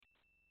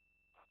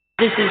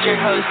This is your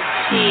host,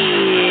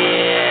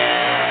 Tia.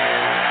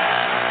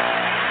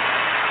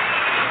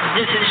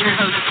 This is your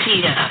host,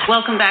 Tia.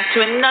 Welcome back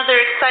to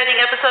another exciting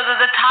episode of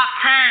the Top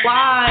 10.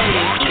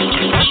 Live.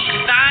 Geek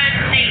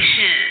Vibes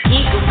Nation.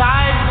 Geek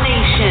Vibes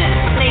Nation.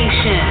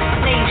 Nation.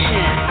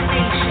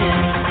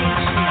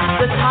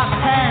 The Top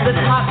 10. The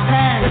Top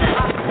 10.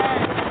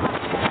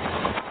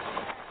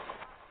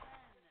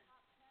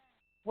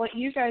 What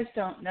you guys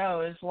don't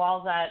know is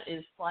while that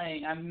is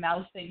playing, I'm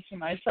mouthing to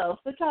myself,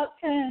 the top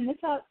 10, the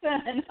top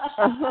 10.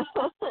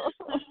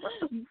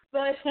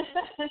 But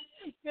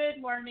good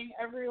morning,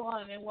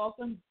 everyone, and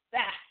welcome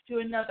back to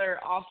another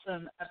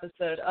awesome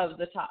episode of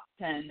the Top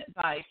 10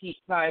 by Geek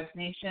Vibes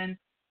Nation.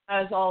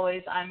 As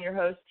always, I'm your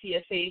host,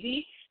 Tia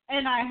Fady,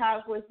 and I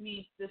have with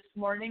me this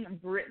morning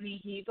Brittany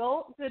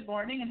Hegel. Good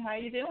morning, and how are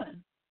you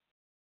doing?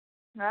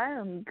 I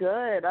am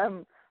good.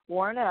 I'm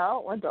worn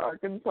out. Went to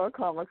Arkansas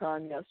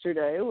Comic-Con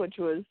yesterday, which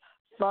was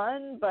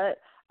fun, but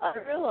I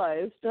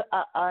realized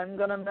I'm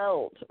going to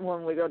melt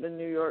when we go to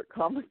New York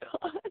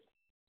Comic-Con.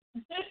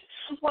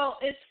 Well,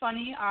 it's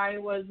funny. I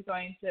was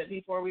going to,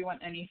 before we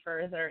went any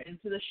further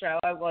into the show,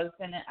 I was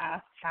going to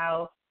ask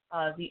how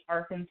the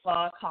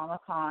Arkansas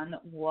Comic-Con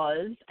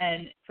was,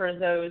 and for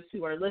those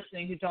who are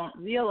listening who don't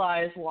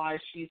realize why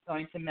she's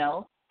going to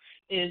melt,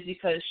 is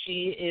because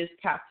she is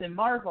Captain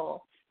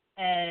Marvel.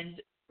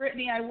 And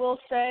Brittany, I will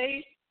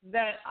say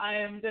that I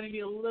am going to be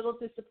a little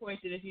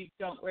disappointed if you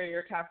don't wear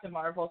your Captain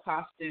Marvel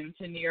costume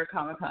to New York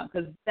Comic-Con,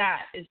 because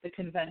that is the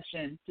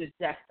convention to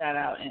deck that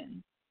out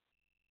in.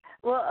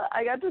 Well,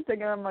 I got to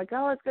thinking, I'm like,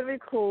 oh, it's going to be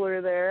cooler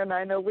there, and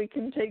I know we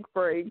can take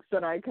breaks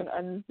and I can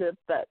unzip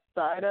that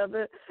side of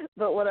it.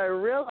 But what I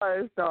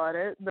realized on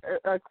it,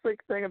 a quick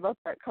thing about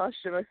that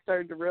costume I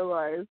started to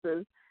realize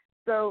is,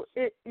 so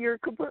you're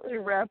completely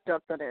wrapped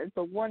up in it. It's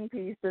a one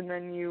piece, and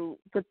then you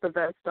put the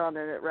vest on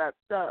and it wraps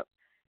up.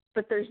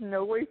 But there's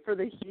no way for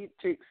the heat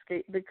to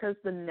escape because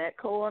the neck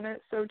hole on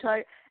it's so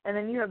tight. And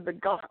then you have the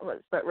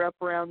gauntlets that wrap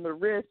around the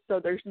wrist,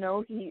 so there's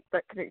no heat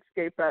that can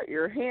escape out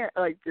your hand,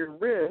 like your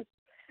wrist.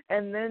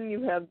 And then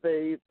you have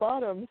the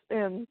bottoms,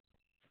 and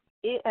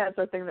it has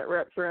a thing that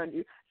wraps around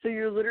you. So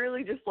you're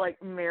literally just like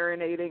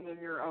marinating in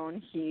your own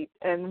heat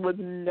and with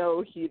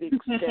no heat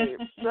escape.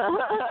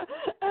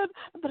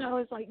 But I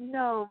was like,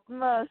 no,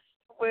 must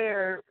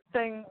wear.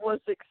 Thing was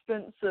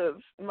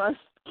expensive. Must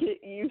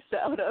get use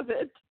out of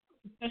it.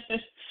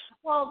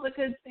 Well, the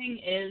good thing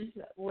is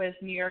with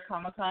New York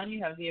Comic-Con,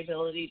 you have the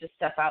ability to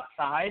step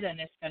outside, and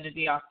it's going to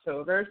be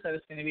October, so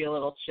it's going to be a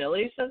little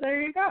chilly. So there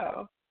you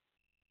go.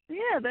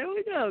 Yeah, there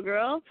we go,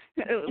 girl.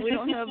 We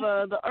don't have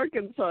the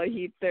Arkansas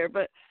heat there,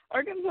 but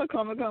Arkansas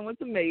Comic-Con was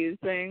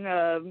amazing.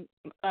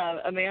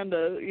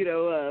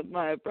 Amanda,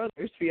 my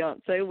brother's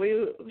fiance,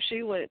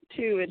 she went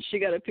too, and she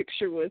got a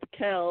picture with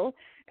Kel,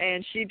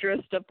 and she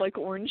dressed up like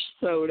Orange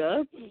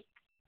Soda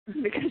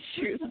because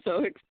she was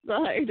so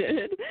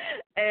excited.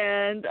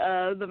 And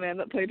the man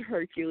that played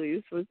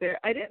Hercules was there.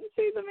 I didn't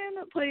see the man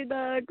that played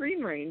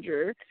Green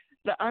Ranger,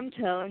 but I'm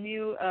telling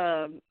you,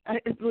 I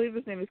believe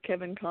his name is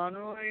Kevin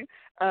Conroy,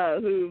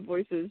 who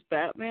voices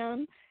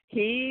Batman.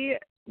 The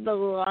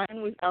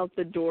line was out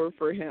the door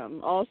for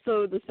him.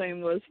 Also, the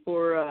same was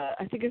for,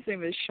 I think his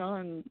name is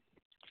Sean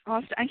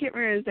Austin. I can't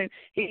remember his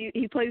name.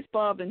 He plays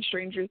Bob in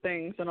Stranger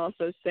Things, and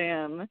also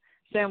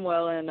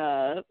Samwell in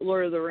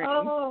Lord of the Rings.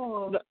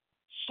 Oh,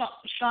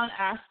 Sean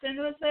Astin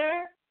was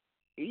there?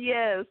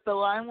 Yes, the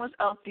line was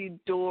out the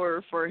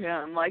door for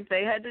him. Like,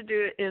 they had to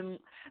do it in,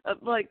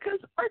 because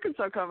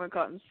Arkansas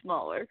Comic-Con is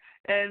smaller,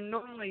 and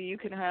normally you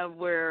can have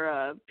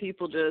where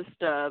people just,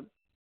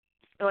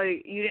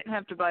 you didn't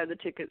have to buy the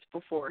tickets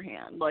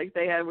beforehand. Like,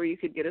 they had where you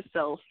could get a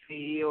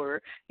selfie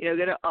or, get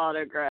an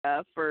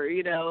autograph or,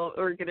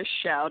 or get a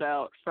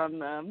shout-out from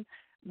them,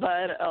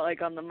 but,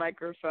 on the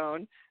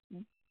microphone.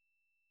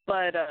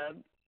 But,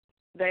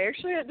 they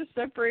actually had to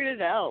separate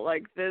it out.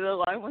 Like,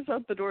 the line was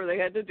out the door. They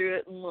had to do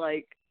it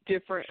in,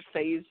 different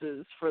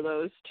phases for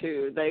those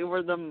two. They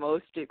were the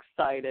most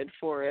excited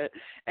for it.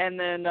 And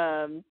then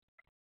I'm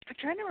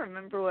trying to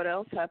remember what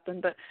else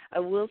happened, but I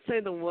will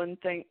say the one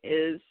thing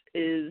is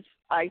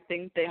I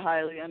think they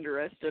highly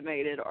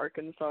underestimated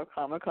Arkansas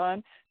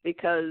Comic-Con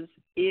because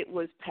it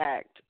was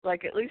packed.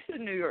 Like, at least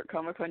in New York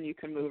Comic-Con, you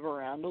can move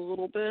around a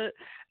little bit.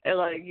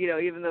 And,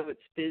 even though it's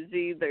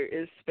busy, there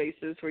is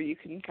spaces where you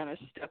can kind of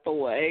step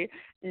away.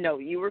 No,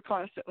 you were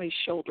constantly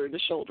shoulder to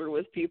shoulder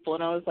with people,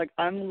 and I was like,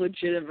 I'm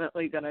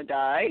legitimately going to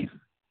die.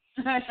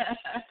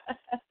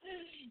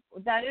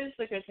 That is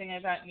the good thing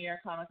about New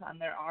York Comic-Con.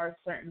 There are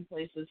certain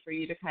places for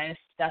you to kind of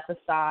step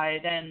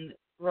aside and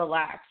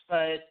relax,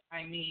 but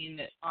I mean,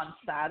 on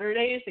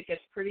Saturdays it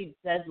gets pretty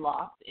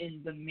deadlocked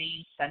in the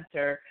main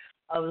center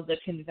of the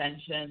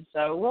convention,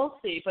 so we'll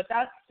see. But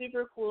that's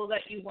super cool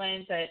that you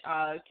went, that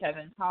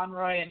Kevin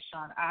Conroy and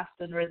Sean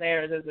Astin were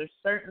there. Those are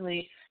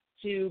certainly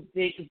two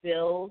big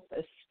bills,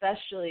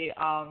 especially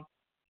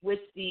with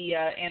the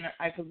and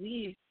I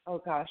believe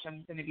oh gosh,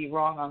 I'm going to be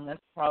wrong on this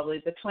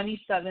probably, the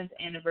 27th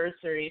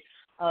anniversary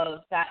of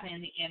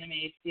Batman the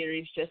Animated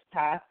Series just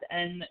passed,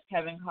 and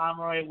Kevin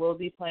Conroy will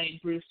be playing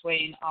Bruce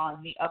Wayne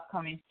on the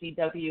upcoming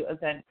CW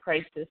event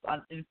Crisis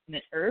on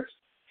Infinite Earths.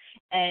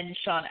 And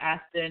Sean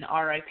Astin,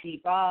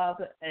 R.I.P. Bob,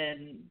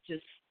 and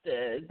just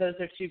those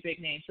are two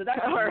big names. So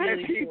that's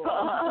really cool.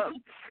 Bob.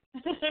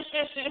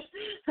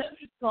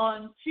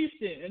 Gone too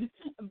soon,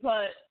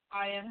 but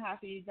I am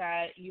happy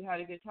that you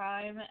had a good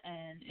time,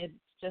 and it's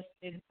just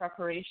in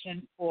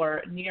preparation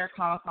for New York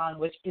Comic Con,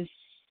 which is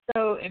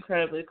so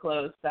incredibly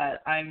close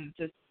that I'm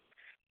just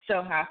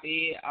so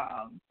happy.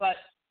 But,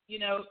 you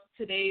know,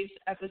 today's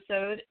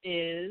episode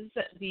is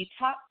the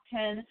top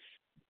 10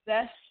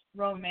 best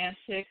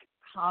romantic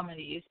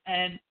comedies.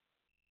 And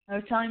I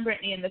was telling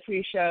Brittany in the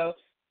pre-show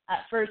at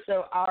first,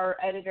 so our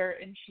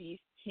editor-in-chief,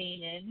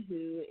 Kanan,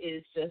 who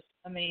is just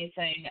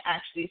amazing,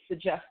 actually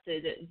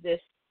suggested this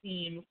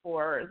theme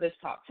for this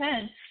top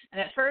 10. And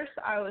at first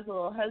I was a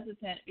little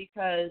hesitant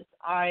because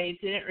I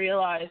didn't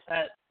realize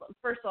that,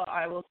 first of all,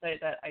 I will say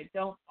that I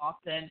don't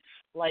often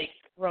like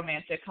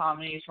romantic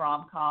comedies,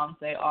 rom-coms.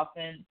 They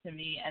often, to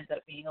me, end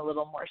up being a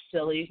little more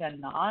silly than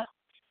not.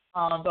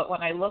 But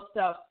when I looked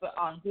up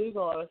on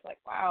Google, I was like,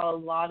 wow, a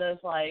lot of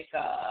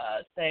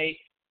say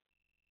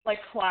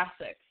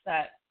classics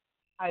that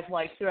I've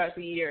liked throughout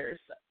the years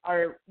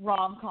are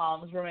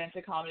rom-coms,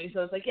 romantic comedies. So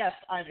I was like, yes,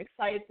 I'm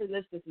excited for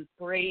this. This is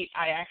great.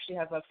 I actually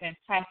have a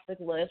fantastic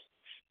list.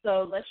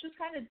 So let's just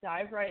kind of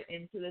dive right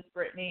into this,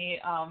 Brittany,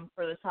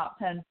 for the top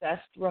 10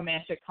 best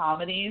romantic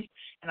comedies.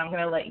 And I'm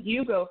going to let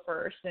you go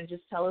first and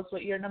just tell us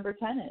what your number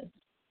 10 is.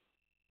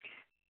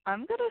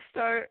 I'm going to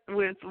start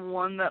with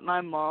one that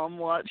my mom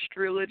watched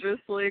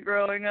religiously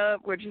growing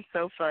up, which is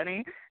so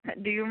funny.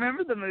 Do you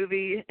remember the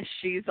movie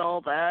She's All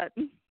That?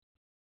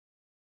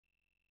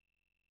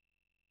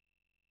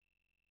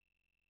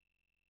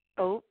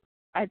 Oh,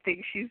 I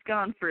think she's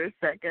gone for a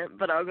second,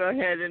 but I'll go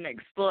ahead and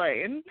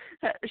explain.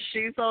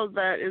 She's All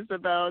That is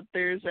about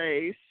there's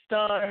a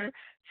star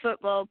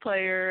football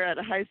player at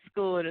a high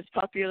school and his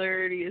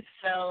popularity is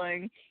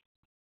selling,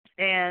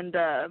 and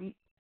I'm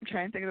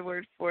trying to think of the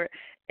word for it,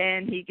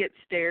 and he gets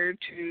dared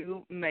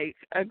to make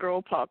a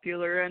girl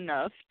popular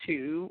enough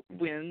to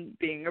win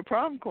being a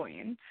prom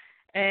queen.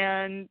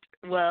 And,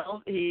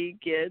 well, he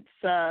gets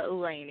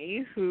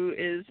Lainey, who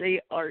is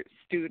a art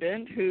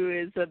student, who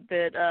is a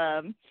bit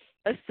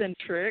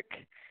eccentric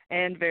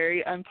and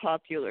very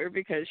unpopular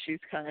because she's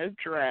kind of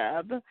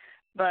drab.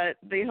 But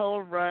the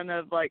whole run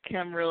of, like,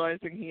 him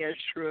realizing he has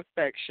true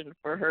affection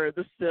for her,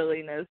 the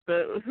silliness,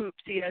 the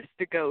hoops he has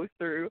to go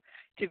through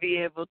to be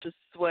able to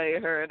sway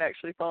her and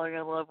actually falling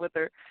in love with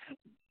her.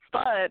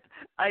 But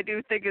I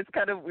do think it's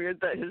kind of weird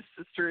that his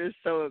sister is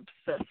so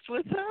obsessed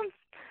with him.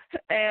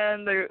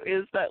 And there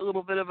is that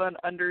little bit of an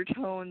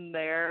undertone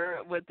there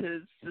with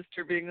his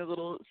sister being a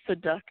little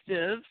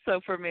seductive. So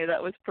for me,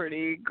 that was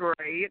pretty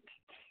great.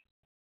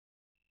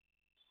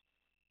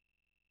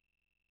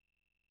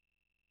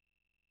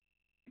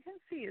 I can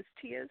see his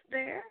Tia's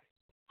there.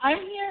 I'm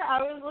here.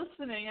 I was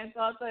listening. I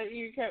thought that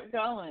you kept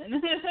going.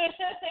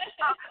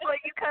 Well,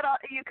 you cut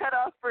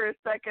off for a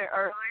second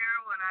earlier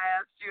when I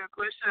asked you a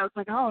question. I was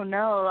like, oh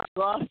no, I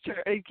lost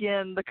her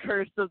again. The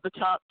curse of the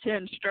top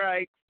 10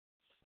 strikes.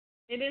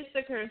 It is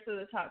the curse of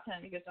the top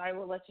 10 because I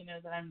will let you know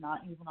that I'm not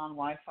even on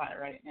Wi-Fi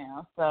right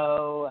now,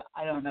 so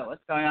I don't know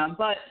what's going on.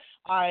 But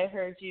I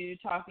heard you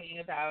talking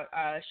about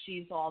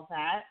She's All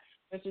That,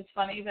 which is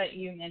funny that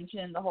you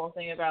mentioned the whole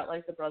thing about,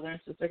 like, the brother and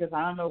sister, because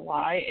I don't know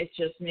why. It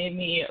just made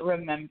me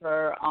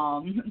remember,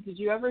 did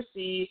you ever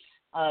see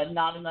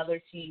Not Another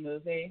Teen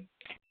Movie?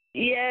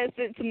 Yes,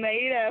 it's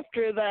made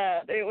after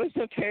that. It was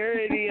a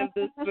parody of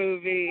this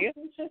movie.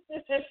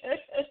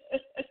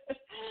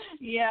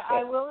 Yeah,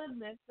 I will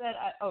admit that.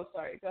 Oh,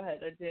 sorry. Go ahead.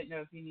 I didn't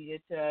know if you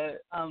needed to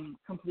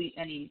complete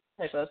any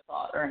type of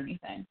thought or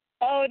anything.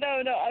 Oh, no.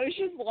 I was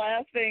just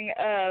laughing.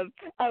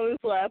 I was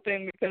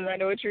laughing because I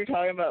know what you're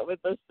talking about with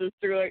the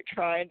sister, like,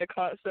 trying to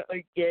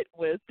constantly get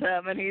with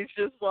him, and he's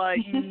just like,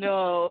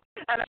 no.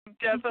 And I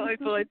definitely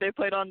feel like they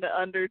played on the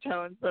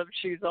undertones of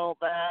She's All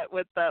That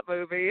with that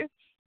movie.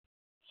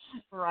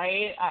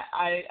 Right?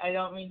 I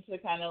don't mean to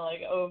kind of,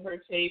 like,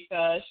 overtake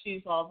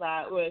She's All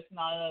That with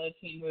Not Another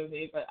Teen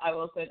Movie, but I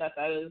will say that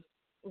that is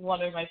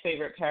one of my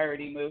favorite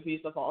parody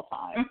movies of all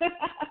time.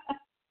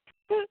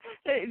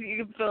 You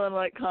can feel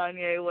like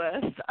Kanye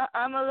West.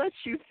 I'm going to let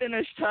you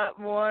finish top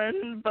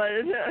one, but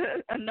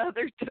not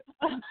another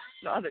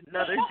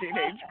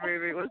teenage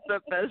movie was the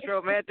best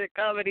romantic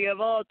comedy of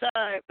all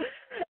time.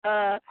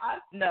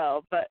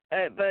 No, but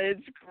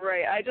it's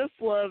great. I just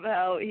love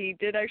how he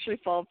did actually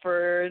fall for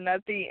her, and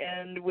at the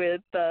end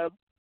with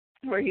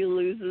where he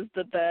loses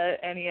the bet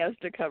and he has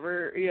to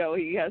cover,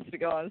 he has to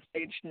go on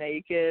stage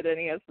naked and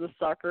he has the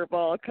soccer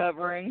ball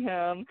covering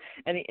him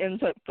and he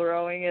ends up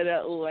throwing it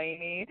at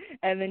Lainey,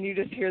 and then you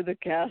just hear the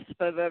gasp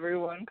of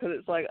everyone because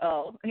it's like,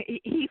 oh,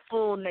 he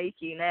full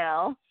naked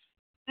now.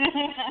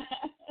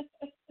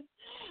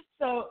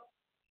 So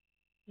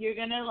you're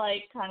going to,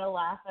 like, kind of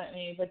laugh at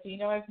me, but do you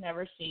know I've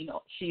never seen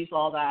She's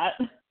All That?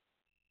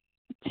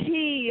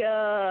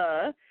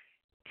 Tia.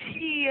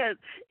 Tia.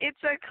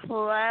 It's a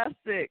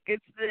classic.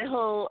 It's the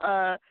whole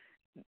I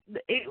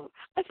feel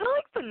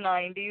like the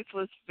 90s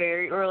was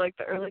very, or like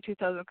the early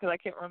 2000s, because I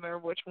can't remember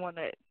which one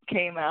it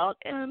came out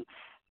in,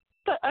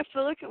 but I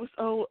feel like it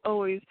was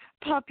always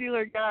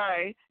popular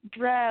guy,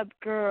 drab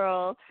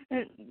girl,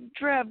 and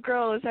drab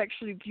girl is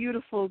actually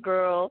beautiful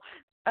girl.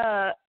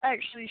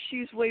 Actually,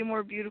 she's way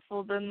more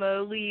beautiful than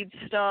the lead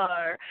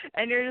star,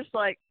 and you're just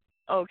like,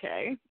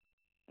 okay,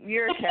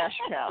 you're a cash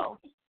cow,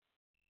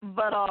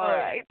 but all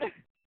right.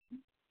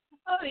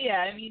 Oh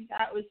yeah, I mean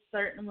that was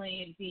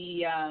certainly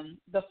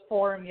the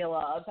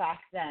formula back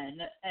then,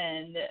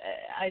 and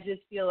I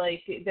just feel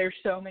like there's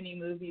so many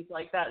movies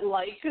like that.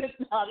 Like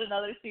it's not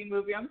another teen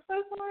movie. I'm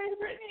so sorry,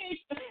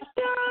 Brittany.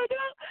 No,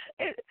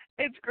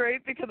 it's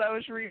great because I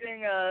was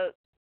reading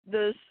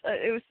this.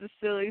 It was the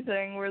silly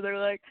thing where they're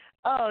like,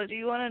 "Oh, do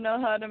you want to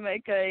know how to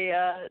make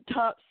a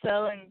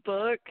top-selling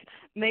book?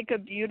 Make a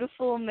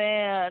beautiful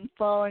man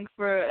falling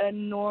for a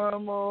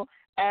normal,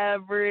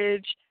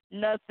 average,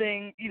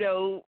 nothing,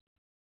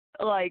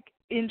 like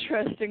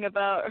interesting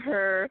about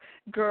her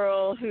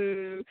girl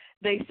who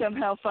they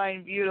somehow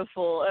find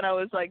beautiful." And I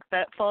was like,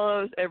 that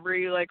follows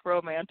every like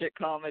romantic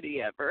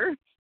comedy ever.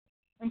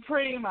 And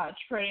pretty much.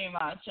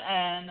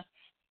 And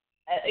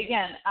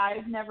again,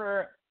 I've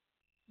never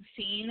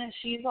seen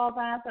She's All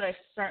That, but I've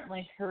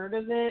certainly heard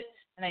of it,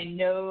 and I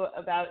know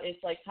about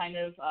its like kind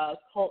of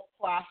cult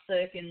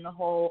classic in the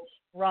whole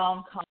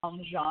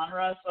rom-com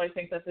genre. So I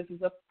think that this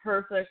is a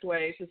perfect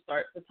way to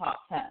start the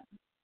top 10.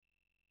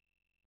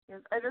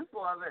 I just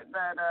love it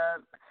that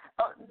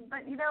but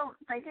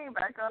thinking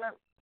back on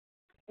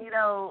it,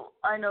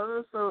 I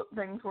know those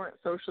things weren't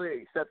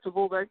socially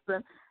acceptable back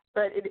then,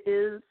 but it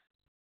is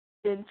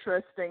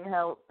interesting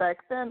how back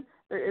then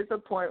there is a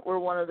point where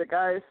one of the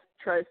guys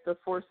tries to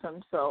force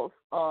himself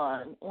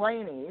on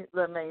Lainey,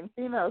 the main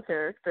female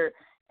character,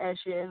 and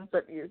she ends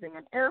up using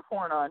an air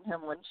horn on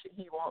him when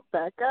he won't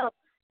back up,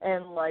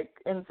 and like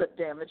ends up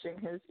damaging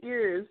his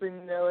ears.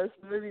 And as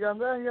the movie goes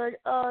on, you're like,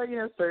 oh,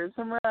 serves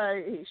him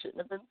right. He shouldn't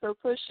have been so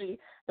pushy.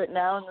 But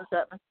now in this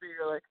atmosphere,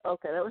 you're like,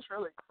 okay, that was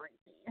really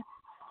creepy.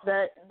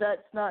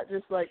 That's not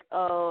just like,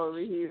 oh,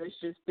 he was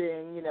just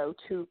being,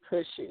 too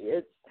pushy.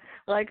 It's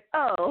like,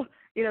 oh,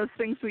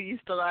 things we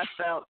used to laugh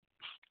about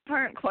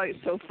aren't quite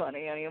so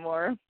funny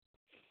anymore.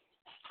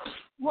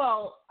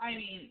 Well, I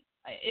mean,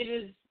 it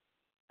is.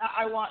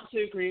 I want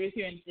to agree with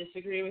you and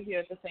disagree with you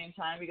at the same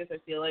time, because I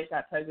feel like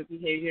that type of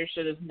behavior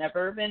should have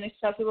never been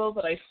acceptable,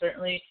 but I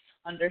certainly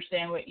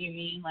understand what you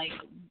mean. Like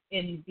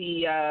in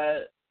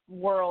the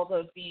world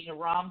of being a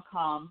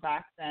rom-com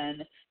back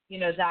then,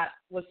 that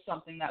was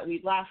something that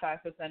we'd laugh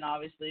at, because then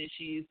obviously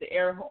she used the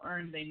air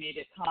horn, they made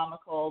it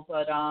comical,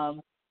 but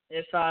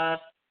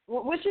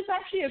which is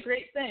actually a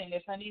great thing.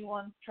 If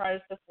anyone tries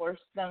to force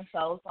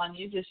themselves on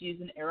you, just use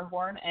an air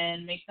horn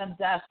and make them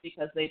deaf,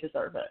 because they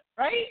deserve it,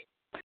 right?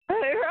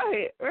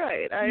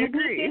 Right. I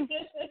agree.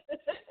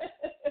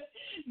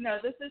 No,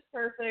 this is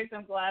perfect.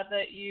 I'm glad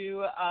that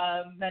you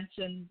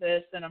mentioned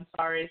this, and I'm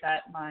sorry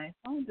that my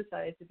phone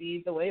decided to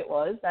be the way it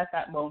was at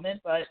that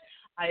moment, but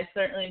I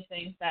certainly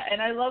think that,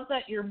 and I love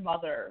that your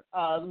mother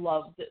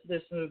loved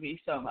this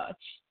movie so much.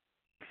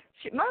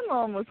 My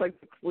mom was like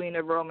the queen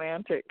of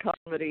romantic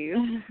comedies.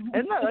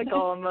 Isn't that like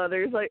all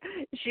mothers? Like,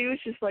 she was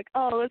just like,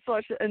 oh, let's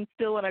watch it. And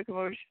still when I come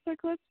over, she's like,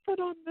 let's put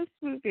on this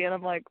movie. And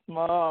I'm like,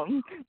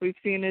 Mom, we've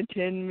seen it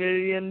 10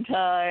 million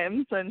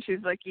times. And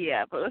she's like,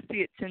 yeah, but let's see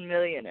it 10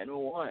 million and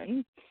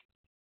one.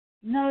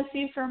 No,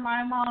 see, for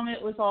my mom,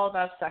 it was all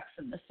about Sex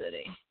in the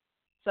City.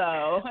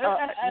 So no,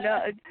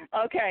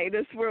 okay,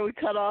 this is where we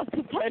cut off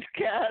the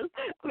podcast.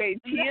 Okay,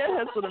 Tia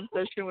has an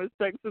obsession with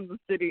Sex in the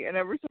City, and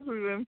ever since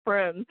we've been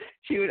friends,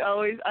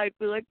 I'd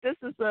be like, this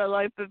is a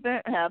life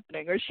event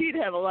happening, or she'd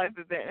have a life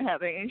event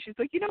happening, and she's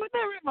like, you know what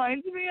that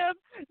reminds me of?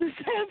 This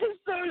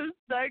episode of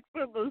Sex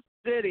in the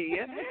City.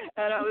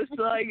 And I was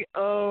like,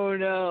 oh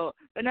no.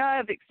 But now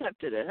I've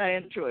accepted it. I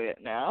enjoy it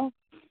now.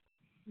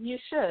 You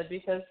should,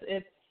 because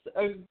it's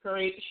a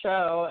great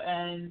show,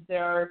 and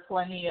there are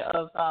plenty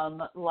of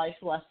life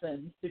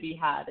lessons to be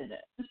had in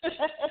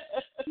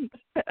it.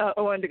 I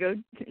wanted to go,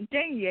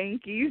 dang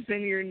Yankees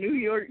in your New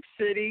York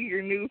City,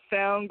 your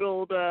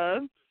newfangled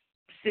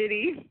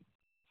city.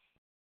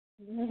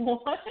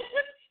 What?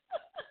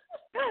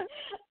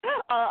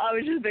 I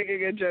was just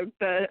making a joke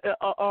that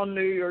all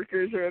New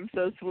Yorkers are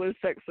obsessed with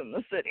Sex in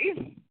the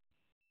City.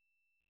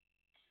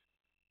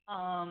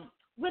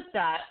 With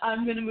that,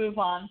 I'm going to move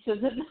on to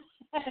the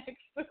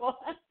next one.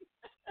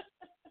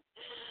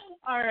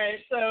 All right,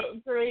 so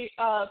great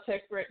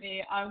pick,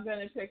 Brittany. I'm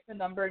going to pick the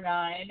number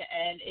 9,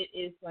 and it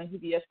is going to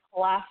be a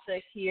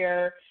classic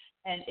here,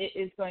 and it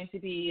is going to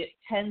be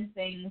 10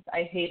 Things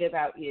I Hate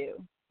About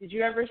You. Did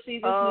you ever see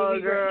this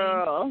movie,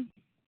 girl. Brittany?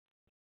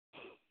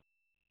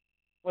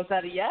 Was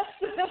that a yes?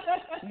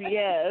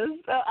 Yes,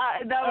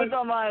 that was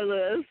on my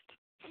list.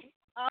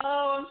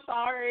 Oh, I'm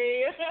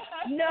sorry.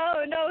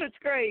 No, it's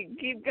great.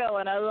 Keep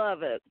going. I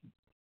love it.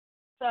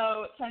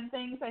 So, 10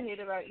 Things I Hate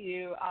About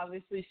You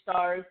obviously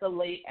stars the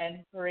late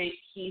and great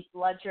Heath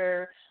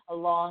Ledger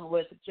along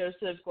with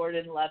Joseph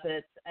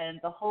Gordon-Levitt, and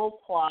the whole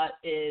plot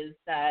is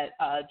that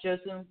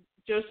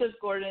Joseph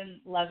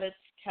Gordon-Levitt's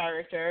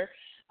character,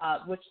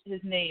 which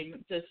his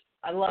name just,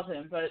 I love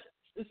him, but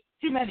it's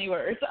too many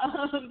words.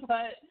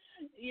 But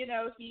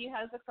he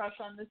has a crush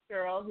on this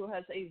girl who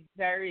has a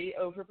very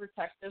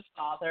overprotective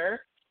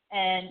father.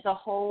 And the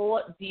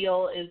whole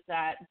deal is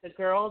that the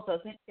girl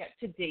doesn't get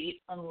to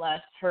date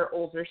unless her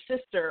older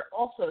sister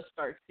also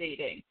starts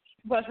dating.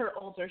 But her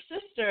older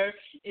sister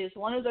is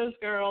one of those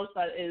girls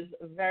that is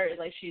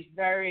she's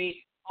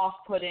very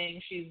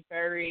off-putting. She's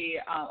very,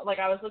 I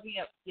was looking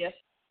at gifts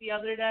the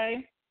other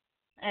day,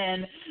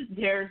 and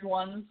there's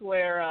ones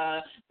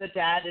where the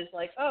dad is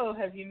like, "Oh,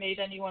 have you made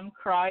anyone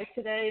cry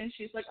today?" And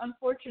she's like,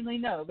 "Unfortunately,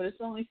 no, but it's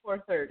only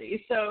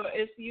 4:30." So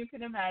if you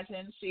can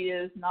imagine, she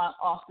is not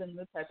often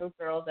the type of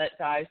girl that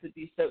guys would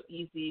be so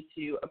easy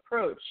to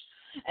approach.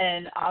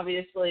 And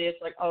obviously,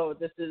 it's like, oh,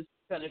 this is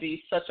going to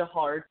be such a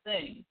hard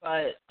thing.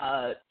 But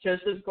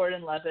Joseph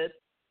Gordon-Levitt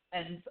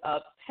ends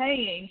up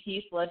paying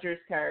Heath Ledger's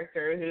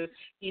character, who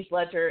Heath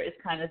Ledger is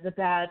kind of the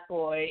bad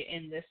boy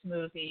in this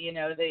movie.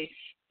 They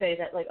say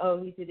that, like,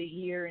 oh, he did a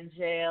year in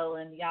jail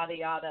and yada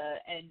yada.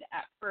 And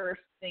at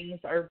first, things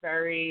are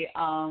very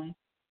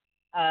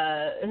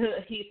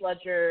Heath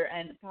Ledger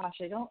and, gosh,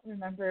 I don't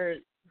remember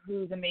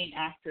who the main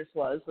actress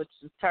was, which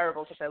is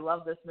terrible because I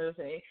love this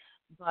movie.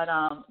 But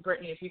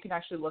Brittany, if you can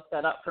actually look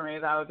that up for me,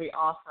 that would be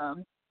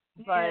awesome.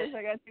 But yes,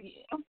 I got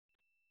to.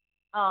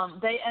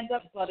 they end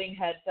up butting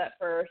heads at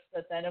first,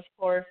 but then, of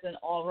course, in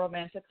all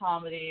romantic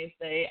comedies,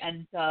 they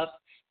end up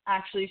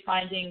actually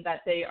finding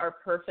that they are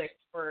perfect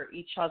for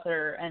each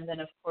other. And then,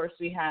 of course,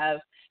 we have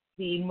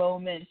the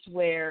moment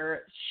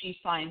where she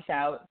finds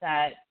out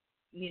that,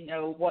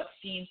 what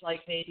seems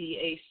like maybe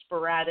a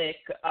sporadic,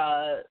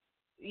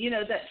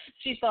 that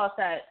she thought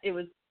that it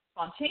was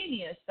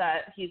spontaneous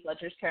that Heath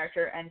Ledger's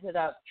character ended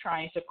up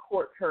trying to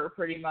court her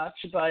pretty much,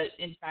 but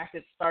in fact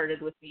it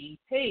started with being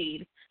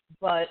paid.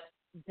 But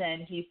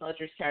then Heath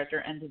Ledger's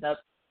character ended up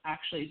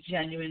actually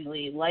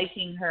genuinely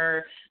liking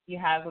her. You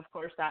have, of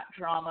course, that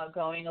drama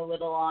going a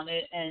little on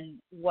it, and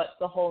what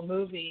the whole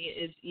movie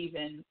is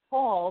even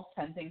called,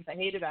 10 Things I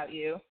Hate About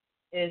You,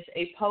 is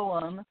a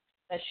poem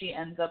that she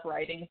ends up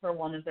writing for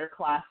one of their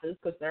classes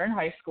because they're in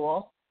high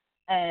school.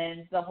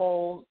 And the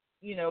whole,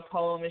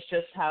 poem is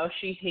just how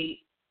she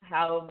hates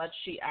how much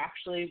she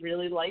actually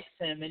really likes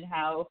him and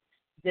how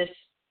this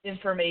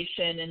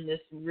information and this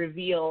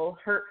reveal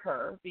hurt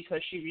her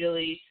because she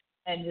really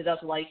ended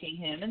up liking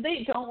him. And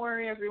don't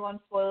worry, everyone,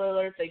 spoiler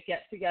alert, they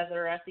get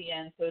together at the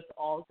end, so it's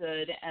all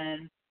good.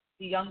 And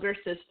the younger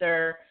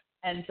sister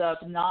ends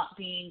up not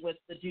being with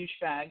the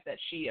douchebag that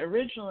she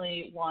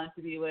originally wanted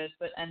to be with,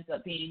 but ends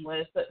up being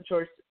with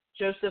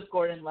Joseph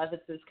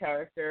Gordon-Levitt's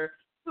character,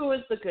 who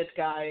is the good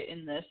guy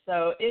in this.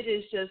 So it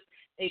is just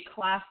a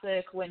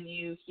classic when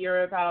you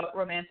hear about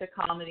romantic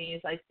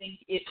comedies. I think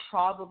it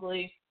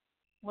probably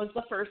was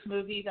the first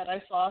movie that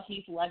I saw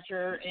Heath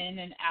Ledger in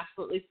and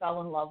absolutely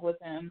fell in love with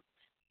him.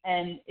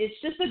 And it's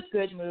just a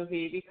good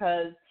movie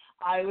because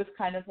I was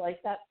kind of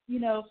like that,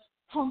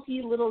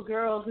 punky little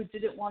girl who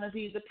didn't want to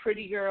be the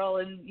pretty girl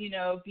and,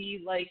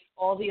 be like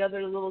all the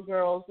other little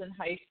girls in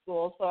high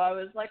school. So I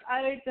was like,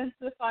 I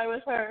identify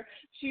with her.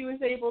 She was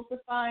able to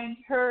find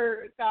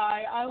her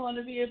guy. I want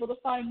to be able to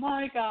find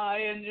my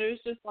guy. And it was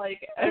just like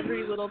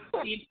every little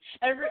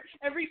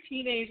every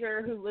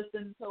teenager who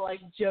listened to like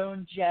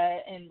Joan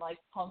Jett and like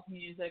punk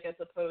music as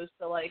opposed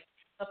to like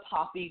the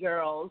poppy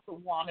girls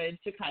wanted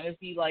to kind of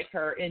be like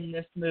her in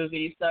this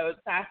movie. So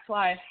that's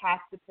why I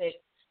have to pick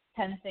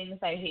 10 Things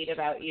I Hate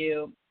About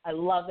You. I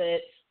love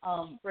it.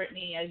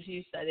 Brittany, as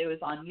you said, it was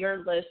on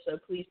your list, so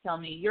please tell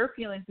me your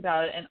feelings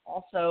about it, and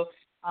also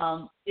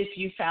if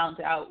you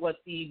found out what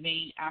the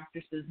main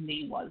actress's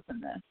name was in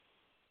this.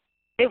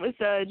 It was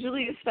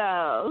Julia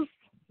Stiles.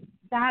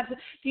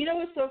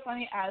 What's so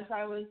funny? As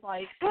I was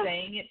like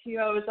saying it to you,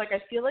 I was like,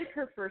 I feel like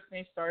her first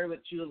name started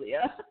with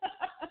Julia.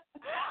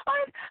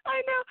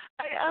 I know.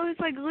 I was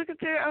like, look at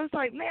her. I was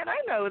like, man, I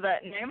know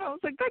that name. I was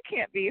like, that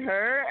can't be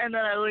her. And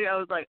then I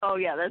was like, oh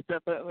yeah, that's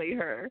definitely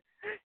her.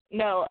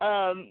 No,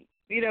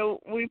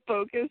 we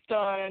focused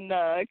on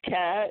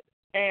Kat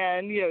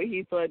and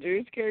Heath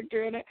Ledger's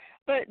character in it,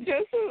 but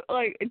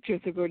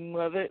Joseph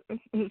Gordon-Levitt,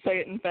 say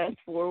it and fast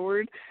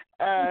forward.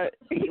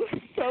 He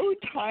was so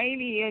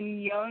tiny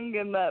and young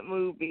in that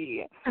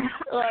movie.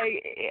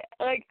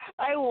 Like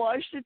I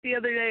watched it the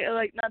other day,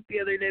 not the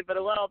other day, but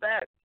a while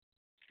back.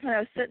 And I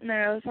was sitting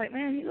there, I was like,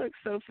 man, he looks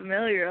so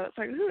familiar. I was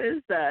like, who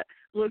is that?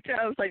 Looked at,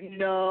 I was like,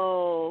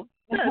 no,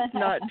 that's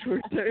not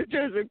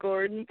Joseph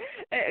Gordon.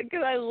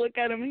 Because I look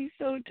at him, he's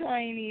so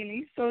tiny and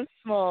he's so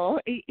small.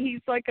 He's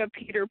like a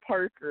Peter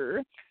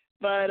Parker.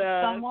 But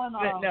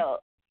no.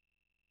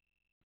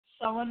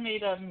 Someone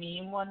made a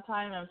meme one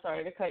time. I'm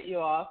sorry to cut you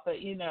off, but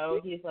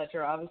Heath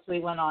Ledger obviously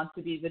went on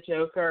to be the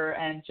Joker,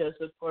 and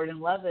Joseph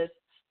Gordon-Levitt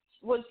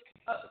was,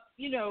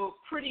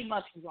 pretty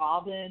much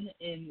Robin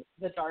in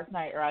The Dark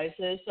Knight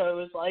Rises. So it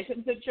was like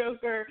the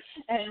Joker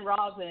and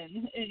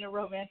Robin in a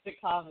romantic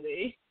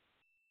comedy.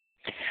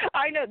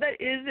 I know, that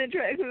is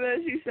interesting.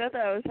 As you said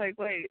that, I was like,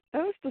 wait,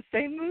 that was the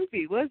same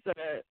movie, wasn't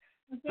it?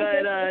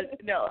 But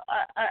no,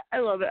 I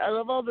love it. I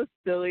love all the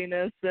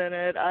silliness in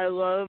it. I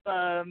love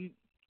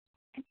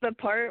the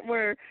part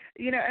where,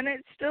 and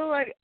it's still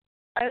like,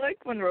 I like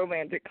when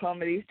romantic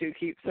comedies do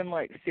keep some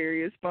like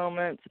serious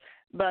moments,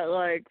 but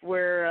like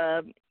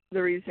where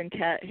the reason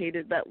Kat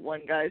hated that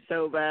one guy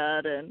so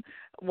bad and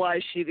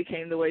why she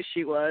became the way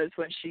she was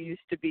when she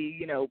used to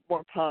be,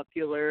 more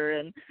popular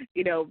and,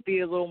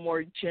 be a little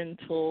more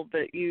gentle,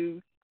 but you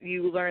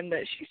learn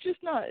that she's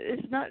just not,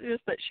 it's not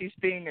just that she's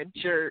being a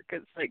jerk.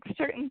 It's like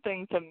certain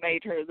things have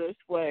made her this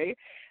way.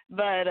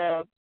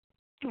 But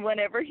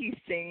whenever he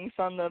sings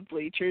on the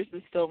bleachers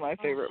is still my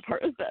favorite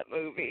part of that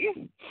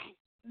movie.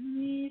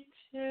 Me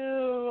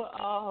too.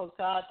 Oh,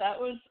 God, that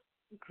was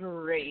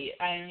great.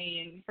 I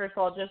mean, first of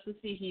all, just to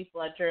see Heath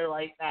Ledger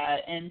like that,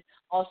 and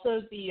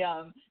also the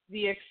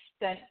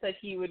extent that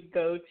he would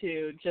go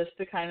to just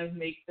to kind of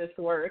make this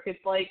work.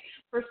 It's like,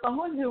 for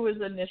someone who was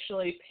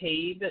initially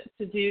paid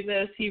to do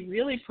this, he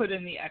really put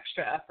in the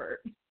extra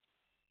effort.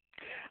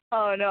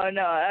 Oh, no,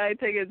 I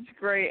think it's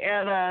great.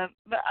 And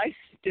but I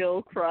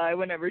still cry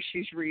whenever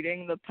she's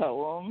reading the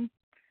poem.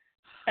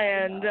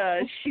 And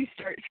she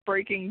starts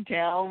breaking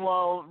down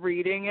while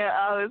reading it.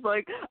 I was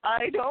like,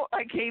 I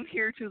came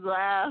here to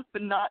laugh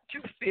and not to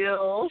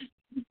feel.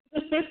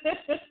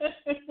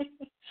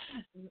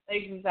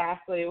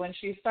 Exactly. When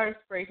she starts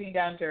breaking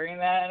down during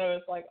that, and it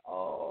was like,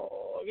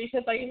 oh,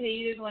 because I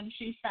hated when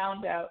she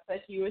found out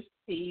that he was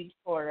paid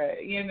for it,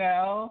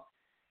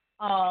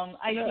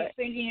 I keep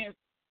thinking,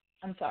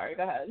 I'm sorry,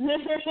 go ahead.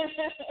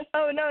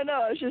 Oh, no,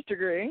 I was just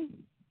agreeing.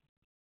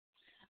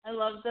 I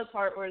love the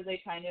part where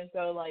they kind of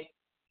go like,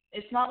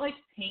 it's not like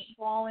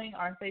paintballing,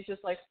 aren't they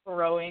just like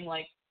throwing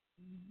like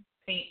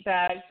paint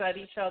bags at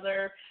each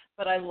other?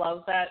 But I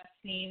love that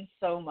scene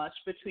so much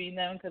between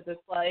them because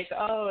it's like,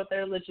 oh,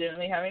 they're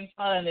legitimately having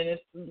fun, and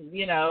it's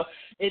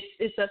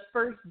it's a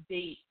first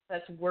date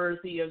that's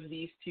worthy of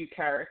these two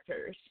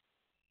characters.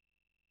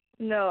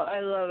 No, I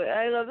love it.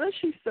 I love that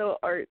she's so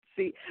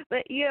artsy.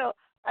 But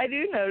I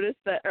do notice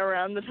that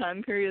around the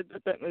time period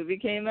that movie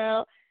came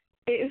out,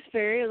 it was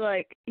very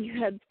like you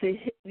had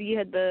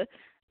the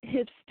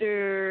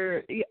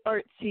hipster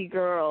artsy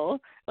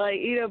girl, like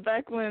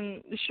back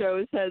when the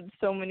shows had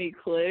so many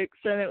cliques,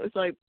 and it was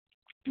like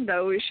they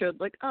always showed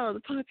like, oh, the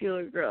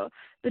popular girl,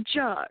 the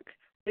jock,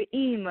 the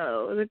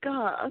emo, the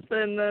goth,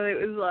 and then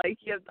it was like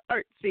you have the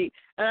artsy.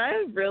 And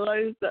I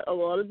realized that a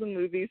lot of the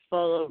movies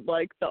followed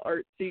like the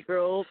artsy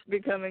girl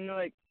becoming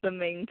like the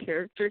main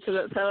character, because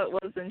that's how it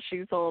was in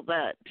She's All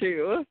That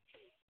too.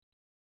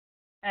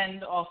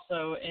 And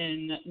also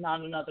in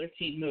Not Another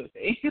Teen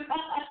Movie.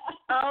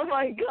 Oh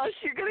my gosh,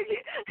 you're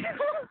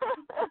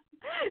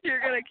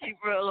gonna keep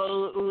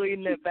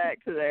leading it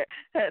back to there.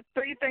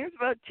 3 things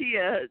about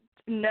Tia: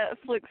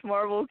 Netflix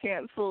Marvel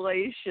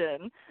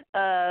cancellation.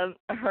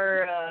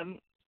 Her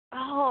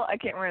I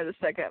can't remember the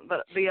second,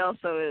 but the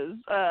also is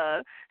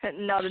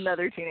Not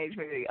Another Teenage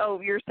Movie. Oh,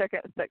 your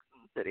second, Sex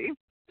and the City.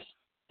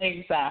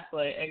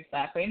 Exactly.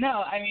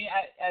 No, I mean,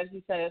 as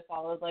you said, it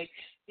followed like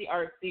the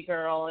artsy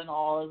girl and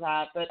all of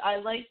that. But I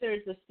like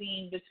there's a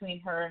scene between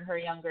her and her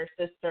younger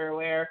sister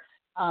where,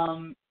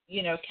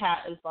 Kat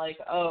is like,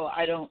 oh,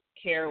 I don't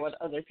care what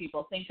other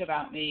people think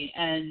about me,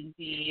 and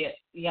the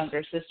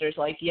younger sister's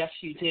like, yes,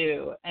 you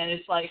do. And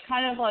it's like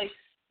kind of like,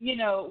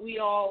 we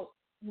all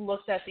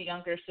looked at the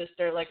younger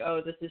sister like,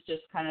 oh, this is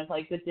just kind of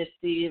like the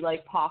ditzy,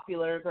 like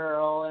popular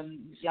girl and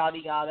yada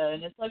yada.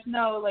 And it's like,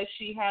 no, like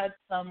she had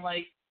some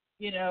like,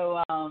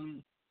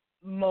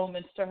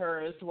 moments to her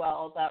as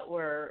well that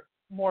were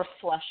more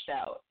fleshed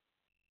out.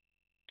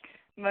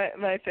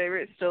 My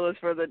favorite still is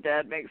where the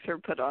dad makes her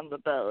put on the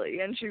belly,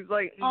 and she's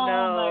like,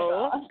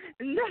 no, oh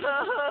my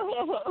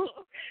no.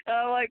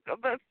 I'm like,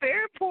 but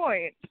fair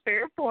point.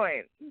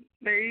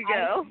 There you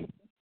go.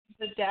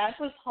 The dad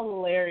was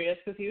hilarious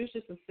because he was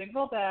just a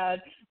single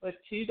dad with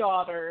 2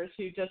 daughters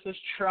who just was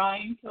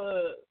trying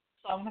to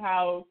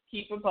somehow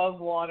keep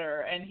above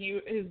water, and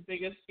his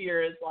biggest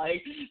fear is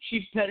like,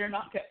 she better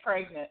not get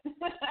pregnant.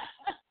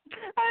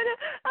 I know.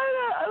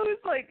 I was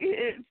like,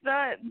 it's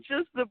not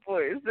just the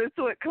boys. It's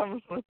what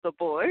comes with the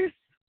boys.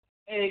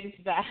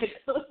 Exactly.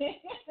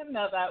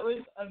 No, that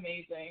was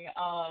amazing.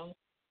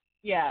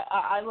 Yeah,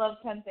 I love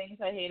 10 Things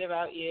I Hate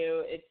About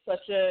You. It's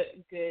such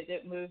a good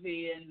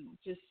movie, and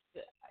just,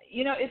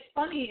 it's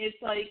funny.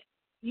 It's like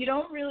you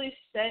don't really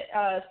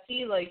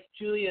see like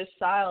Julia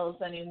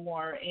Stiles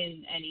anymore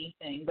in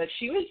anything, but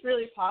she was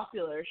really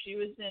popular. She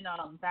was in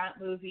that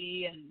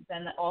movie, and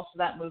then also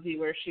that movie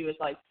where she was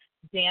like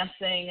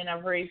dancing and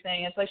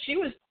everything. It's like she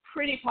was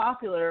pretty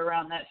popular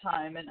around that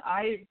time, and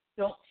I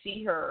don't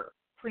see her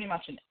pretty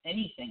much in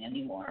anything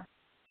anymore.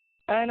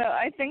 I know.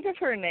 I think of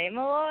her name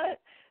a lot,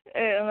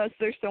 unless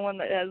there's someone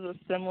that has a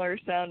similar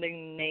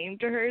sounding name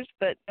to hers.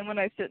 But then when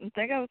I sit and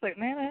think, I was like,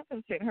 man, I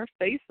haven't seen her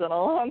face in a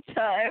long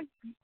time.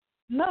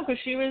 No, because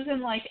she was in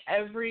like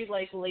every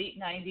like late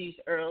 '90s,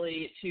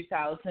 early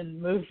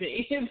 2000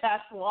 movie.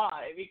 That's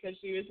why, because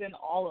she was in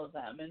all of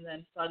them, and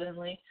then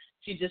suddenly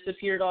she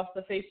disappeared off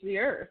the face of the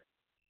earth.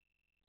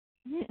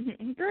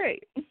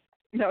 Great.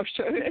 No,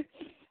 sure.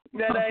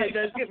 That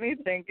does get me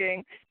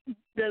thinking.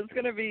 That's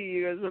gonna be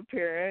you as a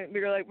parent.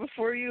 You're like,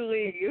 before you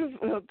leave,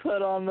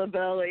 put on the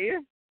belly.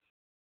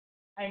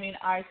 I mean,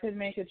 I could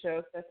make a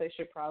joke that they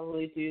should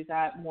probably do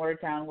that more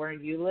down where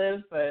you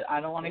live, but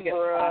I don't want to get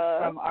flack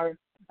from our.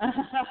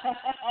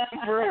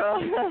 Bruh.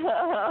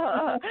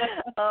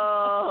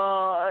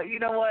 You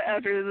know what?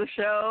 After the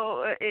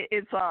show,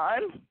 it's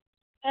on.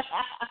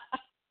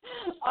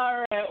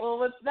 All right. Well,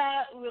 with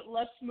that,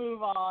 let's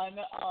move on.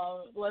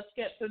 Let's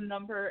get to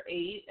number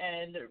 8,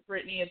 and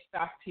Brittany, it's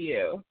back to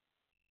you.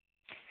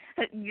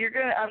 I'm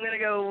gonna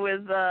go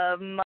with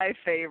my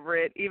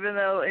favorite, even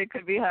though it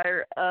could be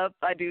higher up.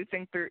 I do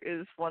think there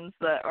is ones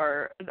that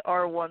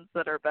are ones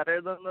that are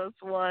better than this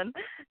one.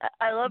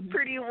 I love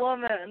Pretty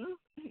Woman.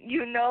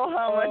 You know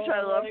how much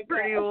I love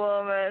Pretty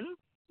Woman.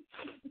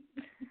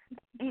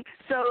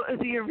 So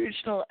the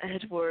original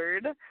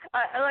Edward,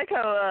 I like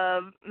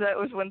how that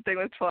was one thing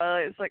with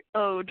Twilight. It's like,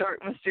 oh,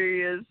 dark,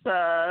 mysterious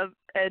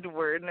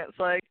Edward, and it's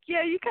like,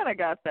 yeah, you kind of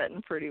got that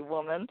in Pretty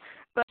Woman.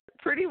 But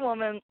Pretty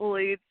Woman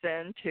leads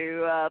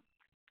into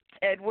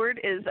Edward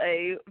is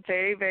a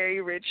very,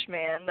 very rich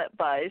man that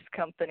buys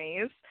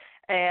companies,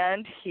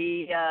 and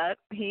he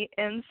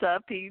ends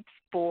up, he's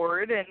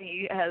bored and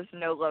he has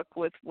no luck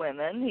with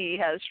women. He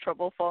has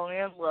trouble falling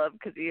in love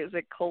because he is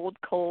a cold,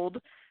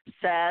 cold,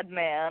 sad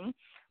man.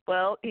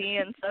 Well, he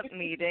ends up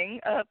meeting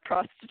a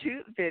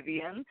prostitute,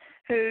 Vivian,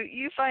 who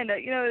you find out,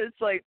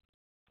 it's like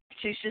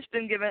she's just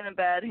been given a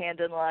bad hand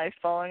in life,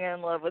 falling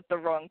in love with the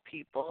wrong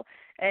people,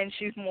 and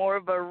she's more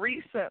of a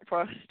recent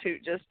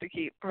prostitute just to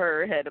keep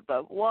her head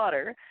above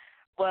water.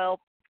 Well,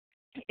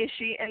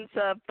 she ends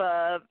up,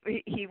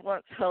 he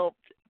wants help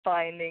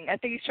finding, I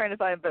think he's trying to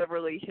find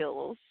Beverly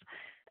Hills,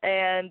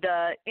 and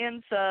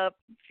ends up,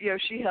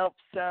 she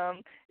helps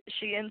him.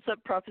 She ends up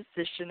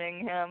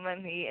propositioning him,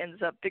 and he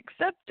ends up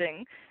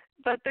accepting.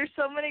 But there's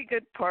so many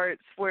good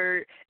parts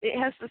where it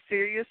has the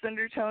serious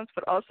undertones,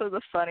 but also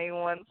the funny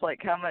ones,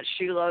 like how much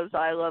she loves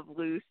I Love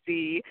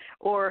Lucy,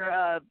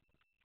 or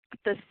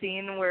the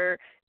scene where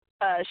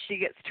she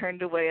gets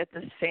turned away at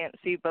this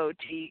fancy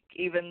boutique,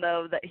 even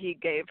though that he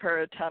gave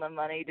her a ton of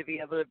money to be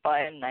able to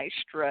buy a nice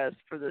dress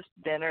for this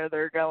dinner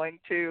they're going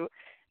to.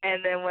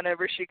 And then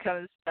whenever she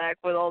comes back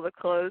with all the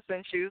clothes,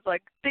 and she was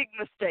like, big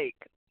mistake.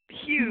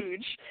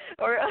 Huge,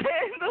 or and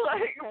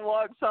like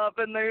walks up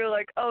and they're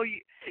like, oh,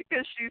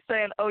 because she's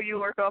saying, oh, you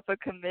work off a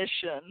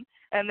commission,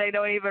 and they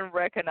don't even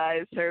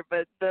recognize her,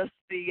 but that's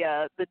the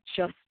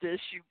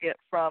justice you get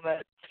from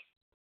it.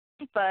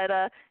 But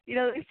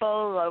they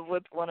fall in love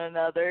with one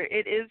another.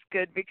 It is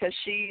good because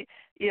she's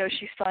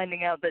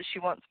finding out that she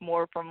wants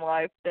more from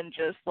life than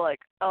just like,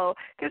 oh,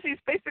 because he's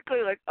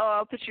basically like, oh,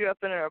 I'll put you up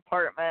in an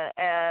apartment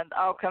and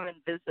I'll come and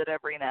visit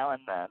every now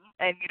and then,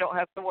 and you don't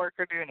have to work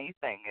or do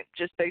anything. It's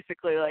just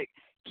basically like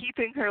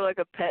keeping her like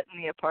a pet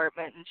in the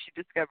apartment, and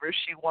she discovers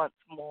she wants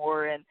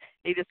more, and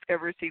he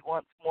discovers he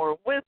wants more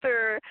with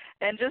her,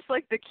 and just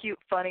like the cute,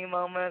 funny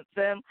moments.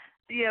 And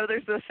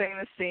there's the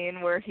famous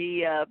scene where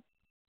he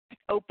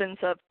opens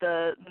up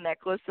the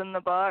necklace in the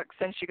box,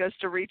 and she goes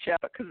to reach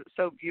out because it's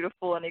so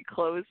beautiful, and he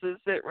closes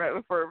it right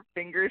before her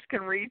fingers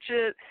can reach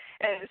it,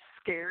 and it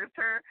scares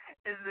her.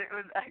 It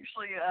was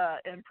actually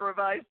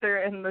improvised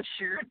there, and the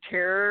sheer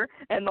terror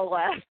and the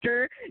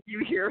laughter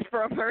you hear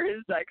from her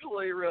is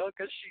actually real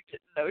because she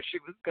didn't know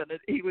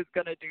he was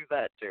gonna do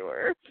that to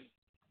her.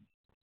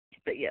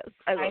 But yes,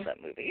 I love that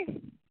movie.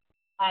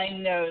 I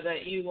know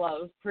that you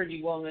love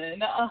Pretty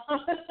Woman.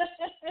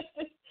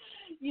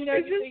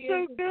 It's just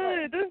so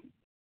good.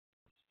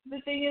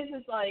 The thing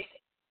is like,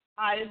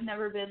 I've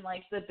never been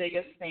like the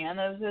biggest fan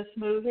of this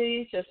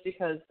movie just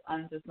because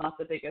I'm just not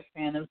the biggest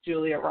fan of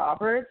Julia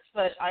Roberts,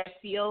 but I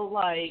feel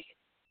like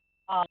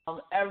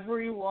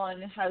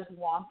everyone has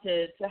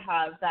wanted to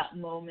have that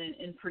moment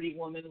in Pretty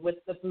Woman with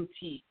the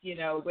boutique,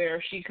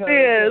 where she goes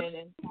in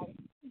and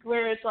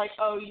where it's like,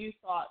 oh, you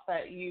thought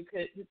that you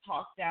could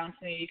talk down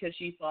to me because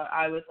you thought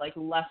I was like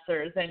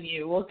lesser than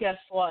you. Well, guess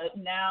what?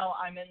 Now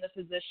I'm in the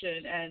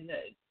position and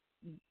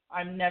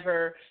I'm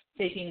never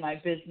taking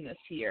my business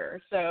here.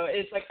 So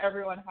it's like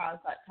everyone has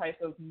that type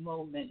of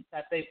moment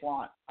that they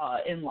want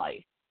in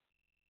life.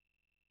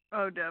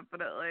 Oh,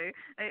 definitely.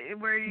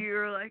 Where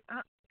you're like,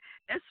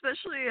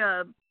 especially,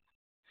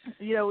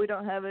 we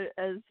don't have it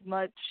as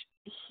much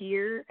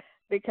here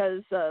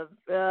because of,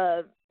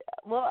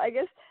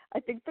 I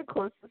think the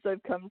closest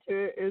I've come to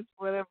it is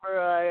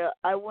whenever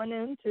I went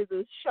into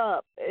this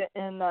shop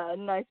in a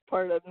nice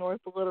part of North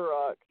Little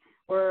Rock,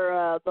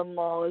 where the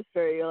mall is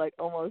very, like,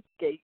 almost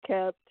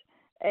gate-kept,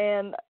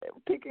 and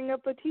picking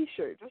up a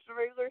T-shirt, just a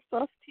regular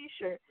soft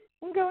T-shirt.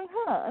 I'm going,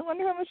 I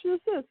wonder how much this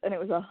is. And it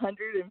was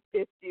 $150.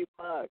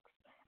 And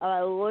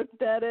I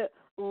looked at it,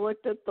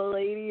 looked at the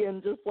lady,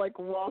 and just, like,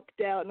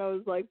 walked out, and I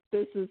was like,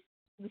 this is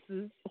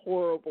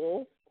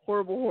horrible.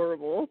 Horrible,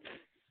 horrible.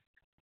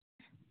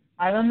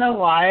 I don't know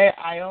why.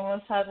 I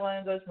almost had one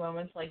of those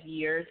moments like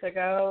years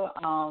ago.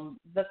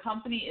 The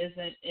company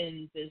isn't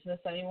in business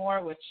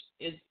anymore, which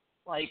is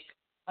like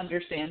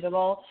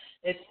understandable.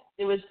 It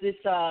was this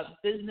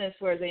business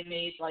where they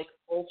made like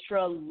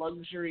ultra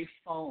luxury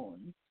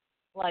phones.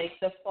 Like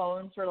the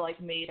phones were like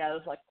made out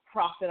of like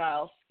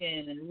crocodile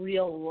skin and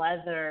real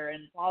leather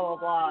and blah blah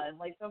blah, and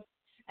like the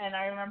and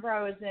I remember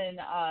I was in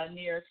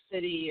New York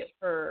City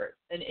for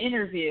an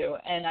interview,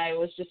 and I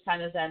was just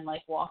kind of then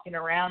like walking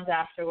around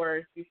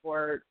afterwards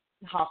before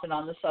hopping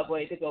on the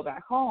subway to go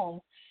back home.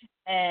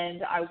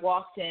 And I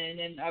walked in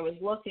and I was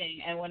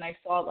looking, and when I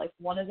saw like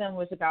one of them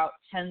was about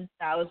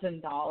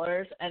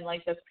 $10,000, and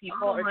like the people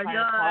Oh are my trying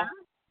to god. talk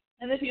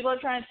and the people are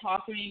trying to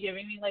talk to me,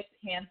 giving me like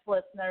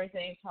pamphlets and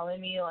everything,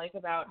 telling me like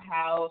about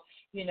how,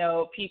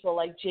 people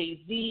like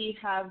Jay-Z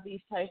have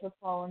these type of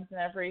phones and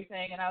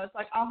everything. And I was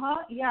like,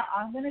 yeah,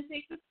 I'm going to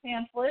take this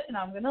pamphlet and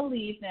I'm going to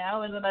leave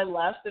now. And then I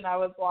left and I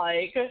was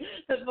like,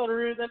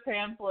 threw the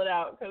pamphlet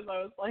out because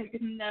I was like,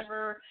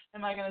 never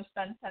am I going to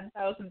spend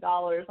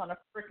 $10,000 on a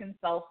freaking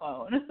cell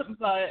phone.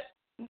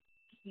 But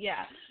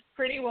yeah,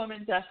 Pretty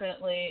Woman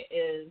definitely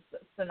is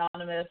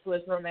synonymous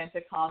with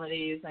romantic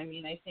comedies. I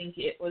mean, I think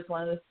it was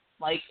one of the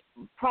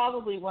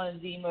probably one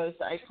of the most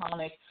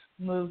iconic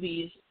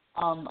movies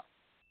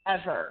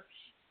ever.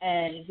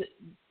 And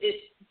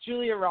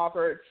Julia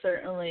Roberts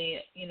certainly,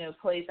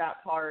 played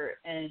that part.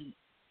 And,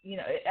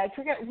 I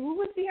forget, who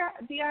was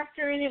the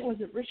actor in it? Was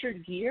it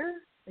Richard Gere?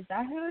 Is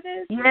that who it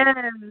is? Yes,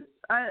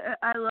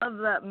 I love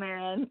that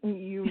man.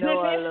 You know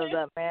I love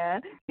that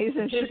man. He's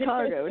in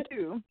Chicago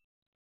too.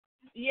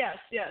 Yes.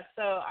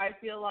 So I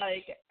feel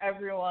like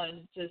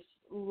everyone just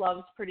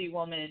loves Pretty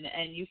Woman,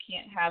 and you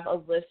can't have a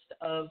list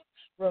of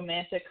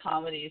romantic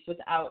comedies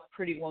without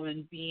Pretty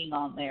Woman being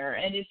on there.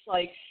 And it's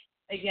like,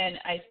 again,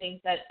 I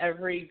think that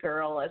every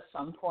girl at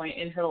some point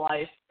in her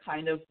life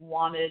kind of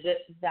wanted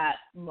that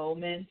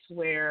moment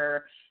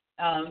where,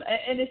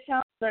 and it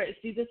sounds,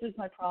 see, this is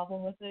my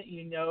problem with it.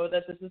 You know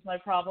that this is my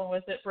problem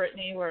with it,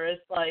 Brittany, where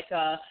it's like,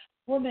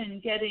 woman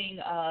getting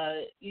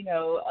a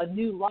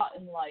new lot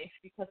in life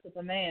because of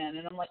a man,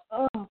 and I'm like,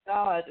 oh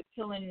God, it's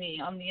killing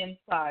me on the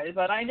inside.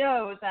 But I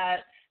know that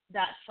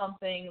that's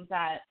something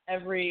that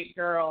every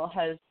girl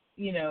has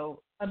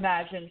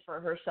imagined for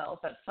herself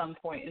at some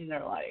point in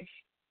their life.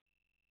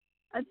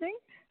 I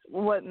think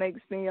what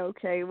makes me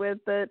okay with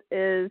it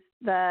is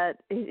that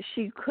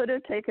she could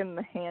have taken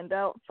the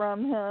handout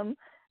from him,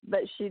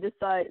 but she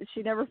decided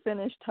she never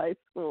finished high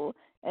school.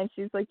 And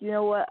she's like, you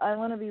know what? I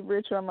want to be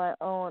rich on my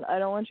own. I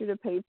don't want you to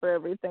pay for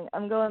everything.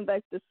 I'm going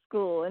back to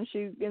school. And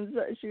she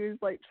was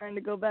like trying to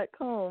go back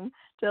home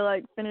to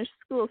like finish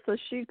school so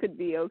she could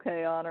be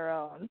okay on her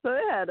own. So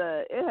it had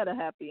a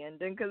happy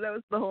ending because that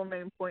was the whole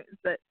main point, is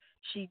that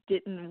she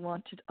didn't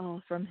want it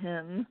all from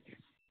him.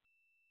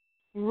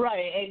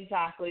 Right,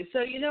 exactly.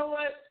 So you know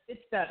what?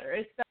 It's better.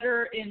 It's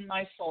better in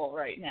my soul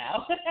right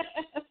now.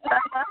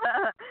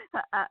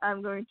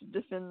 I'm going to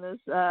defend this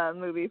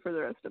movie for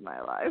the rest of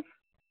my life.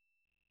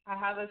 I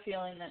have a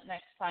feeling that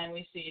next time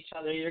we see each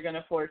other, you're going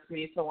to force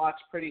me to watch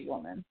Pretty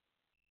Woman.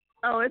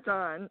 Oh, it's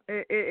on.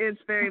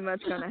 It's very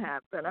much going to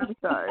happen. I'm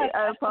sorry.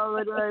 I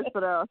apologize,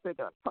 but I also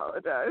don't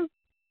apologize.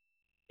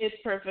 It's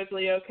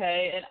perfectly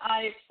okay, and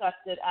I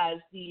accept it as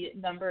the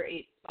number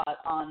 8 spot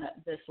on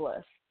this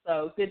list.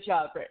 So good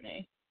job,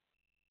 Brittany.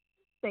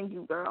 Thank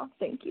you, girl.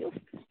 Thank you.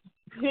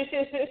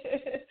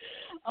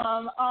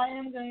 I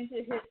am going to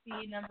hit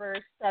the number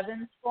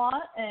 7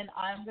 slot, and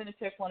I'm going to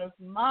pick one of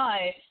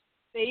my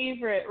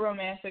favorite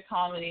romantic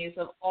comedies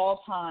of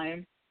all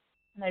time.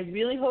 And I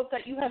really hope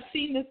that you have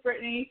seen this,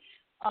 Brittany,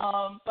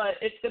 but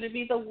it's going to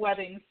be The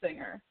Wedding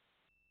Singer.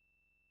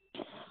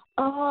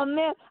 Oh,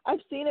 man,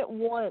 I've seen it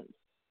once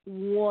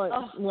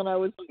when I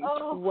was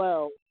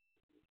 12.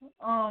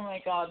 Oh,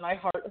 my God, my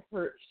heart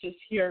hurts just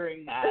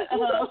hearing that.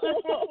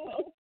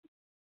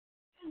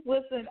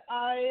 Listen,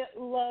 I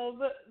love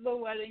The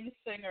Wedding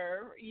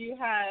Singer. You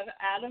have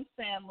Adam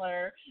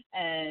Sandler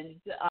and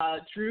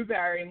Drew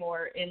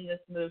Barrymore in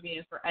this movie,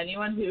 and for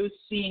anyone who's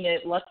seen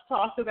it, let's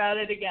talk about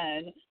it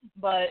again.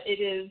 But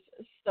it is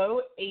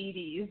so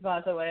 80s,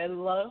 by the way. I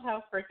love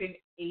how freaking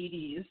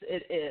 80s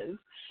it is.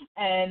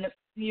 And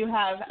you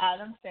have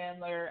Adam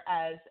Sandler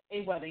as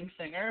a wedding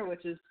singer,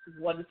 which is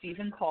what it's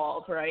even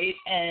called, right?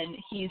 And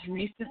he's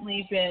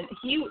recently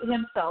he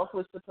himself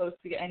was supposed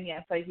to get, and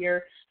yes, I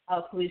hear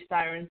police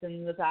sirens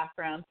in the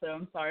background, so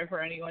I'm sorry for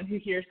anyone who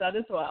hears that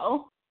as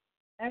well.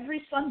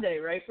 Every Sunday,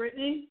 right,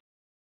 Brittany?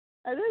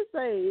 I did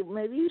say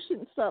maybe you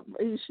should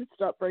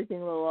stop breaking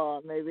the law.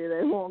 Maybe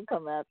they won't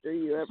come after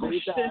you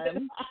every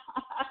time.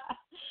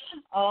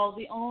 Oh,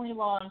 the only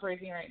law I'm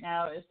breaking right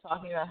now is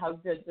talking about how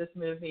good this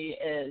movie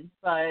is.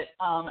 But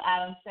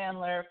Adam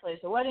Sandler plays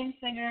a wedding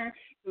singer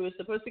who is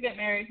supposed to get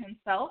married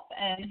himself,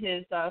 and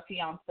his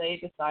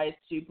fiancée decides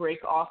to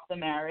break off the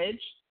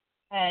marriage.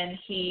 And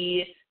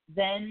he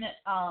then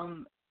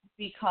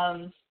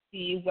becomes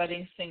the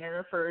wedding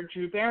singer for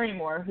Drew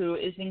Barrymore, who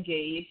is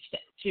engaged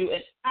to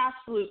an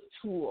absolute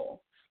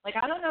tool. Like,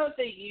 I don't know if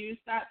they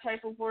used that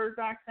type of word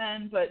back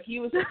then, but he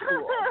was a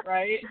fool,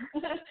 right?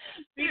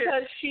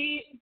 Because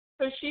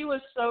she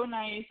was so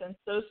nice and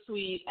so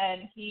sweet,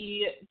 and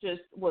he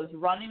just was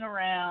running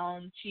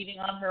around, cheating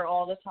on her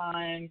all the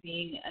time,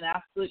 being an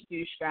absolute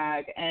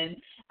douchebag. And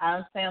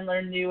Adam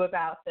Sandler knew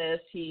about this.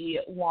 He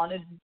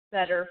wanted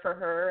better for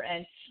her,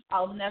 and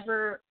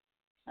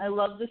I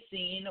love the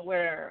scene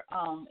where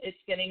it's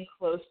getting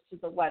close to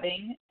the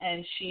wedding,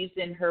 and she's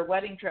in her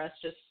wedding dress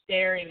just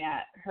staring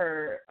at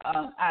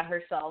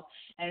herself,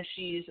 and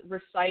she's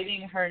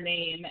reciting her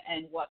name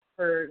and what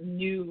her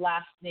new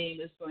last name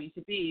is going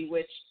to be,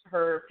 which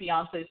her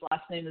fiance's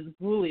last name is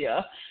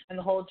Gulia, and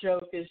the whole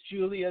joke is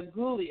Julia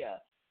Gulia.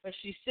 But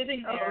she's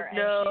sitting there,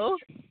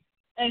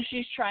 and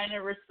she's trying to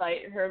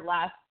recite her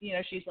last,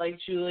 she's like,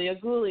 Julia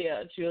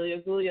Gulia,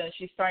 and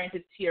she's starting to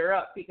tear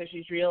up because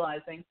she's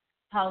realizing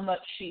how much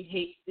she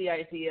hates the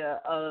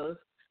idea of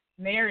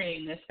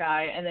marrying this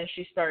guy. And then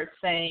she starts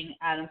saying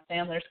Adam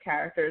Sandler's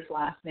character's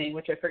last name,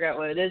 which I forget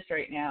what it is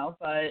right now,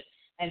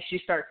 and she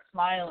starts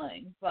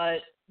smiling.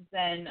 But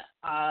then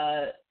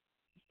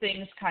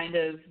things kind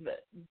of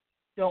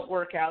don't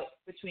work out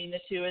between the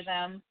two of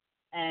them,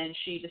 and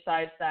she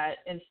decides that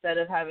instead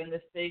of having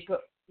this big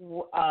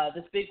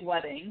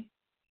wedding,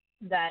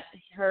 that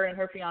her and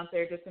her fiance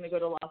are just going to go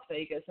to Las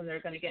Vegas and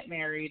they're going to get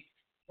married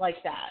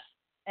like that.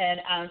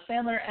 And Adam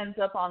Sandler ends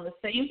up on the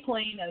same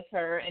plane as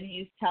her, and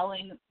he's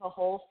telling the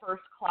whole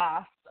first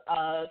class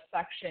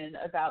section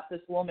about this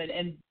woman,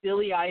 and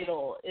Billy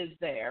Idol is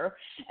there,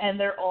 and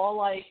they're all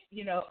like,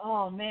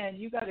 oh man,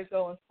 you got to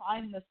go and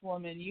find this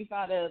woman. You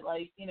got to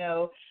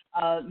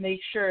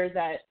make sure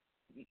that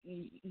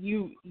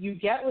you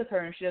get with her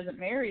and she doesn't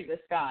marry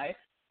this guy.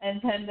 And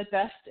then the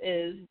best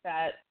is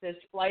that this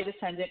flight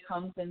attendant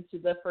comes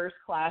into the first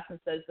class and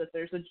says that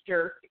there's a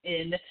jerk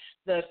in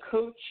the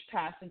coach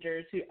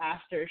passengers who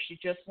asked her if she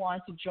just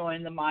wanted to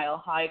join the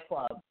Mile High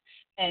Club.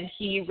 And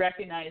he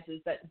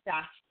recognizes that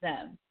that's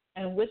them.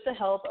 And with the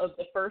help of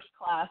the first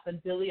class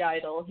and Billy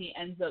Idol, he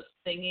ends up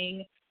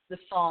singing the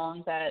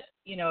song that,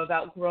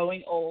 about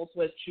growing old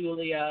with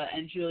Julia.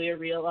 And Julia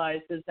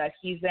realizes that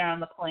he's there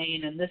on the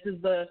plane and this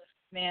is the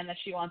man that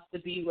she wants to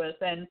be with.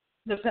 And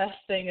the best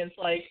thing is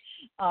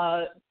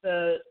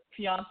the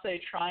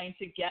fiance trying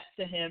to get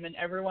to him and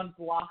everyone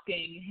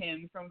blocking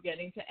him from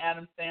getting to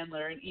Adam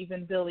Sandler, and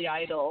even Billy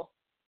Idol,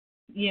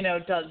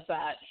 does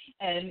that.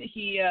 And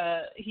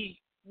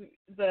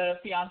the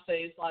fiance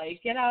is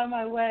like, get out of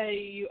my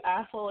way, you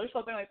asshole, or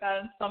something like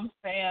that. And some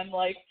fan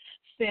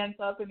stands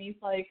up and he's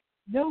like,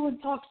 no one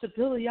talks to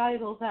Billy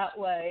Idol that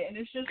way. And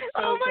it's just so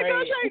oh my great.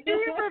 gosh, I do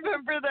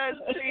remember that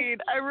scene.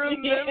 I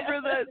remember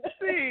that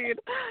scene.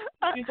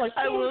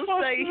 I will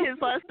say his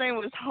last name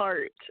was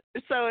Hart,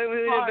 so it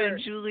would have been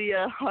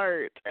Julia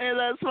Hart, and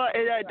that's why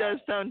that does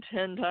sound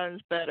 10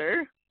 times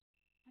better.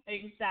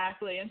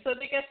 Exactly. And so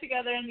they get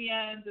together in the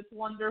end. It's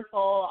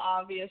wonderful,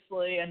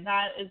 obviously, and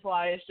that is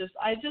why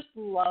I just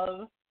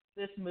love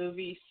this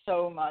movie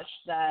so much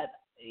that,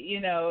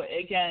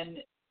 again,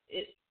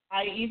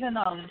 I even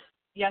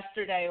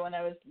yesterday when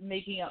I was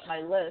making up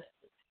my list,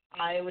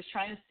 I was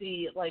trying to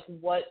see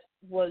what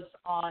was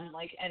on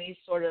any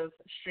sort of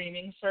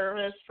streaming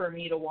service for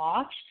me to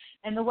watch,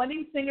 and The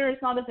Wedding Singer is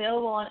not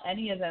available on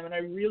any of them, and I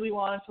really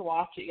wanted to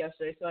watch it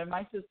yesterday, so I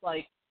might just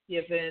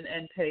give in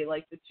and pay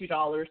the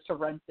 $2 to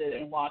rent it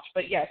and watch.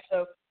 But yeah,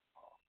 so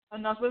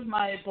enough of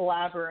my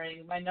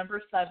blabbering. My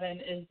number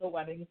 7 is The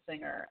Wedding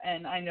Singer,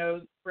 and I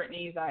know,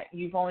 Brittany, that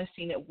you've only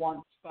seen it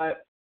once,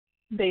 but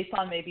based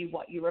on maybe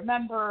what you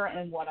remember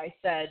and what I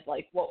said,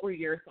 what were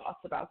your thoughts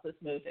about this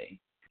movie?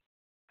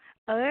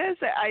 I was going to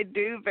say, I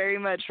do very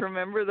much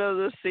remember, though,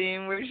 the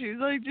scene where she's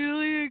like,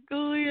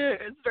 Julia,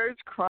 and starts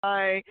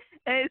crying.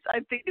 And I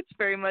think it's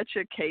very much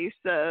a case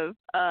of,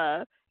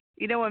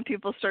 when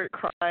people start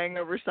crying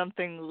over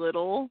something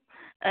little,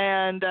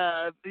 and,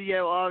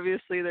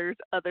 obviously there's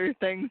other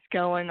things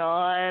going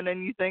on,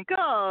 and you think,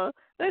 oh,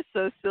 that's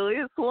so silly,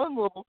 it's one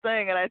little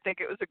thing, and I think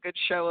it was a good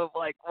show of,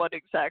 what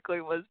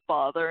exactly was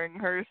bothering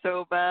her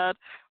so bad,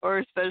 or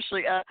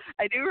especially,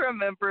 I do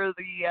remember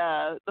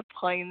the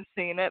plane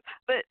scene,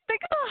 but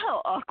think about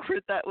how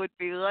awkward that would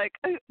be,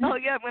 oh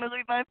yeah, I'm going to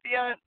leave my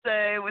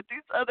fiance with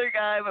this other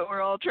guy, but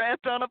we're all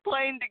trapped on a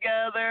plane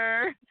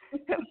together,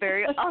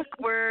 very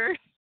awkward.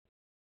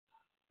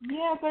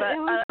 Yeah, but it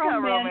was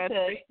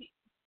romantic.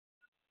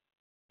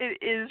 It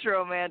is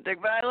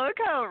romantic, but I like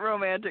how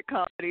romantic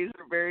comedies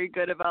are very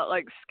good about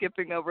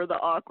skipping over the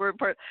awkward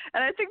part,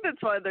 and I think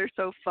that's why they're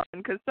so fun.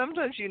 Because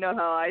sometimes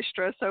how I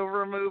stress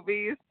over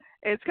movies.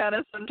 It's kind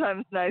of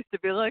sometimes nice to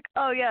be like,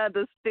 oh yeah,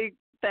 this big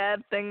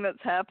bad thing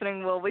that's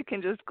happening. Well, we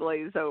can just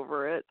glaze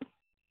over it.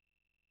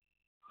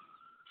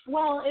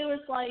 Well, it was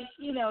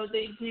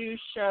they do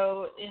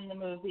show in the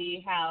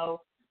movie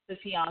how the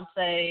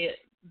fiance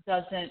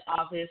doesn't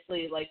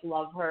obviously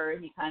love her.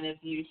 He kind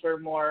of views her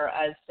more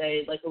as,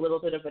 say, a little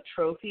bit of a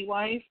trophy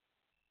wife.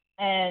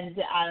 And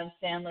Adam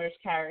Sandler's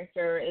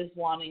character is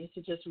wanting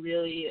to just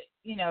really,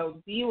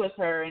 be with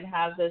her and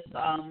have this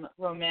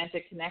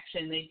romantic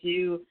connection. They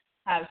do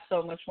have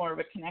so much more of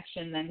a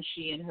connection than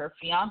she and her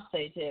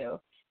fiance do.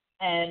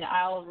 And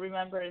I'll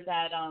remember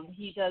that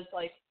he does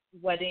like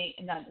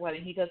not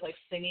wedding, he does like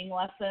singing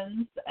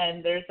lessons,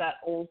 and there's that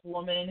old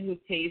woman who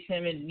pays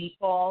him in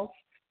meatballs,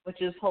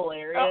 which is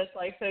hilarious.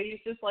 Like, so he's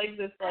just like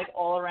this like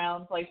all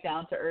around like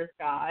down to earth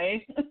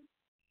guy.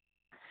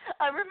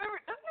 I remember,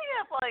 doesn't he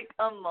have like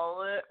a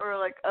mullet or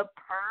like a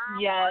perm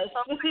Yes.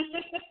 or something?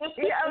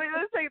 Yeah, I was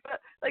gonna say that.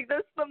 Like,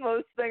 that's the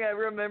most thing I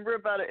remember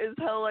about it is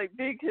how like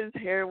big his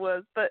hair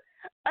was. But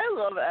I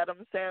love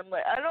Adam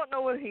Sandler. I don't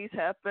know what he's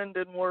happened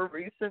in more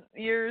recent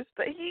years,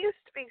 but he used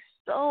to be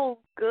so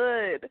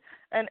good,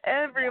 and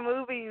every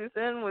movie he was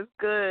in was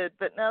good.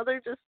 But now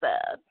they're just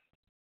bad.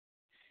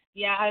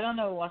 Yeah, I don't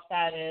know what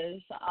that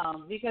is,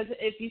 because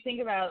if you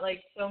think about it,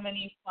 like so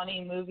many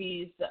funny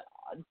movies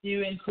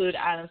do include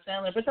Adam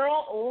Sandler, but they're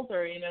all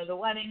older. You know, The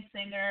Wedding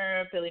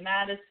Singer, Billy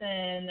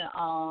Madison,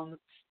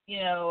 you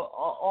know,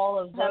 all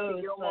of those.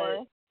 Happy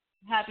Gilmore.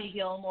 Happy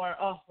Gilmore,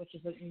 which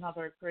is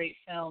another great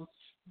film.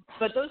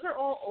 But those are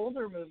all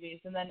older movies,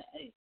 and then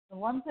the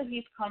ones that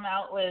he's come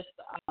out with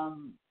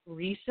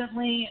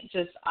recently,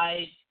 just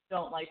I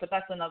don't like, but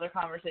that's another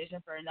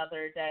conversation for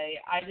another day.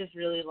 I just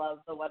really love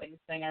The Wedding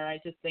Singer. I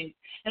just think,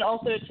 and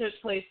also it took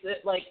place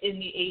like in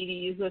the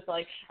 80s with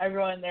like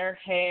everyone in their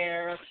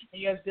hair, and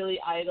you have Billy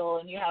Idol,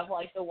 and you have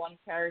like the one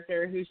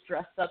character who's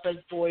dressed up as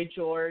Boy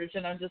George,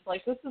 and I'm just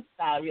like, this is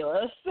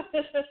fabulous.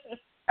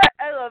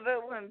 I love it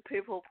when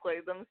people play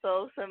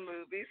themselves in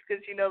movies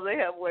because, you know, they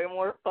have way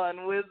more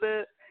fun with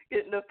it,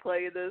 getting to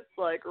play this,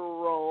 like,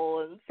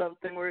 role in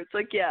something where it's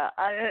like, yeah,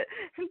 I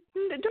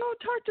don't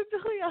talk to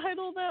Billy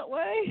Idol that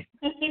way.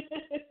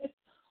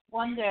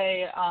 One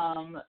day,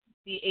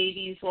 the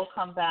 80s will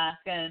come back,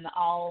 and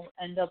I'll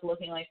end up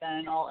looking like that,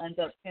 and I'll end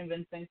up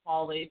convincing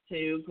Paulie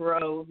to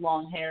grow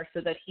long hair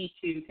so that he,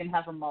 too, can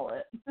have a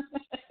mullet.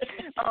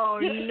 Oh,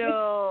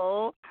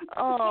 no.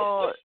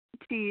 Oh,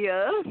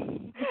 Tia.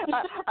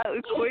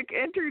 A quick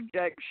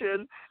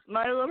interjection.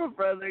 My little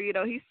brother, you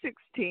know, he's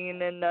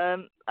 16, and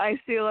I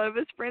see a lot of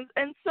his friends,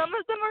 and some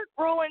of them are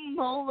growing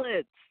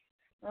mullets.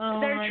 Oh,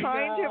 they're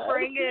trying to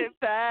bring it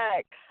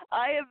back.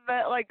 I have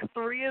met like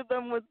 3 of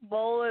them with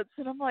mullets,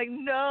 and I'm like,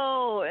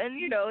 no. And,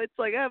 you know, it's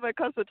like I have my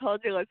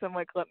cosmetology lesson. I'm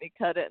like, let me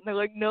cut it. And they're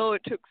like, no,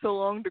 it took so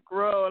long to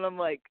grow. And I'm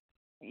like,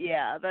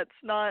 yeah, that's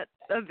not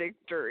a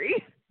victory.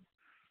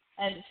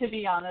 And to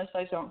be honest,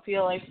 I don't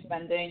feel like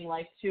spending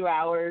like 2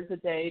 hours a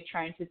day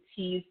trying to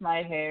tease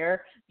my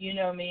hair. You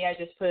know me, I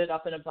just put it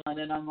up in a bun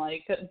and I'm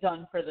like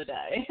done for the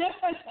day.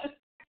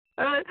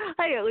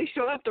 Hey, at least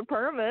you'll have to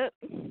perm it.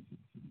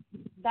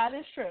 That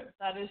is true.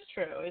 That is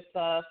true. It's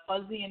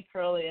fuzzy and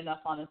curly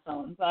enough on its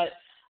own. But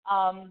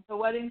The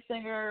Wedding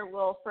Singer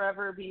will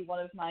forever be one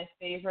of my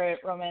favorite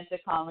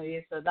romantic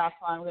comedies, so that's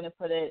why I'm going to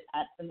put it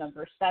at the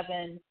number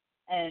 7.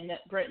 And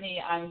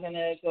Brittany, I'm going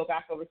to go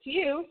back over to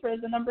you for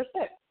the number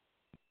 6.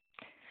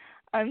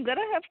 I'm going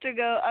to have to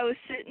go. I was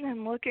sitting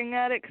and looking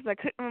at it because I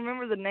couldn't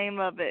remember the name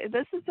of it.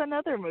 This is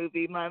another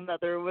movie my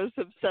mother was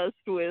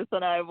obsessed with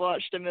and I've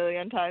watched a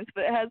million times,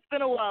 but it has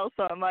been a while,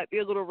 so I might be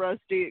a little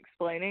rusty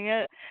explaining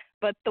it.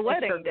 But The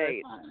Wedding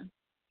Date.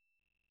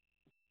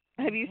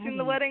 Have you seen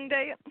The Wedding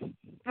Date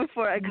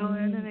before I go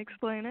in and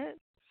explain it?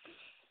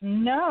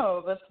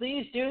 No, but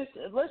please do.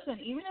 Listen,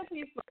 even if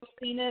we've both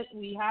seen it,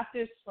 we have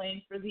to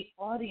explain for the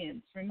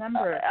audience.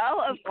 Remember,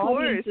 of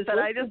course, but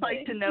I just listening.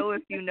 like to know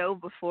if you know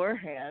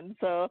beforehand.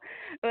 So,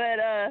 but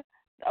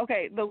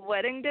okay, The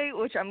Wedding Date,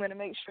 which I'm going to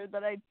make sure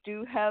that I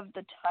do have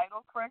the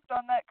title correct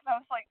on that because I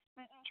was like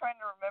sitting trying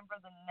to remember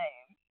the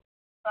name.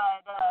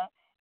 But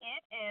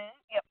it is,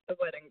 The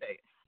Wedding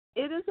Date.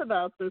 It is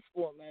about this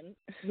woman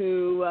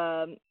who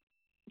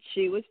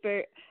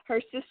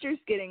her sister's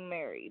getting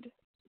married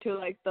to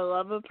like the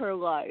love of her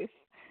life,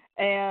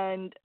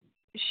 and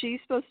she's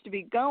supposed to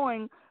be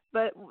going,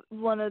 but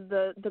one of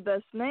the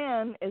best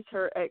man is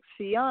her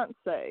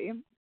ex-fiance,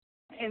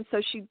 and so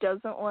she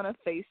doesn't want to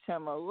face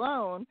him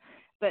alone,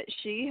 but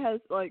she has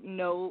like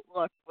no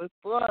luck with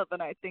love.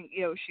 And I think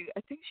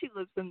she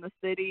lives in the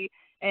city,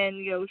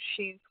 and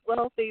she's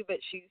wealthy, but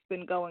she's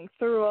been going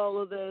through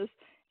all of this.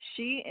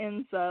 She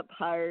ends up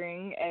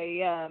hiring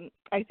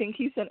I think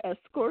he's an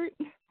escort,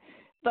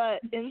 but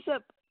ends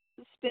up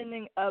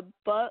spending a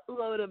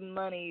buttload of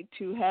money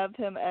to have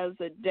him as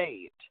a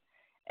date.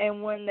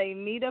 And when they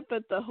meet up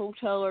at the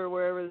hotel or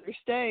wherever they're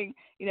staying,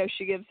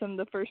 she gives him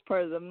the first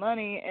part of the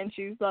money, and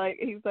he's like,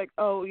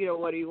 oh,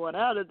 what do you want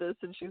out of this?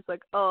 And she's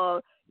like,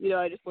 oh,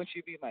 I just want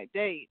you to be my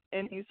date.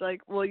 And he's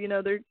like, well,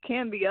 there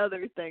can be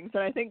other things.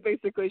 And I think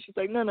basically she's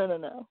like, no,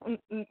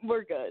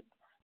 we're good.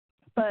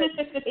 But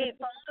it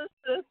follows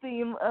the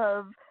theme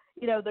of,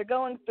 they're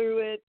going through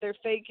it, they're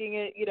faking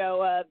it,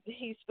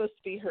 he's supposed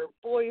to be her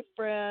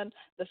boyfriend,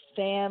 the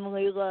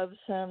family loves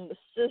him, the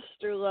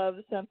sister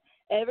loves him,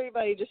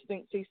 everybody just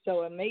thinks he's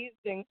so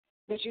amazing,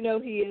 but he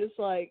is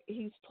like,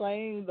 he's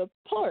playing the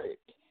part,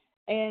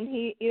 and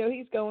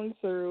he's going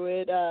through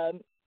it,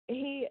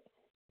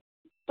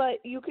 but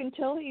you can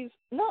tell he's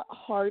not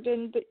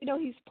hardened, but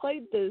he's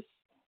played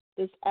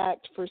this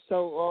act for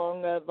so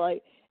long of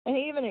like, And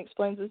he even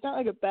explains it's not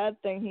like a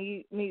bad thing.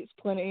 He meets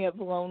plenty of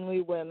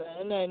lonely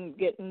women and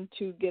getting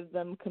to give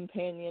them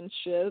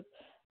companionship.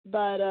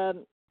 But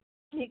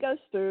he goes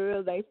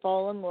through, they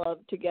fall in love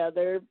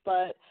together,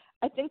 but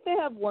I think they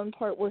have one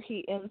part where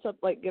he ends up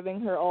like giving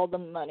her all the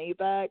money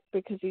back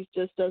because he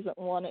just doesn't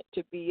want it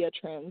to be a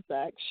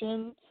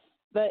transaction.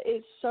 But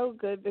it's so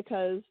good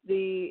because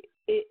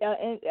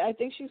and I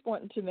think she's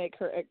wanting to make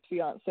her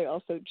ex-fiance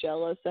also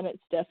jealous, and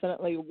it's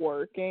definitely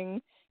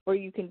working, where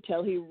you can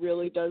tell he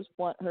really does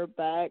want her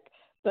back.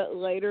 But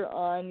later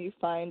on, you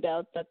find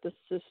out that the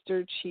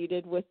sister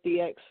cheated with the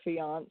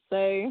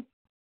ex-fiance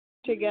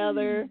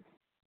together.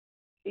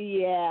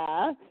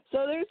 Yeah.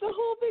 So there's a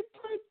whole big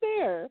part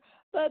there.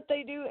 But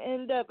they do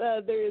end up,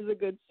 there is a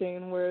good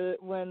scene where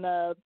when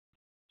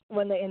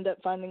they end up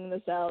finding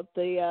this out,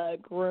 the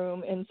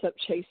groom ends up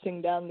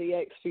chasing down the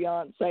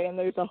ex-fiance, and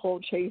there's a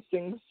whole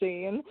chasing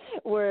scene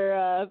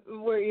where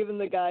even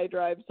the guy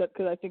drives up,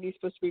 because I think he's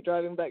supposed to be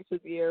driving back to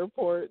the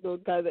airport, the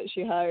guy that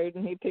she hired,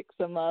 and he picks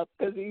him up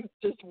because he's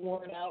just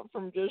worn out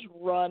from just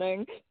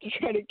running to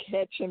try to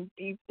catch and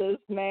beat this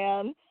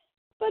man.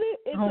 But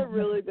it's a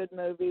really good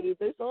movie.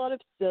 There's a lot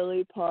of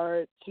silly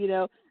parts,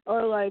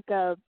 or like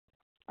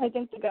I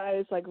think the guy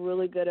is like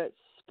really good at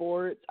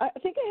sports. I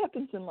think it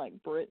happens in like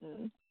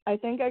Britain. I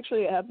think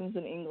actually it happens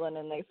in England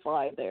and they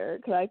fly there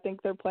because I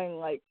think they're playing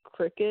like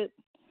cricket.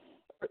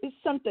 It's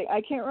something.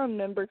 I can't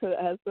remember because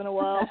it has been a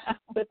while,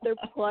 but they're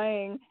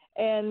playing.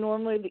 And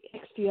normally the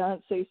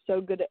ex-fiance is so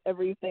good at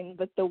everything,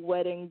 but the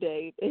wedding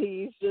date,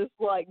 he's just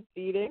like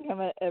beating him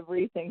at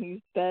everything.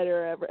 He's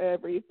better at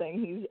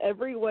everything. He's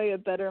every way a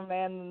better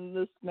man than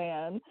this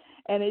man.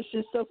 And it's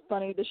just so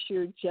funny the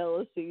sheer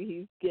jealousy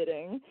he's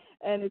getting.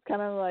 And it's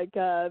kind of like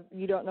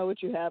you don't know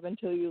what you have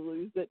until you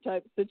lose it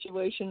type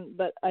situation.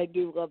 But I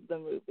do love the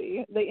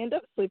movie. They end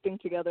up sleeping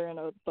together in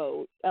a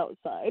boat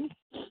outside.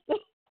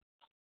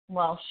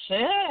 Well, shit.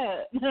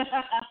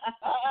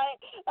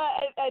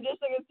 I just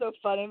think it's so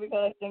funny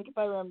because I think if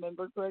I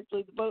remember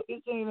correctly, the boat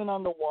isn't even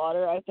on the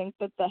water. I think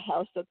that the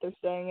house that they're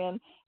staying in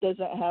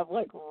doesn't have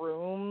like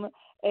room,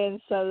 and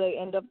so they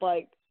end up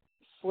like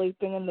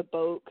sleeping in the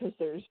boat because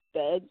there's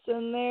beds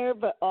in there.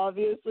 But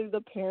obviously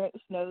the parents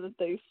know that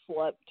they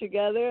slept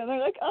together, and they're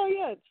like, "Oh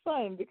yeah, it's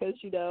fine because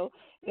y'all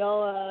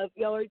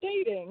are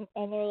dating,"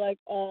 and they're like,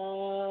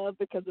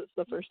 because it's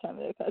the first time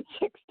they've had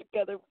sex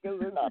together because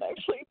they're not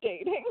actually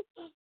dating.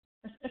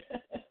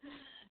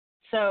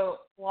 So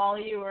while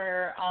you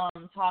were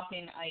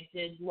talking, I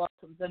did look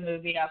the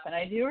movie up, and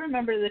I do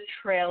remember the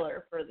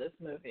trailer for this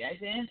movie. I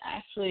didn't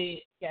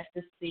actually get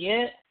to see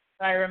it,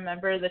 but I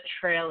remember the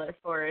trailer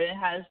for it. It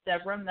has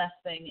Deborah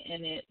Messing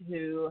in it,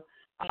 who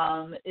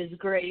is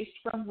Grace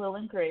from Will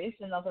and Grace,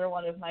 another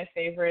one of my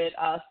favorite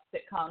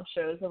sitcom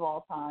shows of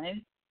all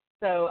time.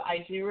 So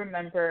I do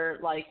remember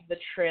like the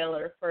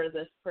trailer for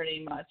this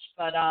pretty much.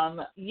 But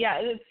yeah,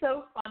 it's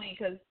so funny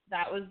because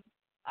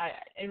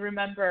I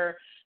remember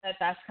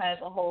that's kind of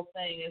the whole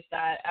thing, is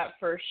that at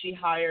first she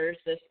hires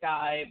this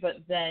guy, but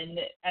then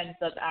ends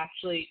up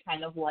actually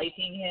kind of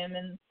liking him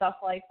and stuff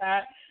like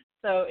that.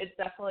 So it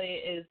definitely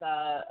is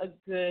a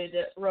good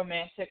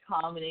romantic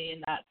comedy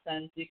in that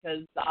sense,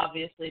 because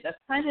obviously that's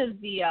kind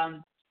of the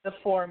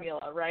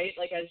formula, right?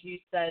 Like as you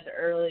said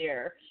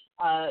earlier,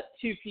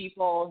 two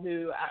people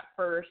who at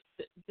first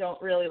don't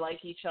really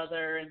like each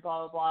other and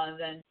blah blah blah, and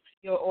then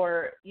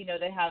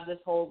they have this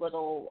whole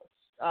little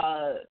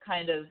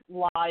kind of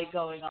lie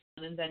going on,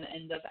 and then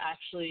end up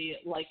actually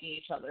liking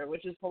each other,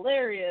 which is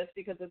hilarious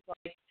because it's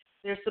like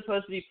they're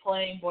supposed to be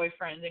playing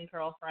boyfriend and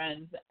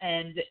girlfriend,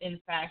 and in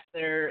fact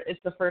it's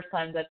the first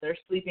time that they're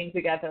sleeping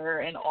together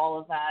and all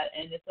of that,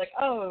 and it's like,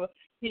 oh,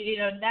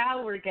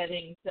 now we're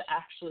getting to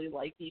actually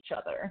like each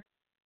other.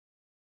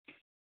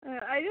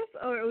 I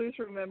just always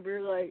remember,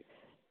 like,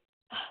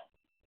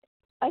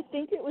 I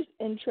think it was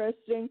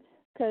interesting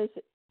because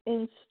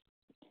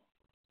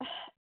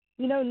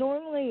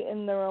normally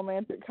in the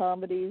romantic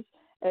comedies,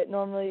 it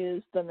normally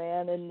is the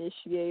man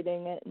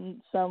initiating it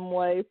in some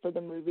way for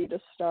the movie to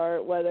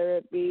start, whether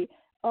it be,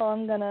 oh,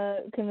 I'm going to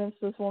convince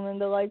this woman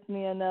to like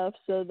me enough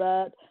so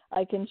that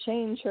I can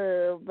change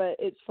her, but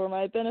it's for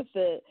my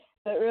benefit.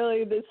 But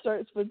really, this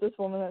starts with this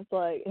woman that's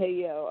like, hey,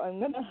 yo, I'm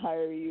going to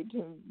hire you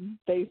to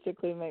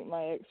basically make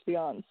my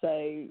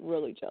ex-fiance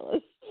really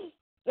jealous.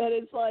 That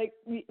it's like,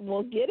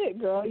 well, get it,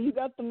 girl. You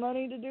got the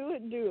money to do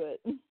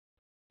it.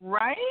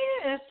 Right?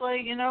 It's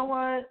like, you know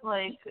what?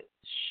 Like,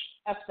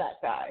 F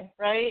that guy,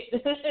 right?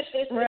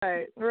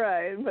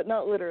 Right, but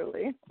not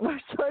literally.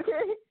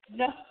 Sorry.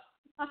 No.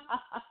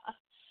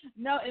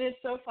 No, and it's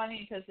so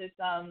funny because it's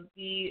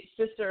the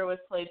sister was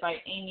played by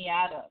Amy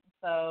Adams.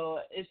 So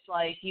it's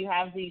like you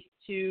have these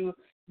two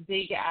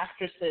big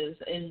actresses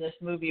in this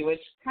movie,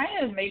 which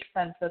kind of makes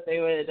sense that they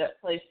would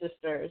play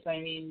sisters. I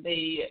mean,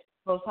 they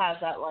both have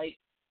that like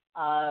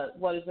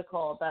what is it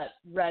called? That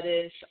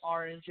reddish,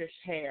 orangish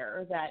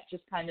hair that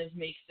just kind of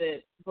makes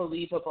it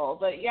believable.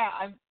 But yeah,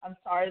 I'm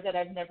sorry that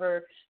I've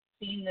never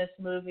seen this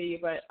movie,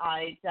 but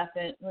I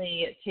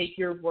definitely take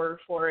your word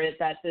for it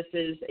that this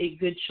is a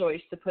good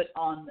choice to put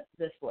on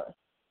this list.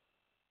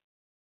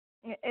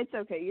 It's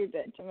okay. You're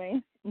dead to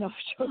me. No,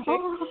 I'm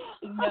joking.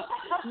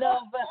 No,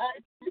 but I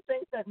do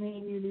think that me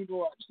and you need to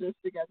watch this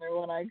together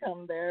when I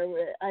come there.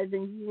 I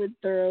think you would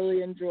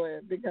thoroughly enjoy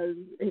it because,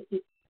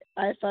 if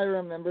I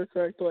remember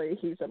correctly,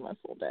 he's a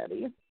muscle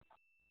daddy.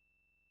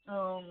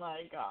 Oh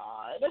my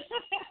God.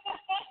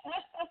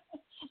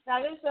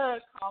 That is a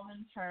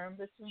common term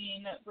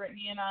between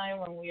Brittany and I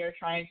when we are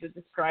trying to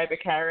describe a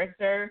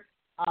character.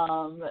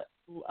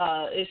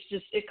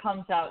 It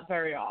comes out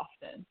very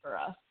often for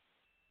us.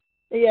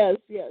 Yes,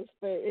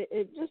 but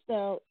it just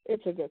now,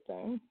 it's a good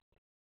thing.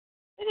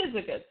 It is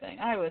a good thing.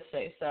 I would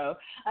say so.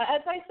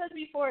 As I said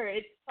before,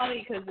 it's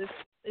funny because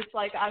it's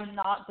like I'm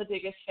not the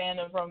biggest fan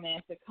of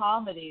romantic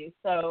comedies,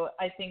 so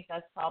I think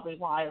that's probably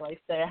why.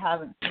 Like, say I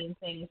haven't seen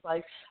things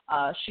like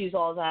She's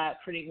All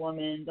That, Pretty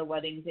Woman, The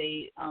Wedding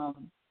Date.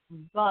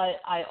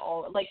 But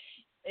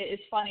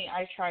it's funny.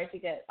 I tried to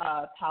get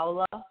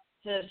Paula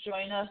to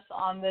join us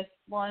on this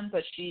one,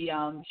 but she's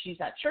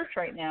at church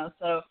right now,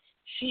 so.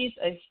 She's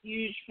a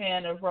huge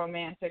fan of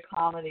romantic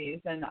comedies,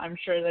 and I'm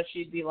sure that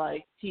she'd be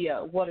like,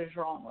 Tia, what is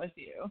wrong with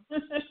you?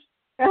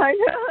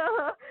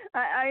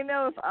 I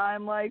know if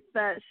I'm like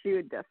that, she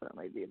would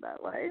definitely be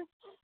that way.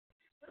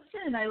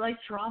 Listen, I like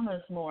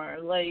dramas more.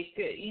 Like,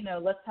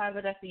 let's have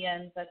it at the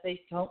end that they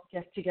don't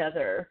get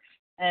together,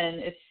 and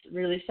it's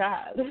really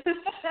sad.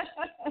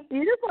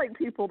 You just like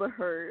people to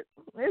hurt.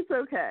 It's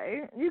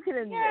okay. You can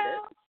admit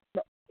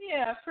it.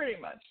 Yeah, pretty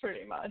much.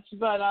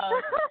 But,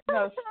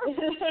 no.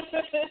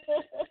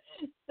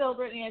 Still,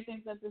 Brittany, I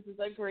think that this is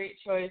a great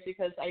choice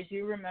because I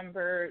do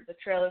remember the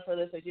trailer for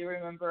this. I do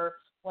remember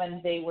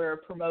when they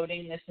were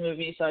promoting this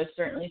movie, so I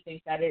certainly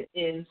think that it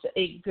is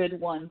a good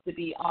one to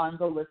be on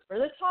the list for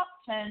the top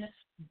 10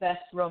 best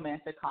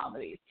romantic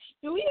comedies.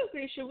 Do we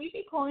agree? Should we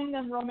be calling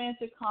them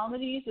romantic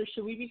comedies or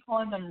should we be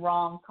calling them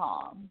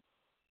rom-coms?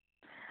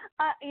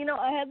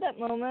 I had that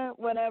moment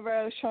whenever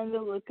I was trying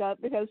to look up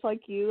because,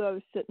 like you, I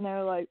was sitting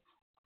there like,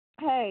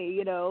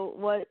 hey,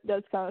 what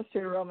does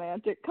constitute a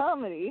romantic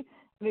comedy?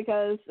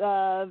 Because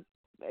I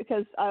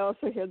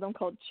also hear them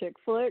called chick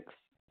flicks,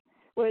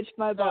 which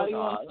my body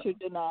wants to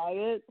deny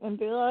it and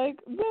be like,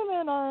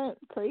 women aren't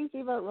crazy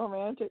about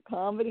romantic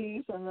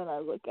comedies. And then I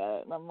look at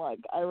it and I'm like,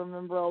 I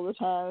remember all the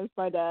times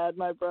my dad,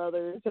 my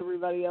brothers,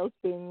 everybody else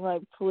being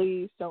like,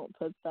 please don't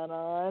put that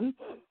on.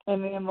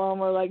 And me and Mom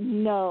were like,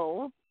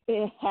 no.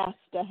 It has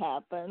to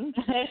happen.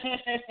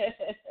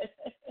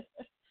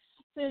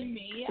 To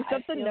me,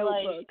 except The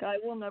Notebook. I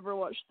will never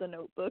watch The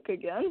Notebook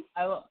again.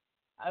 I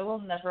will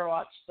never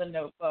watch The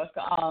Notebook.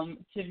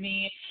 To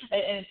me,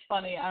 and it's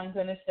funny. I'm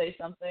going to say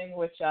something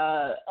which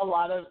I'm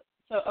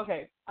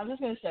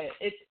just going to say it.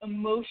 It's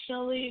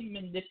emotionally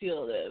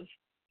manipulative.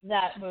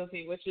 That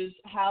movie, which is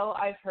how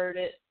I've heard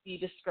it be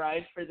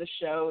described for the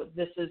show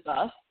This Is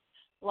Us.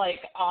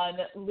 Like on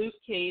Luke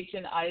Cage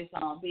and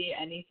iZombie,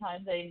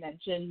 anytime they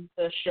mention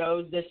the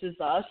show This Is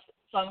Us,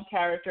 some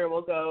character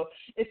will go,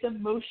 it's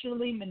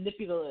emotionally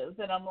manipulative.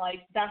 And I'm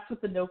like, that's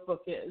what The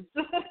Notebook is.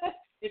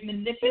 It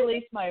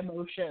manipulates my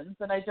emotions,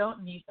 and I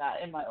don't need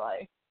that in my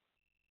life.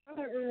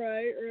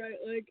 Right.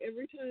 Like,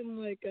 every time,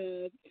 or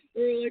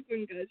like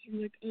when guys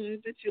are like, oh, I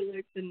bet you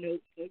like The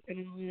Notebook. And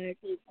I'm like,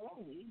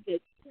 oh,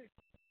 that's great.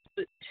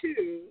 But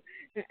two,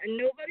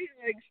 nobody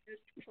likes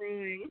just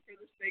crying for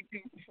the sake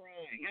of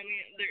crying. I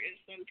mean, there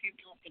is some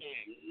people, but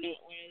I'm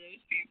not one of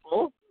those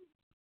people.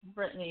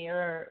 Brittany,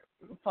 your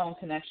phone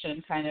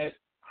connection kind of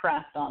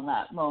cracked on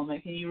that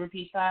moment. Can you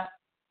repeat that?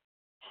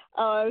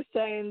 Oh, I was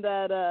saying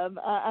that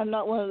I'm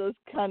not one of those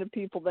kind of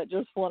people that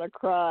just want to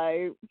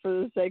cry for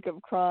the sake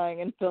of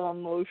crying and feel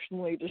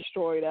emotionally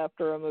destroyed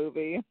after a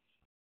movie.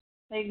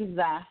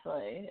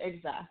 Exactly.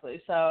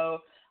 So,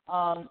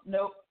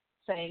 nope.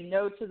 Saying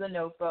no to The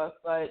Notebook,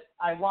 but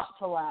I want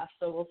to laugh,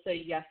 so we'll say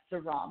yes to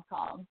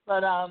rom-com.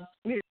 But I'm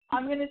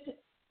gonna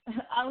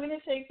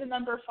take the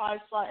number 5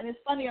 slot, and it's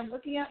funny. I'm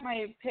looking at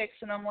my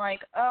picks, and I'm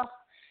like,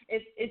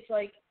 it's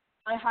like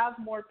I have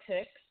more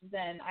picks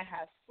than I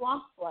have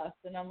slots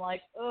left, and I'm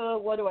like,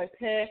 what do I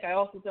pick? I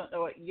also don't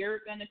know what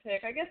you're gonna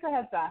pick. I guess I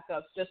have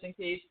backups just in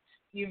case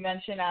you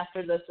mention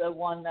after this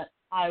one that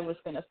I was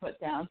gonna put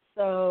down.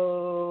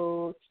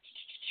 So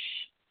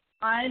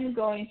I'm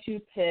going to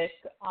pick,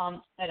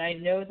 and I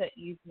know that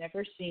you've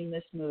never seen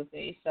this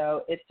movie,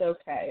 so it's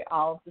okay.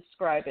 I'll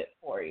describe it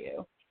for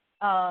you.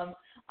 I'm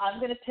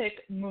going to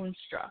pick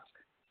Moonstruck.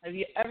 Have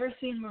you ever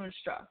seen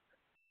Moonstruck?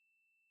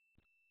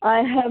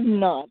 I have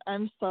not.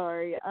 I'm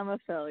sorry. I'm a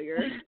failure.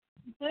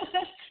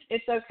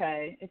 It's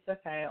okay.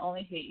 I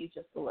only hate you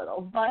just a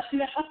little. But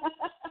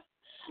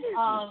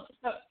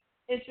so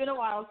it's been a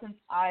while since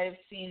I've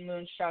seen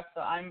Moonstruck,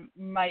 so I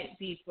might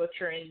be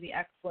butchering the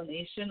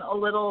explanation a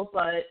little,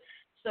 but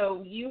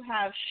so you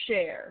have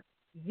Cher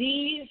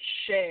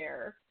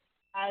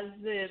as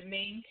the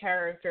main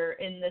character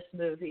in this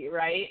movie,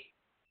 right?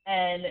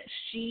 And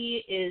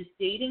she is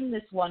dating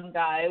this one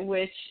guy,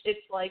 which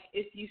it's like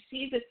if you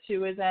see the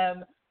two of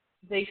them,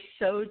 they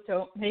so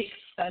don't make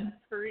sense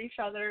for each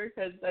other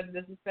because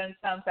this is going to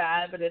sound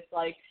bad, but it's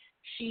like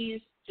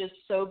she's just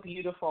so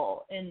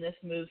beautiful in this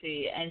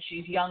movie, and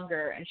she's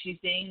younger and she's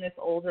dating this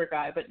older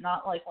guy, but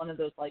not like one of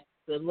those like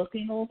good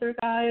looking older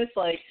guys,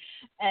 like,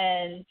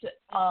 and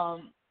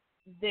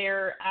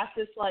they're at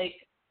this like,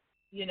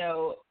 you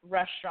know,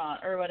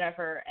 restaurant or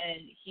whatever,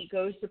 and he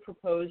goes to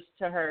propose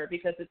to her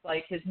because it's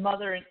like his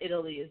mother in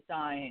Italy is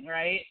dying,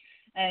 right?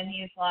 And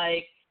he's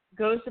like,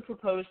 goes to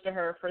propose to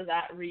her for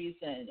that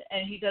reason,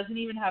 and he doesn't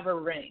even have a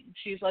ring.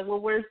 She's like, well,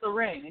 where's the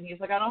ring? And he's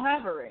like, I don't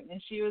have a ring. And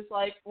she was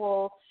like,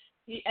 well,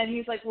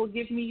 he's like, well,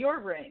 give me your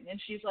ring. And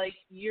she's like,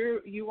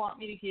 you want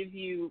me to give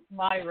you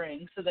my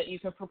ring so that you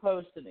can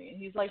propose to me? And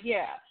he's like,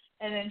 yeah.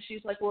 And then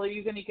she's like, well, are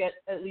you going to get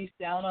at least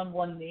down on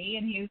one knee?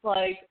 And he's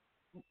like,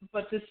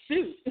 but the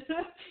suit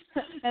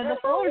and the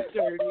floor's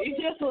dirty.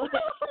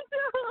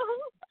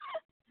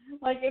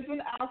 Like, it's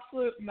an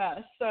absolute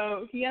mess.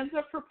 So he ends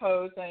up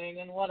proposing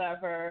and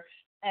whatever,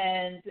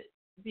 and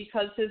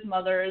because his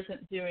mother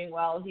isn't doing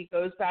well, he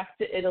goes back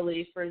to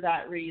Italy for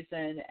that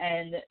reason,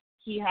 and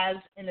he has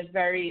a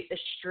very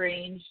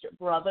estranged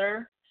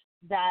brother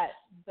that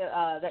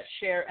that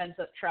Cher ends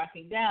up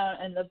tracking down,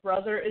 and the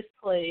brother is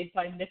played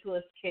by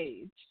Nicolas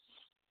Cage.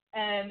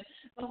 And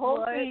the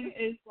whole thing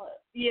is,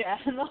 yeah,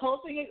 and the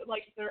whole thing is,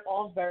 like, they're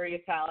all very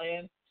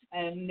Italian,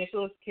 and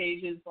Nicolas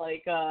Cage's,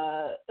 like,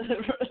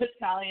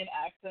 Italian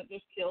accent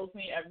just kills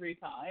me every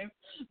time.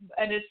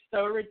 And it's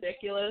so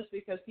ridiculous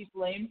because he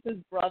blames his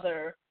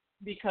brother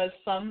because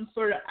some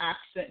sort of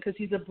accident, because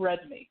he's a bread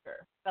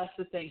maker. That's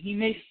the thing. He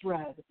makes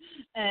bread.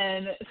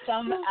 And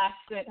some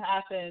accident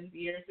happened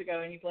years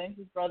ago, and he blames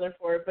his brother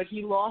for it, but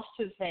he lost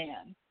his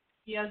hand.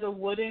 He has a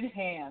wooden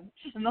hand.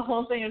 And the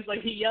whole thing is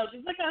like, he yells,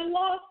 he's like, I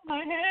lost my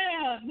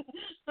hand.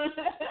 And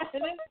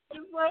it's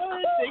just so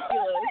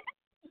ridiculous.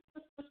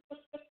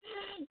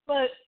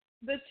 But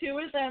the two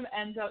of them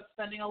end up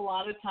spending a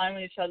lot of time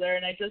with each other.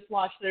 And I just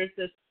watched, there's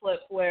this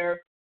clip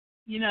where,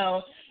 you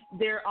know,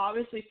 they're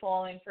obviously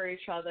falling for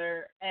each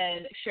other,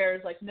 and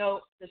Cher's like,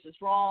 nope, this is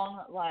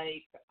wrong.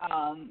 Like,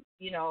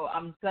 you know,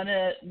 I'm going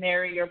to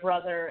marry your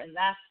brother, and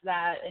that's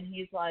that. And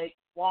he's like,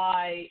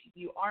 why?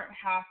 You aren't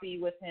happy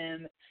with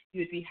him.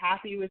 You would be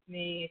happy with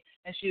me.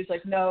 And she was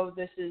like, no,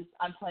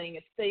 I'm playing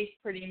it safe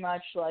pretty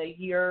much. Like,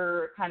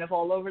 you're kind of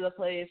all over the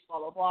place, blah,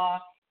 blah, blah.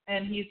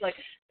 And he's like,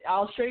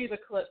 I'll show you the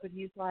clip, but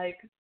he's like,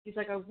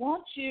 I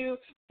want you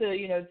to,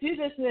 you know, do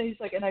this. And then he's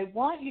like, and I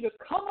want you to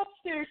come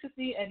upstairs with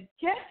me and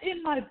get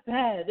in my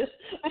bed.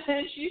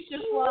 And she's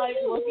just like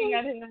looking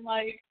at him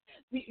like,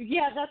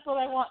 yeah, that's what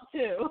I want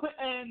too.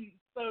 And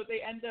so they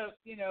end up,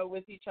 you know,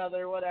 with each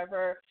other,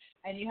 whatever.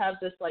 And you have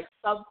this like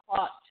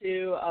subplot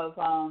too of,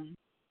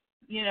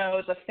 you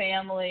know, the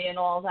family and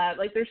all that.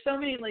 Like, there's so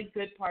many like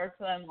good parts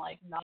that I'm like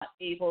not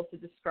able to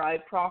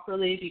describe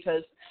properly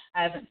because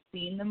I haven't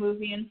seen the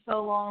movie in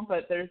so long.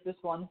 But there's this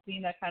one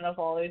scene that kind of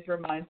always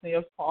reminds me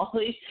of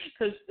Paulie,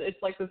 because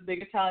it's like this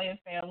big Italian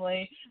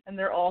family, and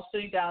they're all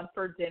sitting down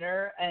for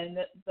dinner, and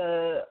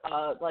the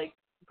like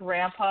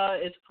grandpa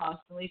is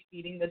constantly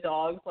feeding the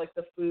dogs like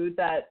the food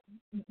that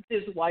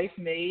his wife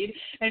made,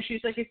 and she's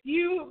like, if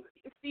you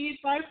feed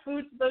my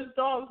food to those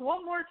dogs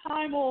one more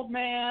time, old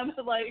man.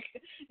 Like,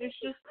 it's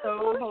just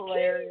so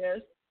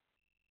hilarious.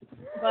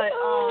 But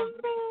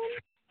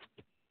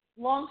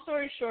long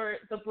story short,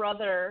 the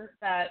brother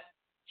that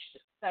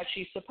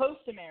she's supposed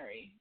to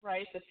marry,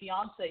 right, the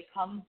fiance,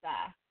 comes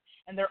back,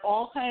 and they're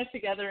all kind of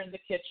together in the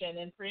kitchen,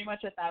 and pretty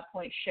much at that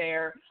point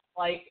Cher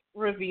like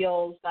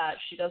reveals that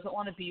she doesn't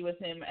want to be with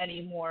him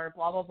anymore,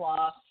 blah blah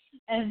blah.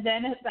 And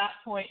then at that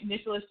point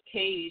Nicolas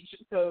Cage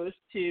goes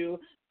to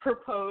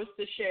propose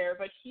to Cher,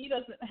 but he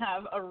doesn't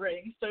have a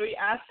ring, so he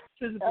asks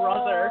his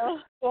brother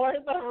for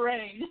the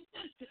ring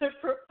to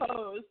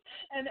propose.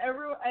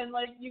 And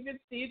like, you could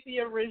see the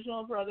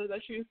original brother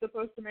that she was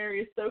supposed to marry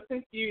is so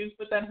confused,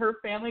 but then her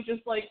family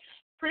just like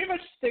pretty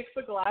much sticks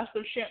a glass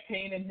of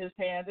champagne in his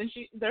hand, and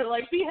they're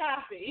like, be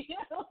happy.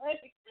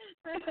 Like,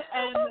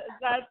 and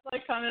that's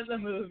like kind of the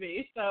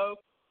movie. So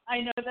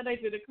I know that I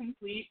did a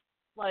complete,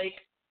 like,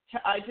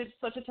 I did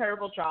such a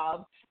terrible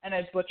job and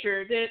I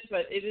butchered it,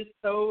 but it is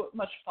so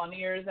much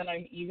funnier than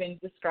I'm even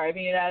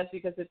describing it as,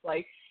 because it's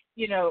like,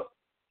 you know,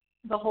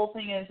 the whole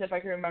thing is, if I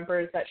can remember,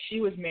 is that she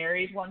was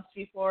married once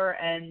before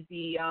and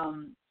the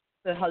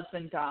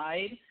husband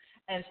died.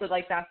 And so,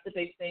 like, that's the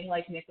big thing.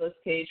 Like, Nicolas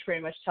Cage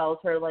pretty much tells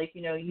her, like,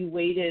 you know, you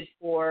waited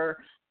for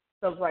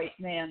the right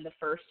man the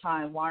first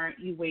time. Why aren't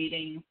you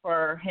waiting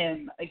for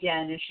him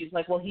again? And she's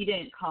like, well, he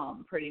didn't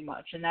come, pretty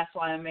much, and that's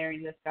why I'm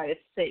marrying this guy.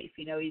 It's safe,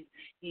 you know.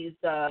 He's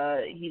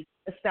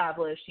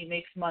established. He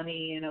makes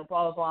money, you know,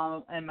 blah blah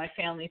blah. And my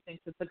family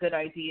thinks it's a good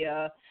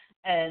idea,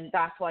 and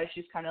that's why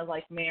she's kind of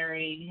like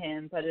marrying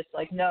him. But it's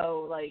like,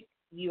 no, like,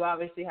 you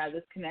obviously have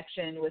this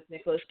connection with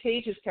Nicolas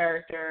Cage's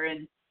character,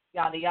 and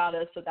yada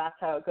yada. So that's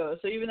how it goes.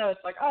 So even though it's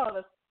like, oh,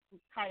 that's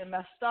kind of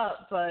messed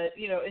up, but,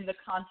 you know, in the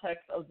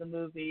context of the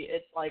movie,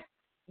 it's like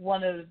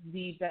one of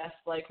the best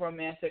like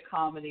romantic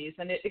comedies,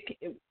 and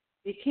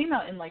it came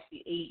out in like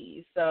the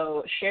 80s,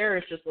 so Cher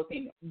is just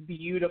looking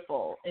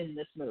beautiful in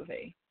this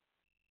movie.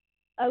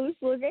 I was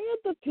looking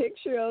at the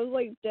picture. I was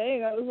like,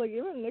 dang. I was like,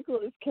 even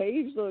Nicolas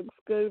Cage looks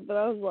good. But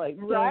I was like,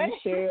 Right? dang,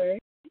 Cher,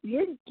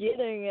 you're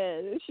getting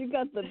it. She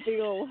got the big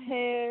old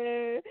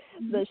hair,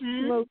 the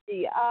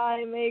smoky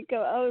eye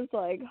makeup. I was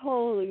like,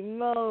 holy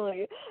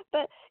moly.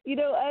 But,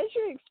 as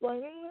you're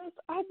explaining this,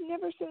 I've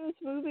never seen this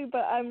movie,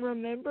 but I'm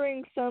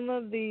remembering some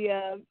of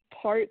the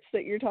parts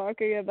that you're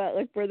talking about,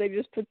 like where they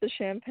just put the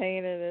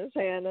champagne in his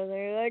hand and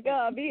they're like,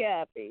 oh, be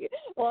happy,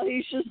 while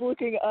he's just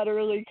looking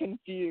utterly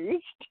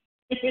confused.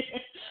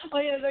 Oh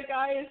yeah, the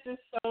guy is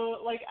just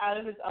so like out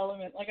of his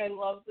element. Like I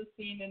love the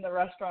scene in the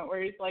restaurant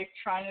where he's like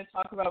trying to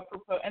talk about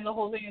and the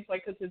whole thing is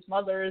like because his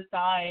mother is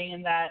dying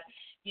and that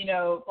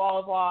blah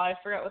blah blah. I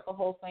forget what the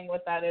whole thing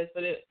with that is,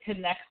 but it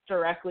connects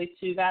directly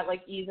to that.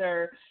 Like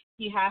either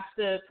he has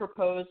to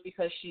propose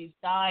because she's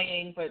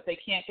dying, but they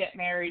can't get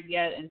married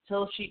yet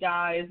until she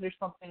dies or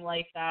something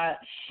like that.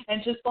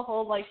 And just the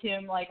whole like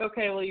him like,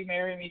 okay, will you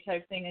marry me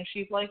type thing, and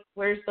she's like,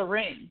 where's the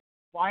ring?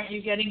 Why aren't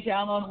you getting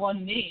down on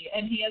one knee?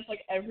 And he has,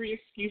 like, every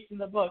excuse in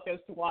the book as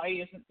to why he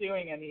isn't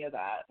doing any of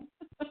that.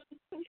 I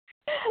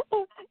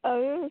was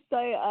going to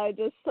say, I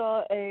just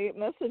saw a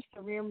message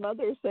from your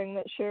mother saying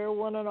that Cher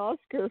won an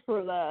Oscar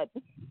for that.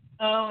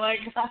 Oh, my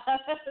God.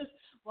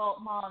 Well,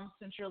 Mom,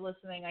 since you're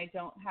listening, I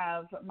don't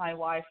have my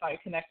Wi-Fi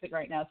connected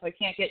right now, so I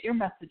can't get your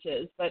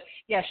messages. But,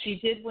 yeah,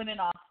 she did win an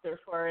Oscar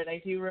for it. I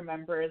do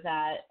remember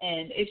that.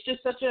 And it's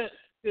just such a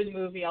good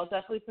movie. I'll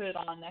definitely put it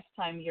on next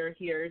time you're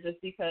here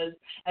just because,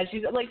 as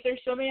you said, like,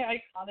 there's so many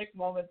iconic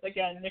moments.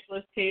 Again,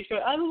 Nicolas Cage goes,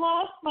 I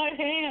lost my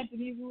hand,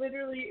 and he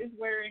literally is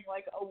wearing,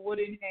 like, a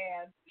wooden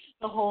hand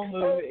the whole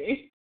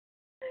movie.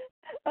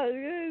 I was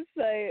gonna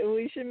say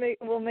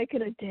we'll make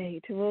it a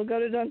date. We'll go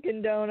to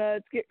Dunkin'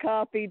 Donuts, get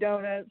coffee,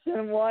 donuts,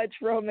 and watch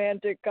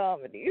romantic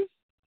comedies.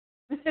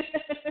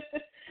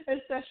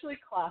 Especially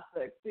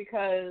classics,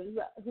 because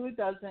who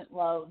doesn't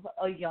love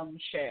a young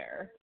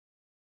Cher?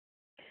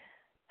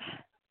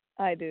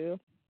 I do.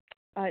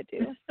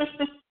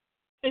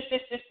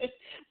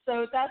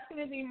 So that's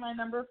going to be my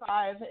number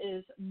 5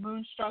 is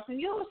Moonstruck, and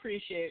you'll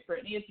appreciate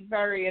Brittany. It's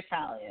very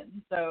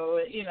Italian, so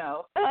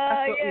yeah.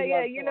 I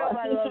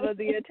love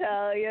the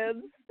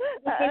Italians.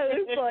 I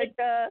was like,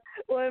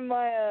 when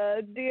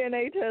my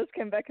DNA test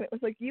came back, and it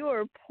was like you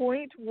are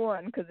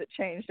 0.1 because it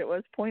changed. It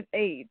was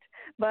 0.8,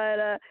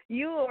 but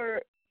you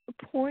are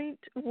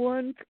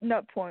 0.1,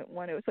 not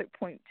 0.1. It was like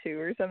 0.2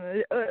 or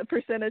something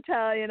percent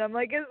Italian. I'm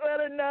like, is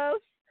that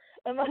enough?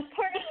 Am I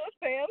part of the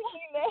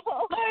family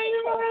now?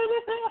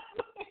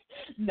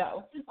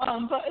 No.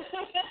 But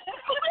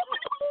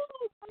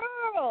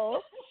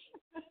girl.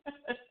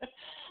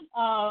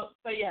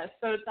 But yes,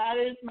 so that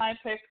is my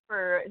pick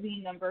for the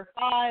number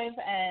 5.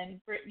 And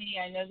Brittany,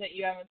 I know that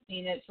you haven't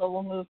seen it, so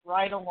we'll move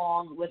right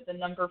along with the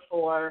number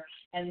 4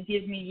 and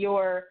give me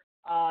your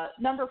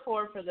number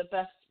 4 for the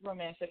best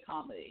romantic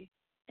comedy.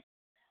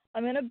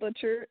 I'm gonna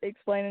butcher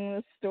explaining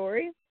this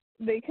story,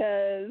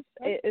 because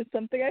it is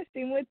something I've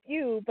seen with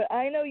you, but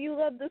I know you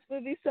love this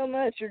movie so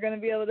much, you're going to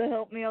be able to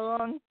help me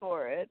along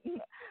for it.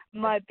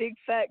 My Big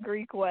Fat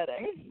Greek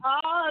Wedding.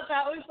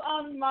 That was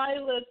on my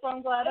list, so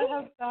I'm glad I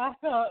have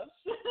backups.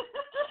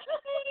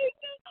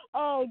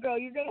 Oh, girl,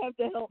 you're going to have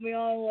to help me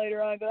on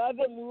later on, because I've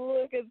been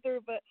looking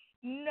through, but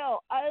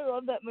no, I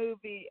love that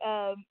movie.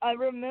 I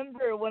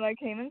remember when I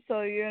came and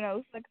saw you, and I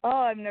was like, oh,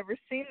 I've never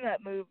seen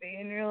that movie,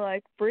 and you're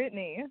like,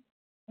 Brittany,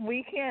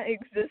 we can't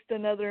exist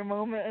another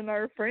moment in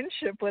our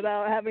friendship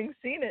without having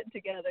seen it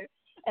together.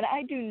 And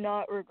I do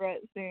not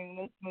regret seeing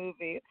this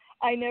movie.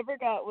 I never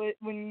got when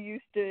you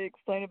used to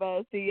explain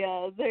about there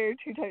are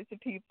two types of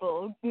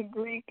people,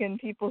 Greek and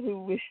people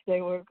who wish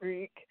they were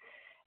Greek.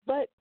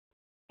 But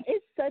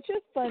it's such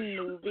a fun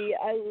movie.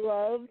 I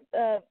love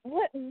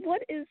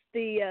what is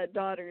the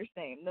daughter's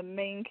name, the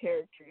main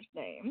character's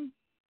name?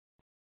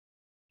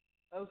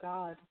 Oh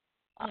God.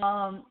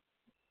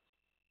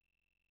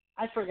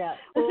 I forget.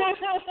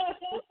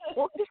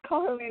 We'll just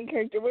call her main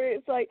character, where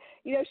it's like,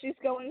 she's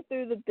going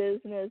through the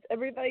business.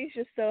 Everybody's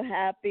just so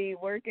happy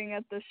working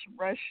at this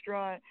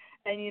restaurant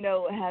and,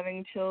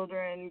 having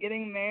children,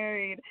 getting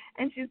married.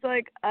 And she's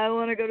like, I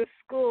want to go to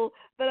school.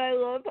 But I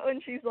love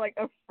when she's, like,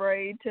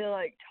 afraid to,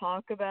 like,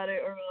 talk about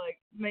it or, like,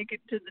 make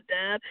it to the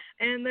dad.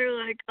 And they're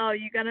like, oh,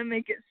 you got to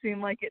make it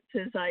seem like it's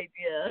his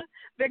idea.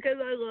 Because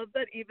I love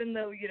that even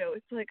though,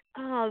 it's like,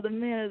 oh, the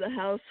man of the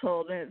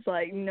household. And it's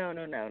like, no.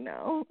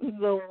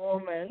 The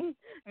woman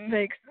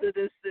makes the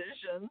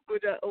decisions,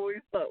 which I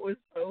always thought was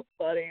so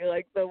funny.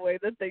 Like, the way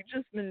that they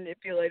just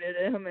manipulated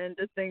him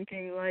into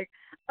thinking, like,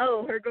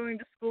 oh, her going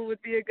to school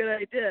would be a good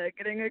idea.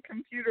 Getting a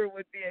computer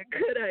would be a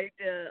good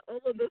idea.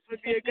 All of this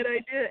would be a good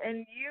idea.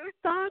 And you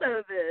thought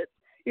of it.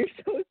 You're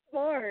so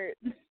smart.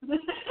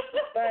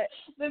 But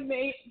the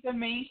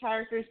main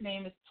character's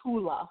name is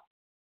Tula.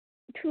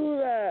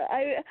 Tula.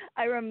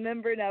 I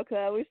remember now because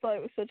I always thought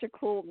it was such a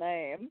cool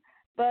name.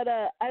 But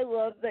I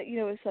love that,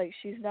 it's like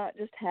she's not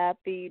just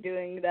happy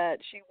doing that.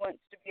 She wants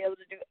to be able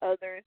to do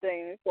other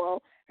things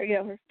while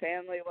her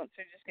family wants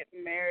to just get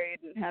married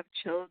and have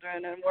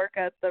children and work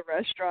at the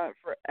restaurant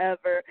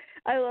forever.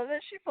 I love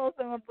that she falls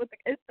in love with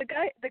the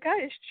guy. The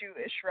guy is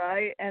Jewish,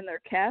 right? And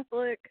they're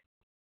Catholic.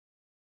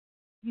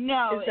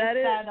 No, is that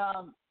it's it?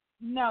 that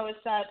no, it's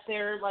that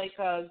they're like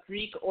a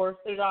Greek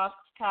Orthodox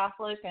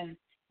Catholic, and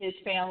his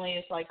family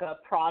is like a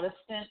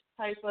Protestant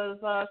type of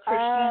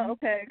Christian.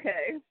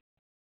 Okay.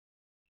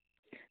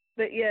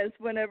 But yes,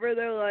 whenever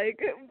they're like,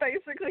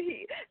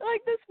 basically,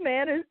 this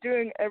man is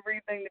doing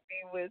everything to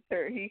be with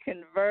her. He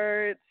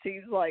converts,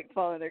 he's like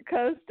following their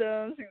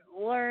customs, he's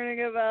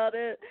learning about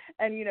it,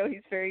 and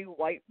he's very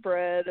white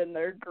bread, and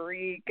they're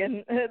Greek,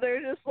 and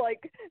they're just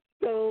like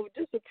so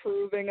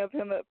disapproving of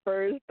him at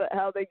first, but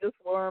how they just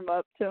warm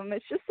up to him.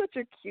 It's just such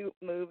a cute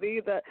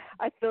movie that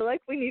I feel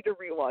like we need to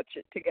rewatch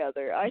it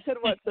together. I could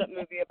watch that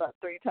movie about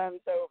 3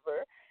 times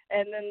over.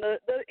 And then the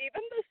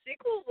even the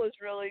sequel was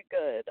really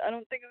good. I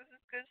don't think it was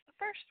as good as the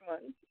first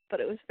one,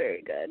 but it was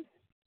very good.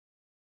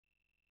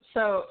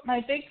 So My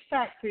Big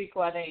Fat Greek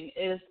Wedding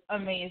is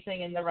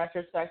amazing in the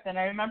retrospect, and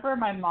I remember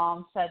my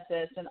mom said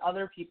this, and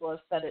other people have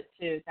said it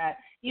too, that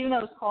even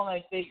though it's called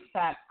My Big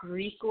Fat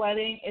Greek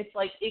Wedding, it's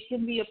like it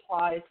can be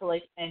applied to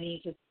like any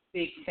just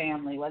big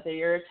family, whether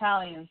you're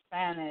Italian,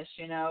 Spanish,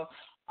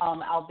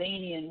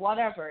 Albanian,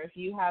 whatever. If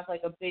you have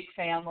like a big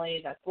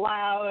family that's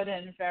loud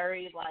and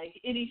very like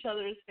in each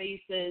other's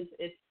faces,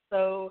 it's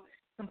so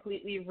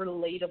completely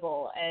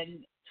relatable.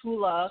 And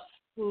Tula,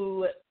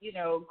 who,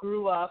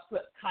 grew up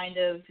kind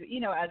of,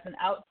 as an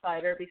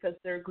outsider because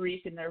they're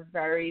Greek and they're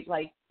very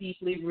like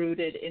deeply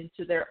rooted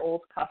into their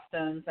old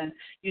customs, and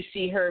you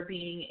see her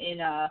being in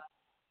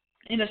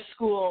a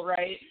school,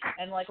 right?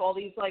 And like all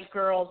these like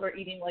girls are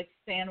eating like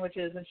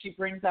sandwiches, and she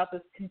brings out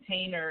this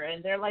container,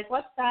 and they're like,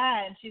 "What's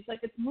that?" And she's like,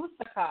 "It's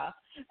moussaka."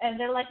 And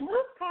they're like,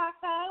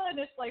 "Moussaka," and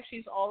it's like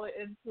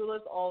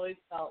Tula's always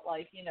felt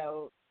like,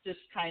 just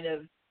kind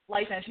of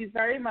like that. She's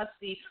very much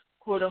the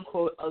quote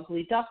unquote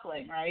ugly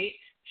duckling, right?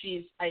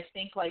 She's, I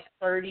think, like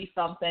 30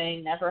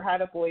 something, never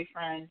had a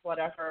boyfriend,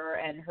 whatever,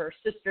 and her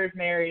sister's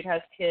married,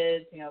 has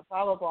kids,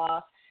 blah blah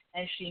blah,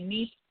 and she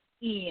meets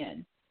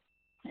Ian.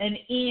 And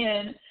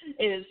Ian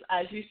is,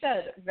 as you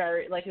said,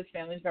 very, like, his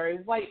family's very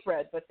white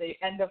bread, but they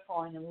end up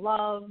falling in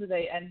love.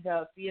 They end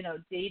up,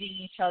 dating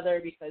each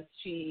other because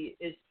she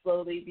is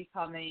slowly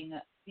becoming,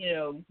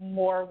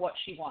 more what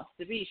she wants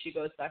to be. She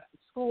goes back to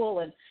school,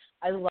 and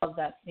I love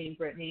that scene,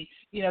 Brittany,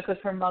 because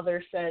her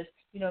mother says,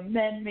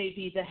 men may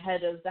be the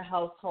head of the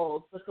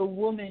household, but the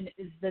woman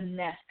is the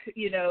neck,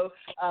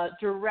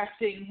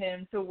 directing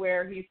him to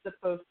where he's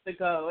supposed to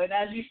go. And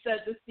as you said,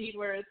 the scene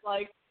where it's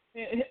like,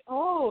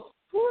 oh,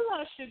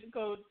 Tula should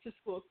go to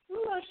school.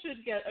 Tula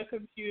should get a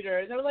computer.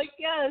 And they're like,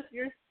 yes,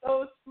 you're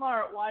so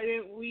smart. Why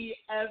didn't we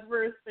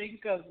ever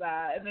think of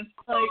that? And it's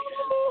like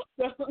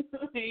so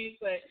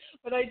amazing.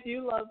 But I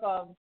do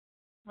love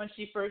when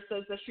she first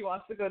says that she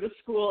wants to go to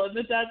school, and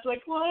the dad's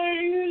like, why are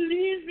you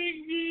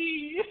leaving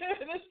me?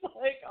 And it's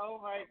like, oh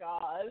my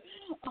God.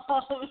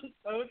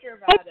 So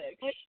dramatic.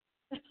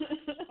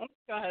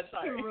 Go ahead,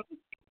 sorry.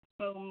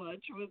 So much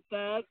with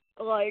that,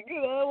 why,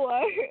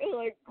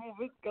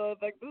 was going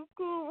back to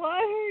school, why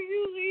are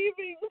you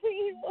leaving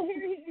me, why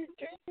are you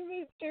doing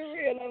this to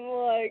me? And I'm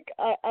like,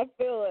 I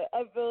feel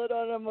it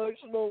on an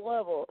emotional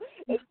level.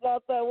 It's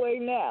not that way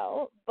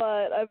now,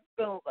 but I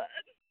feel that.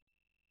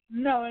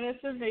 No, and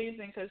it's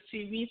amazing because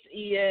she meets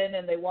Ian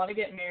and they want to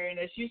get married.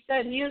 As you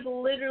said, he is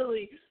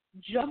literally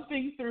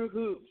jumping through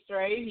hoops,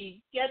 right?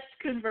 He gets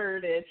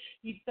converted.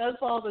 He does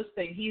all this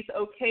thing. He's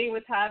okay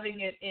with having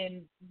it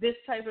in this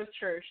type of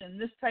church and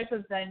this type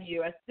of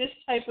venue at this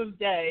type of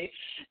day.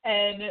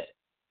 And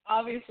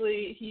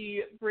obviously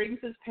he brings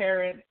his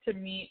parents to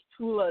meet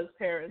Tula's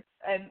parents.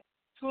 And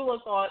Tula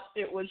thought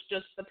it was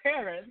just the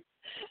parents,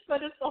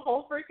 but it's the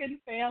whole freaking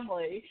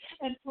family.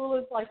 And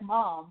Tula's like,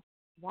 Mom,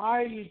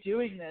 why are you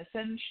doing this?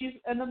 And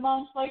the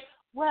mom's like,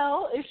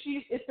 well,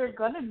 if they're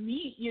gonna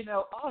meet,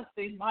 us,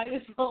 they might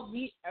as well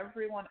meet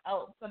everyone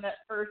else. And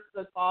at first,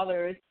 the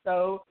father is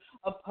so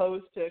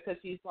opposed to it because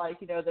he's like,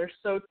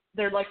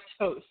 they're like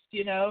toast,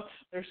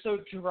 they're so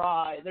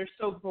dry, they're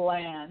so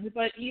bland.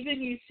 But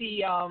even you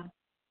see,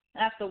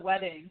 at the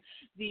wedding,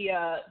 the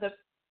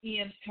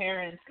Ian's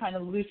parents kind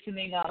of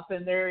loosening up,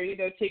 and they're,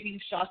 taking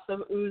shots of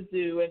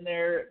ouzo, and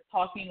they're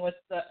talking with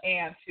the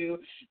aunt, who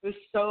was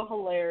so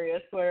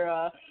hilarious,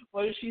 where,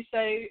 what does she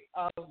say,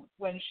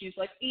 when she's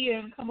like,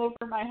 Ian, come over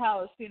to my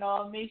house,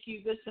 I'll make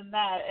you this and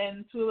that,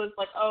 and Tula's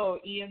like, oh,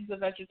 Ian's a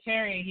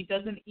vegetarian, he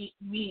doesn't eat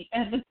meat,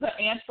 and the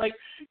aunt's like,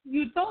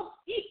 you don't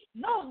eat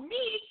no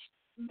meat?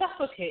 That's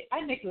okay,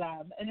 I make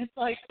lamb, and it's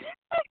like,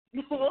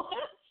 what?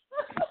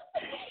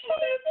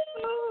 It's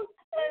so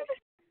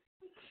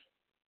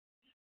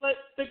But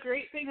the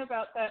great thing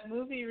about that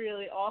movie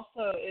really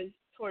also is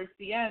towards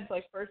the end,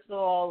 like, first of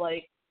all,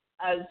 like,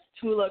 as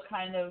Tula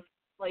kind of,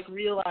 like,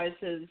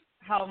 realizes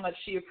how much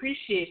she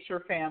appreciates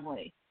her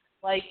family,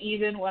 like,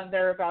 even when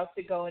they're about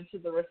to go into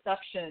the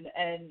reception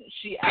and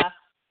she asks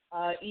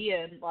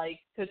Ian, like,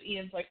 because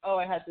Ian's like, oh,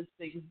 I had this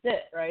big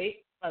zit, right?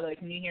 By the way,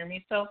 can you hear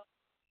me still?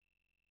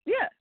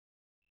 Yeah.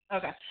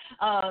 Okay.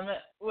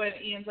 When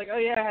Ian's like, oh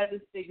yeah, I had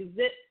this big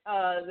zit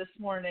this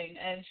morning,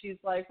 and she's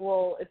like,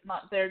 well, it's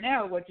not there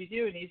now. What'd you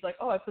do? And he's like,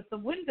 oh, I put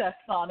some Windex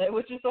on it,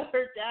 which is what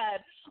her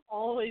dad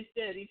always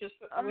did. He just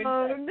put Windex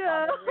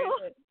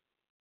on it.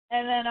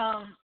 And then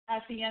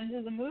at the end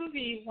of the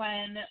movie,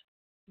 when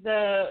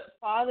the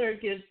father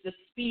gives the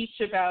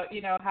speech about,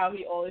 you know, how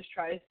he always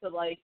tries to,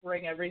 like,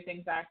 bring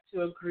everything back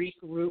to a Greek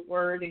root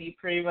word, and he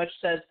pretty much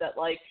says that,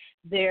 like,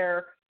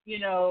 they're, you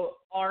know,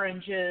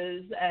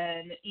 oranges,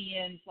 and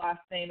Ian's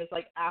last name is,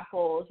 like,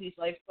 apples. He's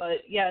like, but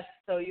yes,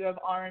 so you have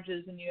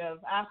oranges and you have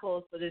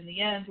apples, but in the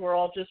end, we're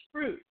all just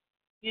fruit,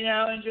 you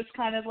know, and just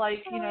kind of,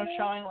 like, you know,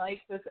 showing,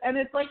 like, this. And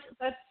it's, like,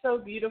 that's so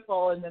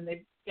beautiful. And then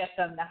they get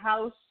them the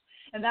house,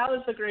 and that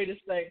was the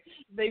greatest thing.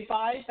 They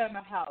buy them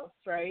a house,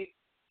 right?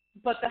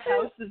 But the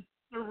house is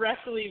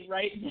directly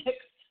right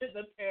next to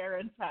the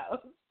parents' house.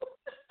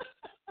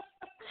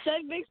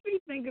 That makes me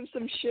think of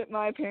some shit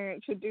my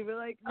parents would do. Be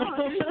like,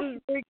 oh, this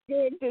is very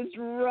good. It's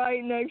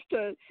right next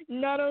to us.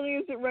 Not only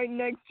is it right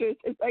next to us,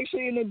 it's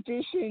actually an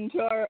addition to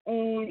our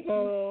own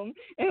home,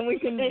 and we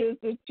can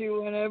visit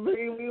you whenever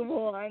we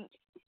want.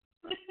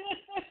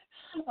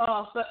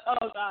 Oh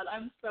God,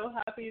 I'm so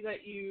happy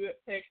that you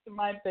picked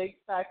My Big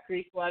Fat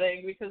Greek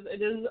Wedding, because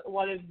it is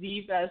one of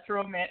the best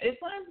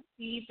it's one of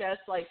the best,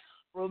 like,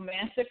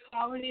 romantic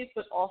comedies,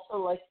 but also,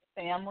 like,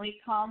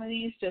 family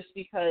comedies, just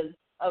because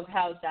of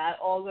how that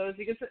all goes,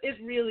 because it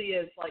really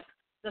is, like,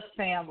 the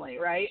family,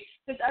 right?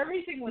 Because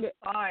everything was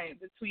fine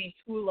between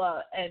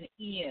Tula and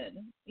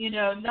Ian. You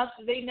know,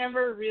 they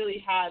never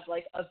really had,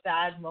 like, a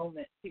bad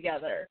moment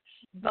together.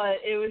 But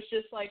it was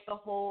just, like, the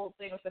whole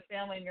thing with the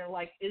family, and you're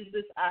like, is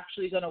this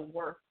actually going to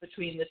work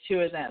between the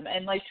two of them?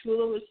 And, like,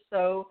 Tula was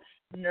so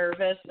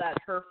nervous that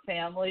her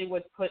family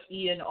would put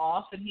Ian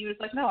off, and he was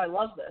like, no, I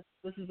love this.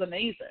 This is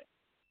amazing.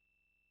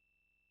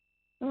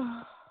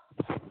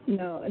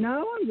 No, now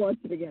I want to watch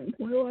it again.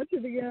 Can we watch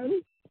it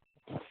again?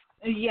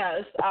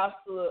 Yes,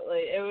 absolutely.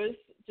 It was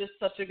just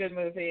such a good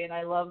movie, and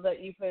I love that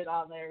you put it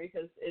on there,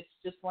 because it's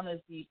just one of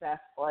the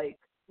best, like,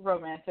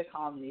 romantic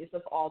comedies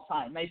of all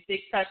time. My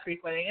Big Fat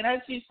Greek Wedding. And as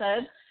you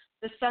said,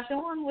 the second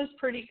one was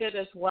pretty good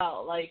as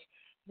well. Like,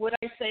 would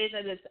I say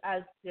that it's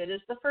as good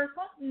as the first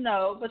one?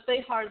 No, but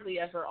they hardly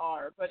ever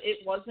are. But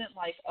it wasn't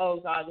like, oh,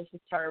 God, this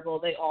is terrible.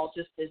 They all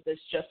just did this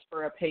just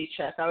for a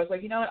paycheck. I was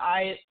like, you know what?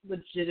 I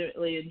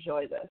legitimately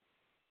enjoy this.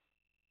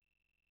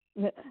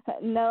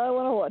 Now I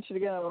want to watch it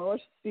again. I want to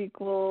watch the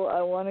sequel.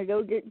 I want to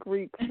go get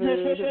Greek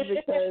food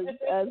because,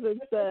 as it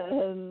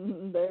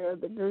said, there are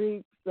the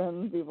Greeks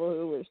and people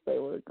who wish they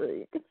were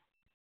Greek.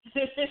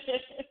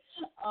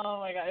 Oh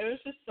my God, it was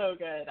just so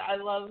good. I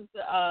loved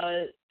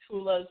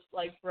Tula's,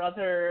 like,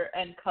 brother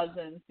and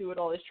cousins who would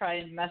always try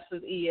and mess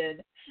with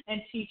Ian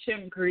and teach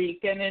him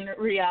Greek, and in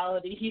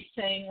reality he's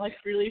saying, like,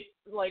 really,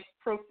 like,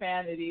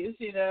 profanities,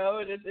 you know,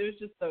 and it was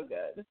just so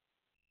good.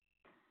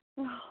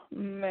 Oh,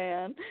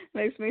 man,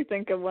 makes me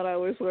think of when I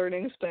was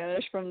learning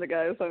Spanish from the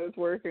guys I was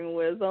working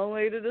with,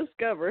 only to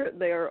discover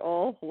they are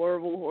all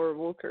horrible,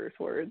 horrible curse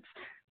words.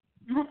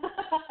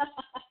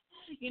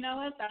 You know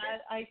what?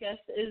 That, I guess,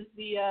 is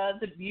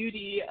the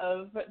beauty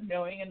of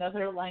knowing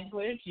another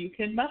language. You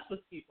can mess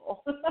with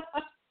people.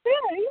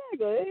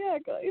 Yeah,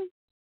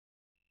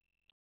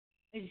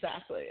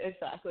 exactly.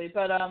 Exactly.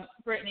 But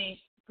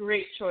Brittany,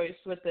 great choice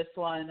with this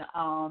one.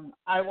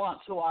 I want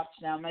to watch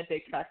now My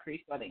Big Fat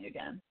Greek Wedding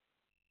again.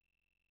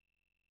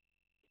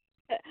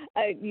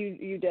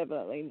 You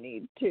definitely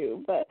need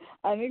to, but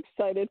I'm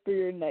excited for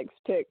your next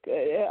pick.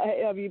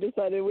 Have you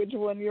decided which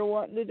one you're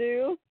wanting to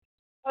do?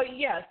 Oh,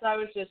 yes, I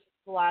was just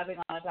blabbing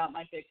on about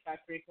My Big Fat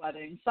Greek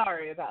Wedding.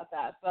 Sorry about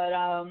that. But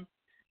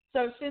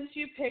so since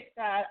you picked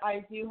that,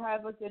 I do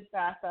have a good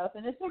backup,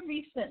 and it's a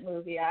recent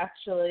movie,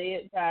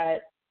 actually,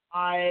 that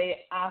I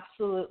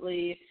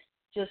absolutely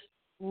just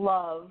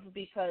love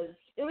because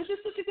it was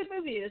just such a good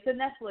movie. It's a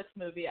Netflix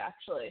movie,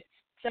 actually.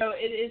 So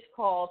it is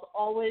called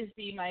Always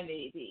Be My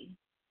Maybe.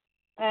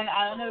 And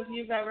I don't know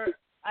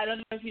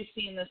if you've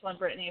seen this one,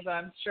 Brittany, but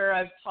I'm sure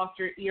I've talked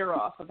your ear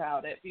off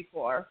about it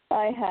before.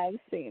 I have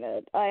seen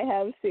it. I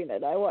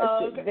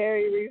watched it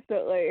very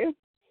recently.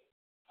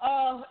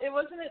 Oh,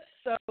 wasn't it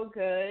so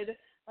good?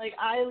 Like,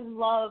 I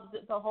loved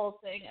the whole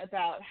thing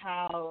about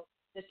how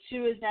the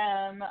two of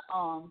them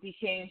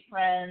became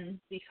friends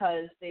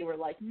because they were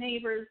like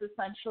neighbors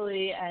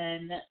essentially,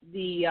 and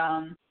the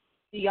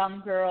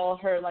young girl,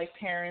 her like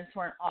parents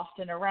weren't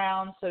often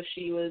around, so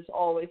she was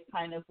always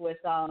kind of with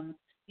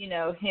you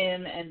know,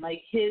 him and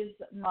like his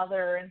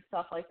mother and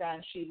stuff like that,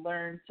 and she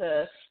learned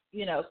to,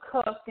 you know,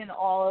 cook and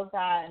all of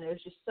that, and it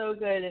was just so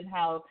good, and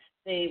how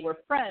they were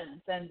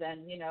friends, and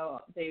then, you know,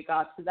 they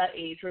got to that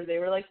age where they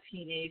were like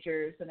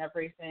teenagers and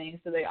everything,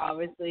 so they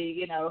obviously,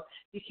 you know,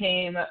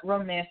 became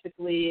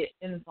romantically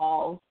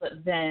involved,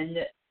 but then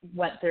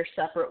went their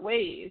separate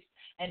ways.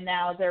 And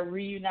now they're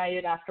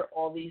reunited after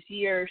all these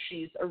years.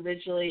 She's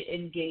originally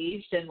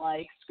engaged, and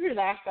like, screw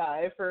that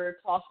guy for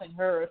tossing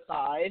her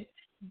aside.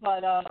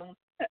 But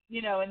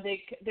and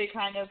they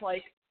kind of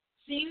like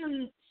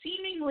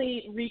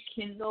seemingly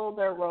rekindle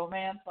their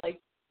romance.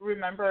 Like,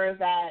 remember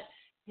that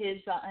his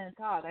and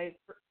God,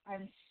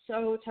 I'm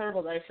so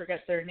terrible that I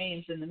forget their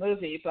names in the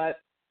movie, but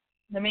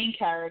the main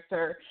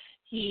character,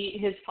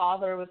 his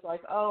father was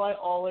like, oh, I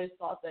always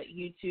thought that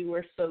you two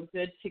were so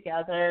good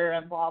together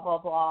and blah blah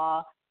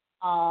blah,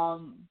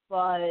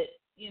 but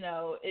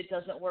it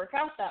doesn't work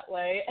out that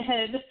way.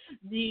 And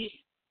the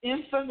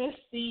infamous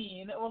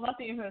scene, well, not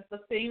the infamous, the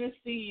famous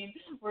scene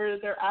where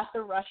they're at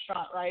the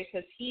restaurant, right?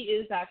 Because he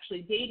is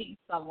actually dating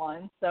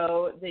someone,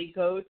 so they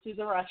go to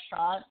the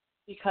restaurant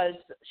because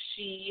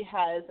she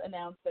has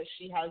announced that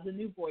she has a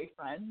new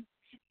boyfriend,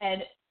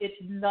 and it's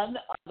none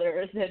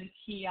other than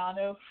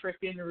Keanu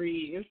frickin'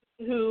 Reeves,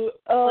 who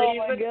oh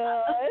my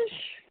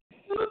gosh,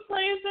 who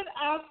plays an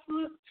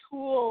absolute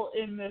tool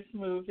in this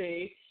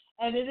movie.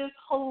 And it is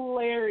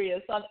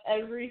hilarious on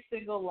every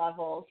single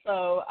level.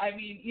 So, I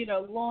mean,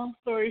 long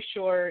story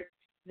short,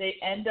 they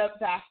end up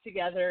back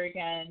together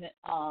again.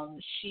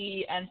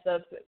 She ends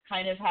up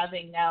kind of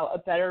having now a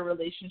better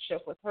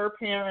relationship with her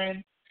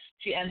parents.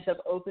 She ends up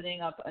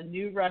opening up a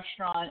new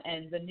restaurant,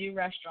 and the new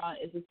restaurant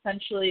is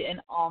essentially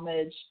an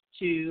homage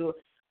to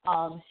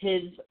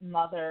his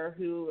mother,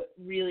 who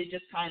really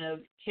just kind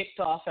of kicked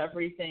off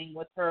everything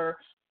with her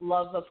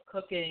love of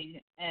cooking.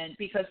 And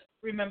because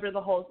remember, the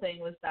whole thing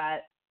was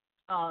that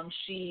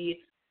she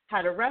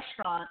had a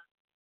restaurant,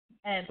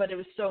 but it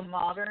was so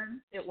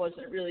modern, it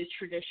wasn't really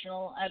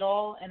traditional at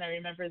all. And I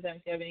remember them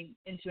getting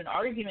into an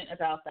argument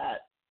about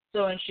that.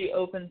 So when she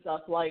opens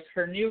up, like,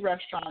 her new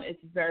restaurant,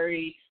 it's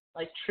very,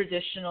 like,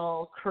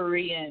 traditional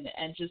Korean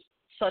and just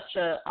such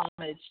a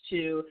homage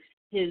to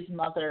his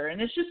mother.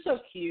 And it's just so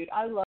cute.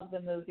 I love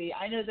the movie.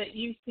 I know that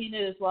you've seen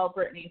it as well,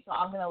 Brittany, so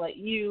I'm going to let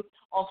you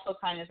also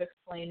kind of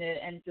explain it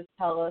and just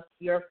tell us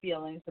your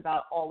feelings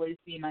about Always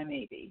Be My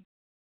Maybe.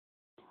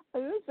 I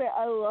was gonna say,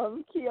 I love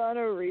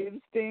Keanu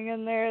Reeves being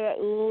in there.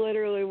 That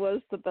literally was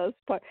the best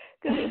part,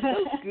 because it's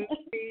so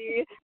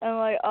goofy and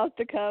like off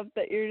the cuff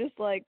that you're just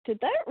like,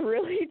 did that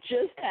really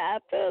just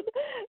happen?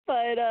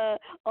 But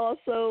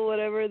also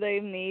whenever they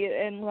meet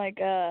and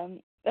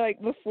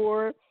like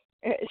before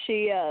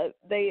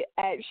they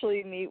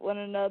actually meet one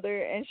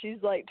another, and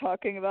she's like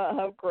talking about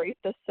how great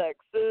the sex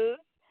is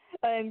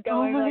and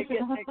going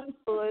getting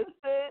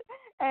explicit.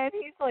 And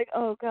he's like,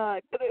 oh,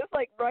 God. But it was,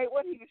 like, right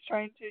when he was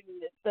trying to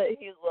admit that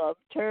he loved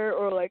her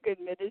or, like,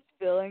 admit his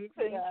feelings.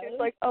 And she was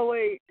like, oh,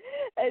 wait.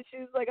 And she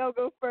was like, I'll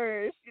go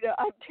first.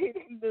 I'm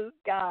dating this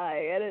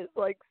guy. And it's,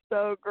 like,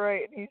 so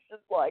great. And he's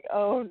just like,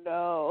 oh,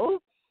 no.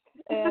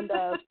 And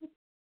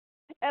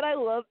and I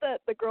love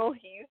that the girl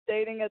he's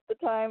dating at the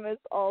time is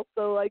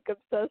also, like,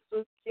 obsessed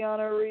with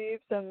Keanu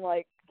Reeves. And,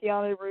 like,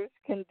 Keanu Reeves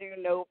can do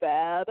no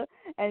bad,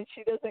 and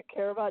she doesn't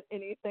care about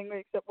anything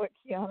except what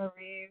Keanu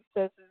Reeves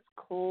says is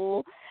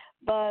cool.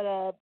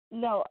 But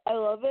no, I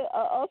love it.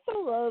 I also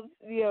love,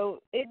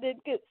 it did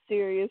get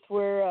serious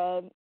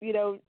where,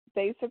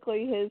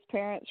 basically his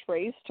parents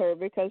raised her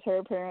because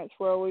her parents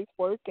were always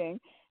working,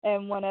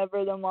 and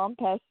whenever the mom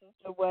passes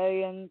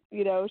away, and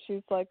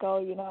she's like,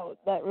 oh,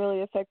 that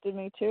really affected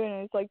me too,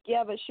 and he's like,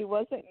 yeah, but she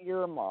wasn't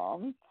your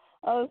mom.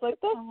 I was like,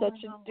 that's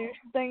such a douche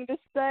thing to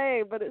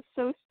say, but it's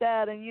so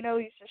sad. And,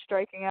 he's just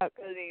striking out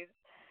because he's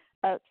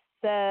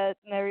upset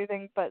and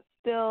everything. But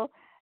still,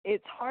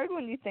 it's hard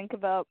when you think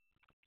about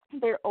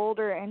they're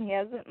older and he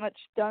hasn't much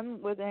done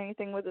with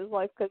anything with his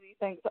life because he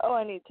thinks, oh,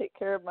 I need to take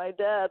care of my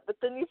dad. But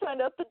then you find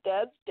out the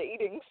dad's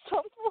dating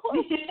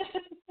someone.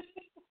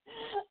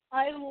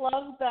 I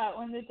love that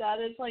when the dad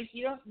is like,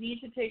 you don't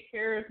need to take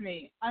care of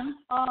me. I'm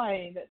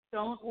fine.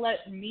 Don't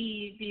let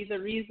me be the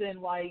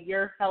reason why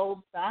you're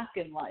held back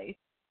in life.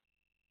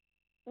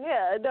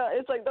 Yeah, no,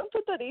 it's like, don't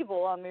put that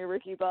evil on me,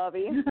 Ricky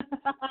Bobby.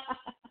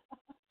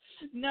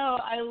 No,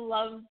 I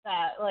love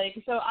that.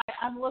 Like, so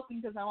I'm looking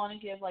because I want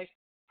to give, like,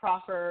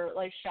 proper,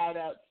 like,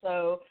 shout-outs.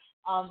 So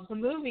the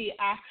movie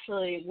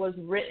actually was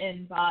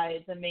written by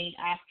the main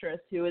actress,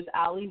 who is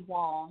Ali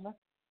Wong,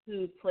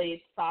 who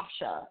played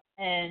Sasha,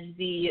 and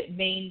the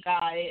main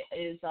guy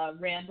is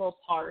Randall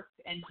Park,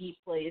 and he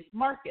plays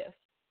Marcus.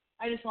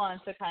 I just wanted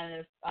to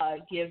kind of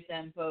give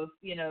them both,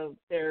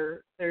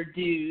 their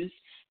dues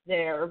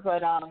there.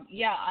 But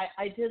yeah,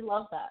 I did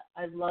love that.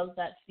 I love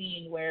that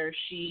scene where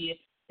she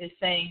is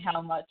saying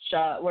how much,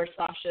 where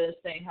Sasha is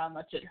saying how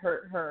much it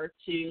hurt her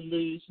to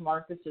lose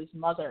Marcus's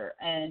mother,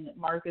 and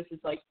Marcus is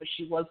like, but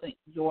she wasn't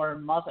your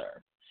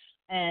mother,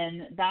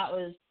 and that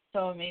was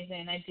so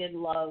amazing. I did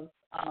love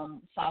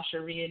Sasha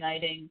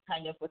reuniting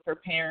kind of with her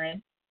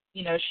parents.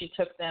 She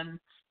took them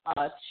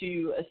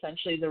to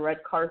essentially the red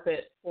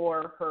carpet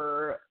for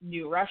her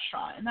new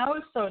restaurant, and that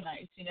was so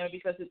nice,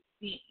 because it's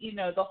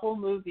the whole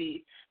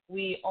movie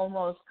we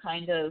almost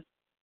kind of,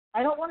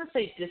 I don't want to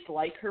say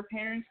dislike her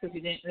parents because we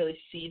didn't really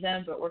see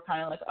them, but we're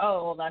kind of like,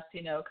 oh, well, that's,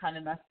 kind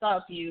of messed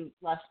up. You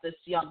left this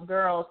young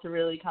girl to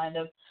really kind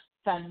of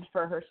fend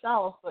for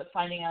herself, but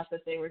finding out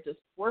that they were just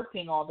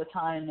working all the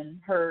time, and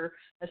her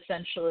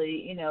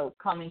essentially,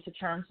 coming to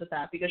terms with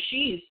that because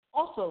she's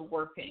also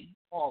working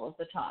all of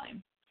the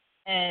time.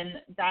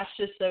 and that's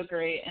just so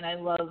great. And I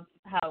love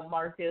how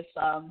Marcus,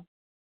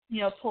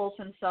 pulls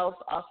himself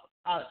up.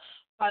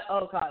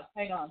 Oh God,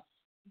 hang on.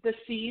 The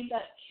scene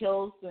that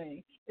kills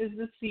me is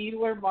the scene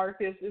where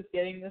Marcus is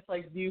getting this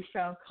like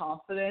newfound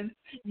confidence.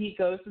 And he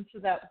goes into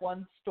that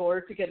one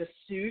store to get a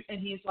suit, and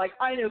he's like,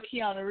 "I know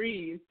Keanu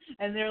Reeves,"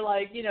 and they're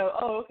like,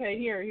 "Oh, okay,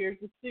 here's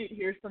the suit,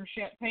 here's some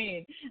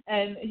champagne,"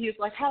 and he's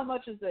like, "How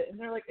much is it?" And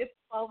they're like, "It's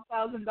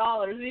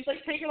 $12,000," and he's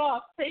like, "Take it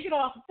off, take it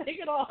off, take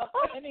it off,"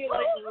 and he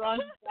like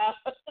runs out.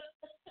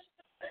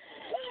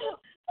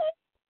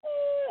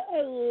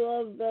 I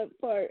love that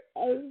part. I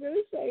was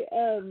gonna say,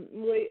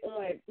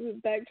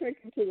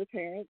 backtracking to the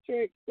parents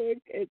right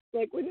quick. It's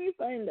like when we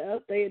find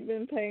out they had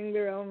been paying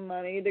their own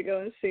money to go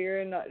and see her,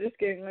 and not just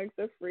getting like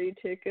the free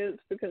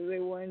tickets because they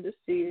wanted to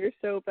see her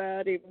so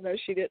bad, even though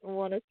she didn't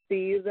want to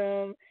see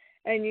them.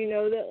 And you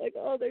know that like,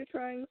 oh, they're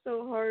trying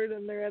so hard,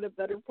 and they're at a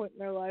better point in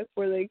their life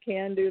where they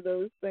can do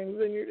those things,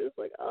 and you're just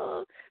like,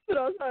 oh. But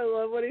also, I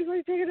love when he's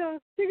like, take it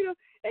off, take it off.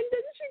 And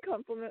doesn't she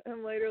compliment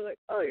him later, like,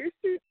 oh, your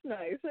suit's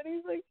nice? And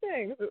he's like,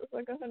 thanks. It was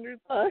like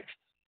 $100.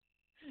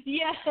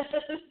 Yes,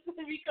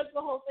 because the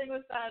whole thing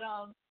was that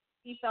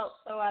he felt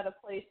so out of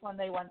place when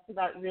they went to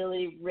that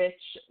really rich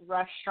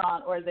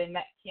restaurant where they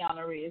met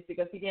Keanu Reeves,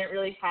 because he didn't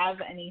really have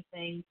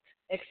anything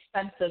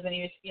expensive and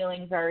he was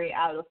feeling very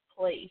out of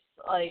place.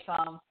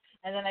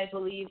 And then I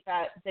believe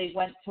that they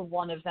went to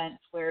one event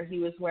where he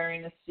was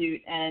wearing a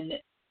suit, and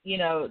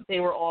they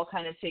were all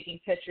kind of taking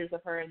pictures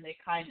of her, and they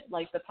kind of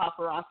like the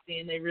paparazzi,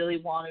 and they really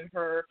wanted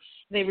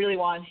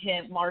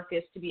him,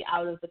 Marcus, to be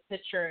out of the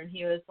picture, and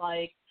he was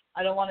like,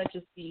 I don't want to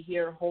just be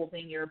here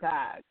holding your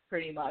bag,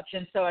 pretty much.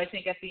 And so I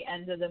think at the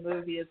end of the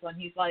movie is when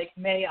he's like,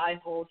 may I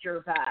hold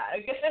your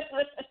bag?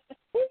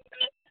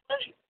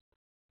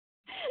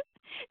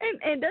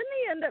 And doesn't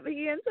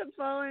he ends up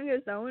following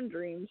his own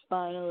dreams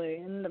finally,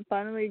 and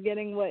finally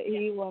getting what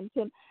he wants.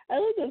 And I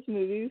love those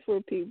movies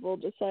where people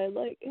decide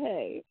like,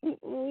 hey,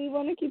 we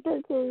want to keep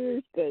our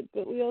careers good,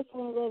 but we also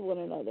want to love one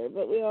another,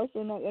 but we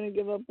also not going to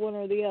give up one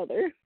or the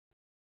other.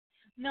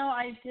 No,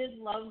 I did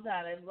love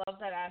that. I love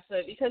that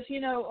aspect because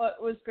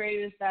what was great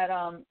is that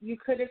you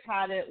could have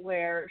had it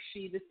where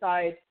she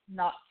decides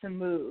not to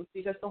move,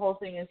 because the whole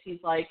thing is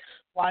he's like,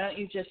 why don't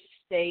you just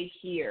stay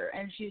here?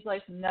 And she's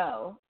like,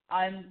 no,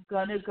 I'm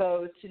gonna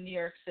go to New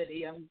York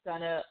City. I'm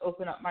gonna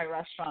open up my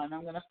restaurant.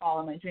 I'm gonna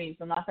follow my dreams.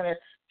 I'm not gonna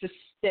just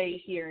stay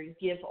here and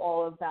give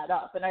all of that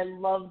up. And I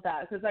love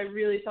that because I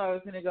really thought I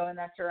was gonna go in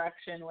that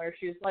direction where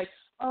she was like,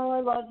 oh,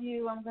 I love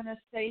you. I'm gonna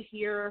stay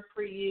here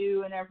for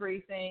you and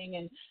everything,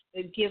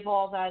 and give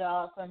all that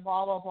up and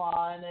blah blah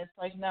blah. And it's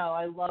like, no,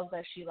 I love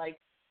that she like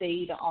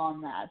stayed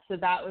on that. So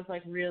that was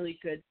like really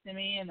good to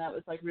me, and that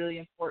was like really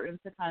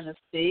important to kind of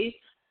see.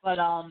 But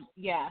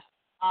yeah,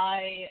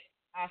 I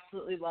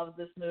absolutely loved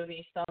this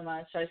movie so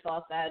much. I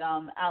thought that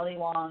Ali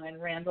Wong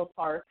and Randall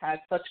Park had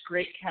such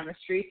great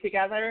chemistry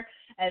together,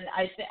 and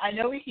I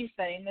know we keep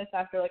saying this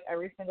after like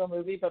every single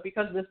movie, but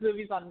because this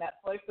movie's on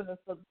Netflix and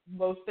it's the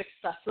most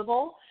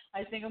accessible,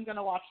 I think I'm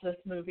gonna watch this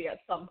movie at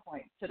some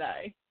point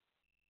today.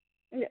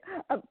 Yeah,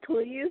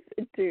 please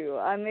do.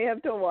 I may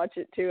have to watch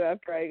it too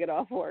after I get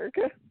off work.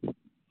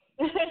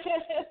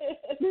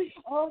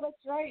 Oh,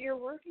 that's right. You're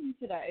working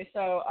today,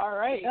 so all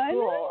right, I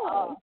cool.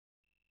 know.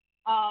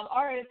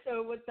 All right,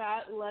 so with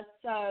that, let's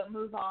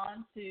move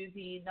on to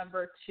the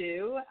number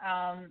 2,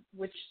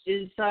 which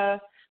is, oh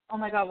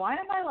my God, why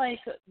am I like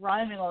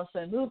rhyming all of a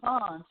sudden? Move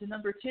on to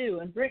number 2,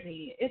 and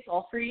Brittany, It's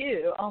All For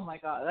You. Oh my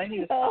God, I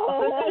need to stop.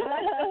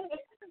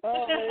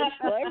 Oh, it's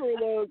clever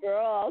though,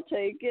 girl. I'll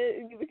take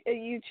it. Are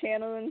you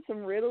channeling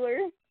some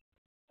Riddler?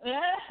 Get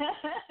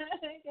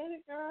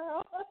it,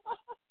 girl.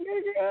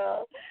 Good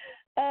girl.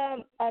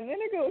 I'm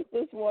gonna go with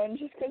this one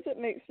just because it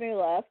makes me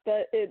laugh,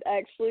 but it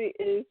actually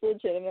is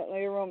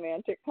legitimately a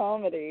romantic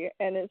comedy,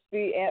 and it's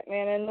the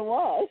Ant-Man and the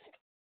Wasp.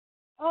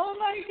 Oh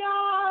my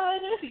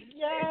God!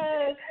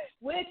 Yes.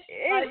 Which,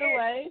 by the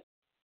way,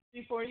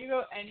 before you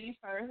go any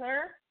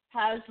further,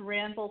 has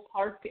Randall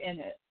Park in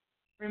it.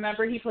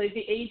 Remember, he played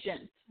the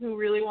agent who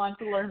really wanted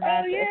to learn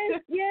magic. Oh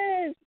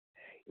yes.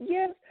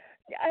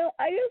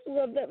 I just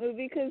love that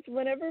movie because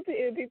whenever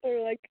people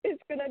are like,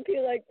 it's going to be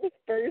like the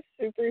first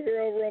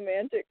superhero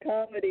romantic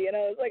comedy, and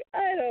I was like,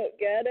 I don't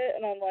get it,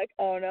 and I'm like,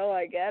 oh no,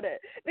 I get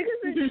it.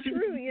 Because it's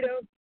true,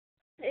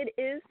 it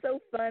is so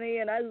funny,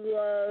 and I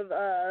love,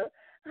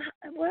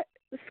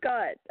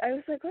 Scott. I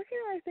was like, what can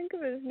I think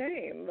of his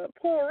name?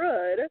 Paul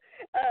Rudd.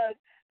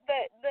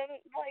 But then,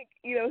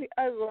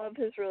 I love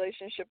his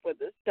relationship with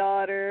his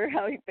daughter,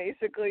 how he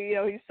basically,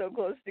 he's so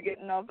close to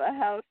getting off a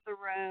house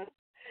arrest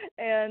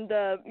and,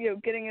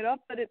 getting it up.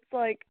 But it's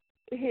like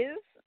his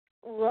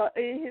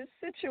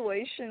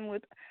situation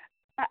with,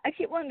 I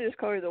keep wanting to just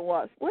call her the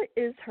Wasp. What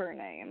is her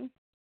name?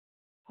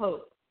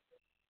 Hope.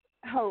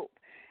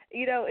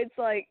 It's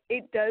like,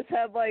 it does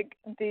have, like,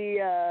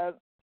 the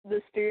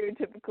the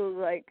stereotypical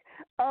like,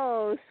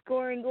 oh,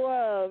 scorned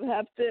love,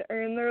 have to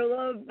earn their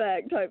love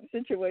back type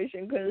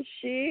situation, because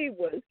she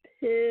was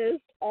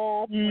pissed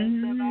off with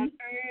him Mhm.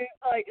 after,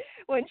 like,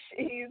 when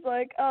he's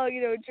like, oh,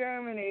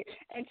 Germany,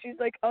 and she's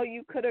like, oh,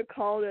 you could have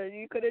called us,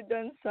 you could have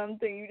done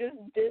something, you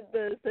just did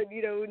this,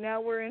 and now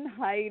we're in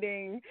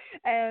hiding.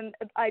 And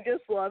I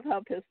just love how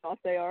pissed off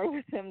they are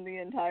with him the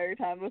entire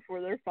time before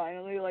they're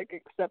finally like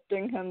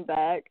accepting him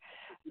back.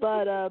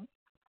 But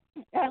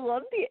I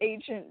love the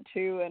agent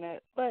too in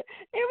it, but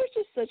it was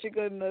just such a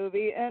good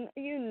movie, and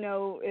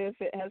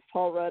if it has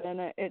Paul Rudd in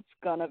it, it's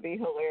gonna be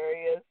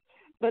hilarious.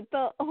 But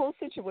the whole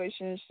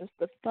situation is just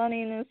the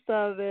funniness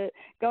of it,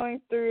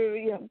 going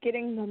through,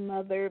 getting the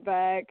mother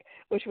back,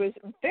 which was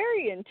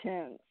very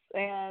intense,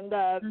 and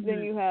then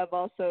Mhm. you have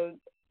also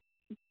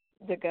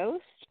the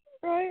ghost,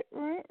 right,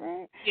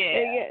 right. Yeah.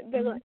 Yeah,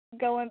 they're Mhm. like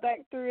going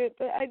back through it,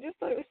 but I just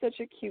thought it was such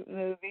a cute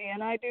movie,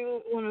 and I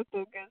do want to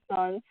focus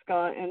on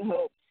Scott and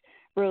Hope's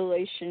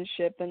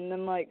relationship and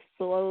them like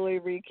slowly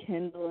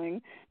rekindling.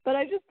 But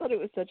I just thought it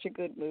was such a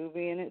good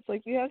movie, and it's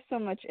like you have so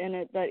much in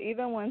it that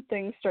even when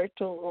things start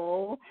to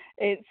lull,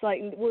 it's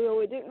like, well,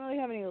 it didn't really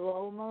have any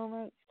lull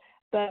moments,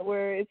 but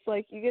where it's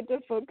like you get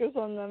to focus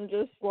on them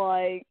just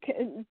like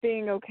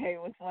being okay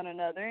with one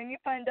another, and you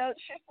find out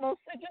she's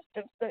mostly just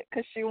upset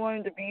because she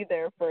wanted to be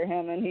there for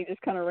him, and he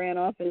just kind of ran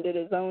off and did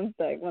his own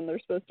thing when they're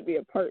supposed to be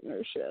a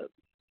partnership.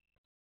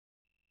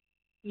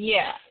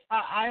 Yeah,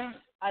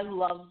 I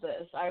love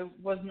this. I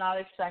was not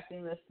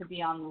expecting this to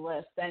be on the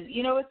list. And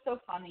what's so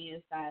funny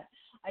is that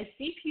I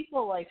see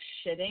people like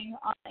shitting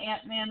on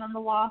Ant-Man and the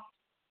Wasp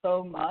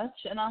so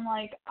much, and I'm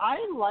like,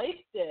 I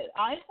liked it.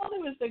 I thought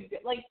it was a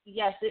good, like,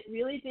 yes, it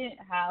really didn't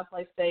have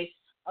like say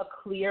a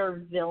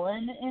clear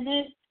villain in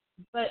it,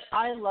 but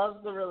I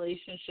love the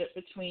relationship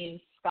between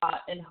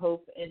Scott and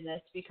Hope in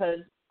this because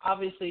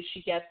obviously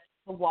she gets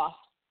the Wasp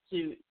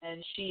suit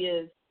and she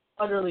is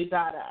utterly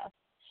badass.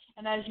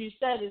 And as you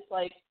said, it's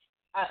like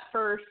at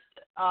first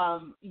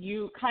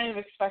you kind of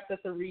expect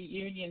that the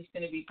reunion's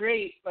going to be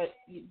great, but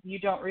you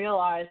don't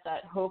realize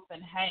that Hope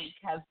and Hank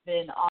have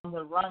been on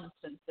the run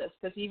since this.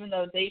 Because even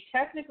though they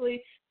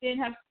technically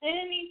didn't have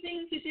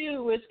anything to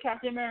do with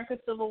Captain America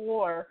Civil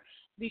War,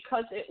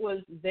 because it was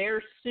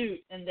their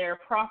suit and their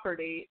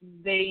property,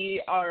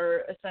 they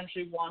are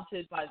essentially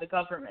wanted by the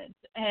government.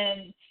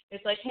 And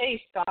it's like, hey,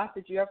 Scott,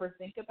 did you ever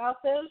think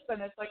about this? And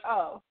it's like,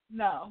 oh,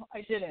 no,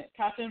 I didn't.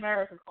 Captain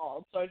America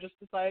called, so I just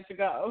decided to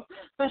go.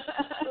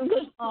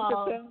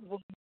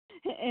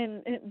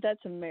 And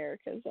that's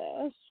America's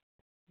ass.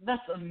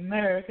 That's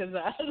America's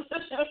ass.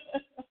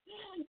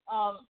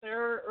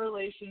 Their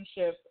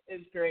relationship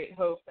is great,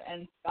 Hope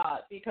and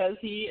Scott, because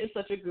he is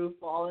such a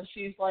goofball, and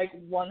she's like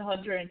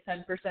 110%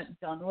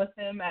 done with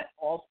him at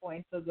all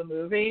points of the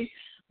movie.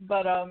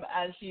 But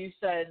as you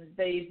said,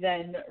 they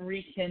then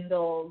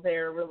rekindle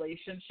their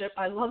relationship.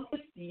 I love the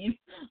scene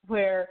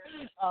where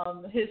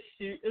his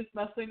suit is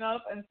messing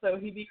up, and so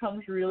he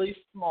becomes really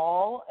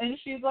small, and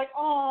she's like,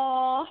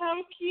 "Aw,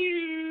 how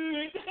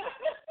cute!"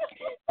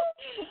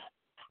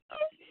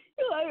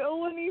 Like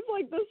when he's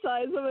like the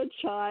size of a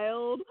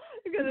child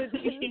because it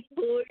didn't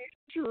fully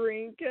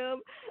shrink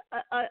him.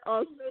 I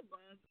also love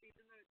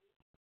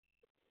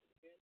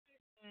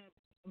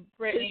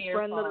Brittany, his your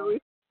friend that phone.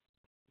 always.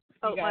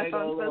 You Oh, my gotta go a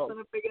phone's little.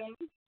 messing up again.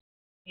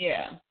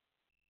 Yeah.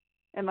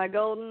 Am I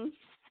golden?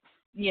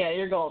 Yeah,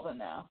 you're golden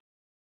now.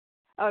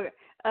 Okay.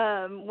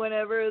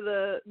 Whenever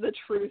the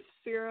truth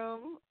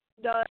serum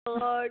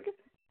dialogue,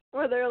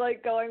 where they're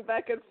like going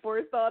back and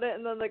forth on it,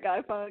 and then the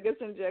guy finally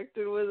gets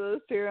injected with a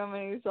serum,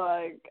 and he's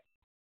like,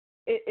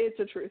 "It's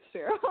a truth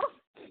serum."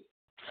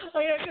 Oh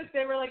yeah, because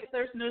they were like,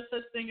 "There's no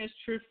such thing as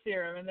truth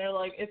serum," and they're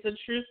like, "It's a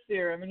truth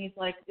serum," and he's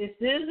like, "This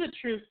is a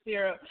truth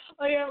serum."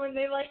 Oh yeah, when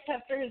they like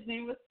kept her, his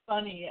name was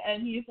Funny,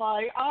 and he's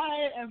like,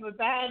 "I am a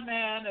bad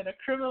man and a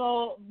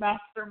criminal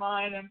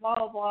mastermind," and blah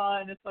blah blah,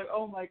 and it's like,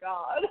 oh my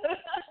god.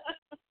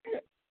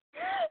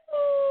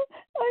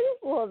 I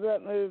just love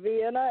that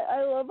movie, and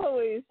I love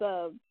always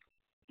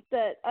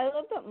I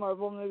love that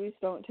Marvel movies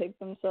don't take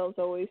themselves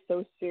always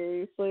so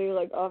seriously.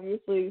 Like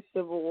obviously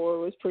Civil War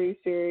was pretty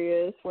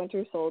serious,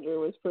 Winter Soldier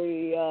was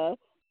pretty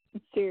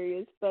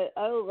serious, but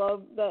I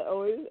love that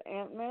always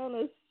Ant-Man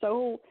is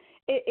so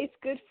it's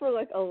good for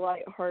like a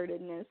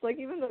lightheartedness. Like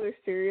even though there's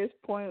serious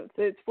points,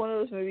 it's one of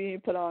those movies you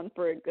put on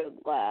for a good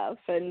laugh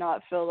and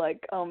not feel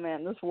like, oh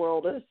man, this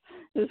world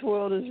is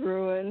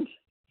ruined.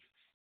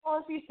 Well,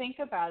 if you think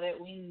about it,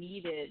 we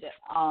needed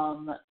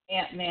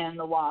Ant-Man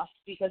the Wasp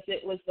because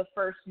it was the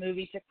first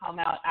movie to come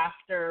out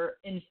after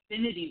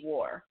Infinity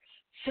War.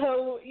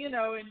 So, in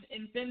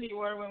Infinity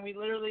War, when we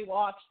literally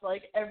watched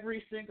like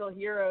every single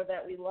hero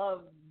that we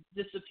love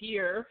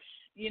disappear,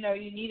 you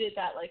needed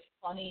that like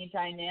funny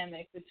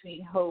dynamic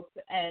between Hope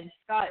and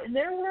Scott. And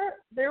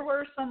there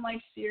were some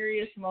like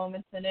serious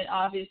moments in it,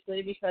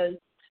 obviously, because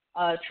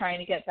trying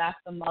to get back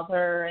the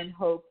mother and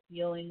Hope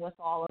dealing with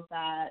all of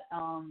that.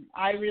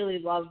 I really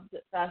loved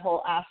that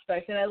whole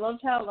aspect, and I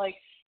loved how like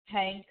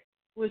Hank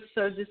was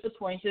so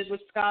disappointed with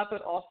Scott,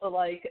 but also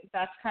like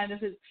that's kind of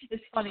his.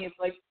 It's funny. It's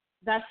like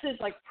that's his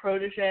like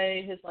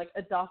protege, his like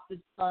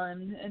adopted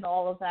son, and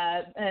all of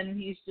that. And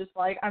he's just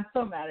like, I'm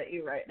so mad at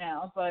you right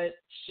now, but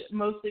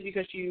mostly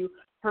because you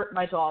hurt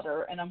my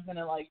daughter, and I'm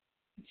gonna like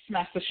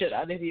smack the shit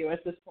out of you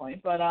at this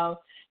point. But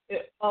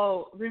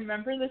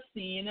remember the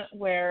scene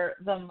where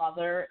the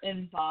mother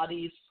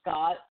embodies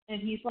Scott,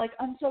 and he's like,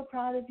 I'm so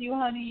proud of you,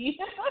 honey.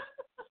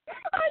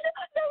 I know,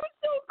 that was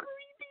so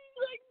creepy.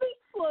 Like the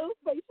slow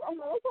face. I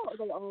know, I thought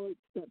they all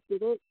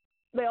accepted it.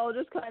 They all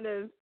just kind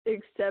of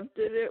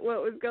accepted it,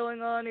 what was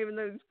going on, even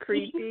though it was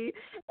creepy.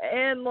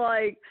 And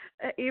like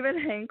even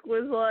Hank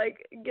was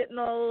like getting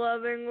all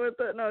loving with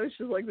it, and I was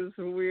just like, this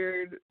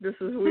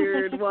is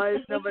weird. Why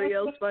is nobody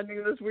else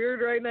finding this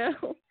weird right now?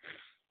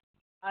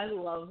 I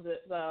loved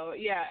it though.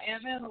 Yeah,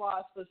 Ant-Man and the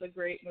Wasp was a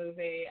great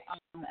movie,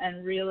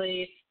 and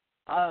really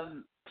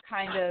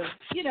kind of,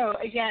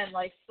 again,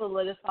 like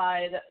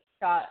solidified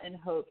Scott and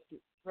Hope's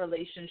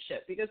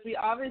relationship, because we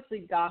obviously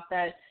got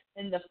that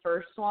in the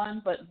first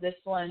one, but this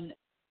one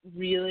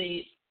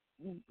really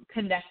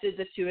connected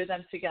the two of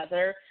them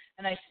together,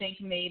 and I think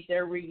made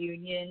their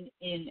reunion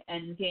in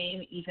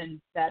Endgame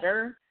even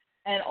better.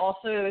 And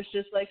also, it was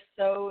just like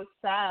so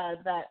sad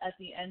that at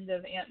the end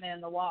of Ant-Man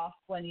and the Wasp,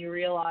 when you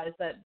realize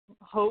that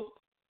Hope,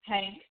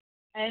 Hank,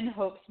 and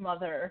Hope's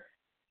mother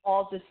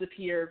all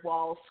disappeared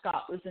while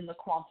Scott was in the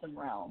quantum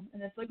realm.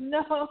 And it's like,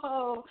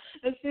 no.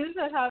 As soon as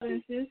that happened,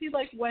 as soon as he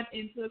like went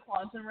into the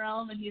quantum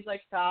realm and he's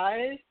like,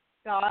 guys,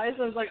 I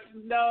was like,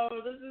 no,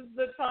 this is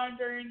the time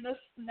during the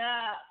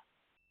snap.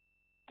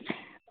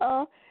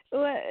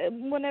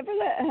 Whenever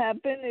that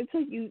happened, it's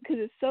like because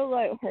it's so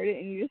lighthearted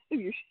and you just feel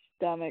your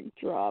stomach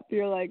drop.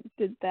 You're like,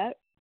 did that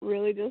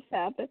really just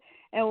happen?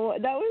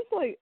 And that was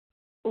like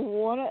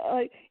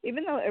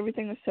even though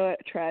everything was so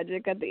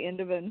tragic at the end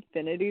of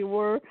Infinity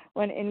War,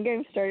 when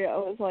Endgame started, I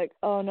was like,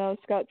 oh no,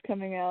 Scott's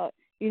coming out.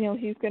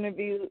 He's going to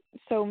be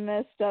so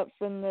messed up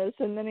from this.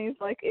 And then he's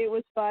like, it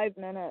was 5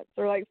 minutes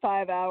or like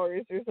 5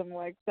 hours or something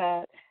like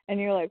that. And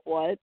you're like,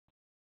 what?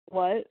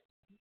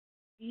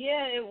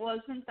 Yeah, it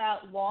wasn't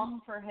that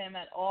long for him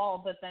at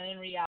all. But then in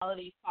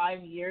reality,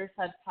 5 years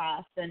had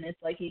passed. And it's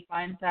like he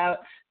finds out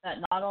that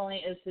not only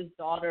is his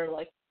daughter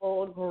like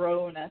full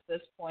grown at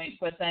this point,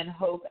 but then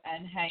Hope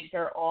and Hank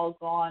are all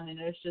gone. And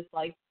it was just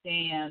like,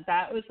 damn,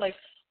 that was like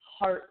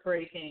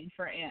heartbreaking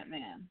for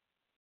Ant-Man.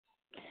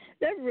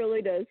 That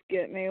really does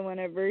get me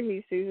whenever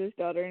he sees his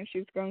daughter and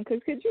she's grown.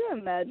 Because could you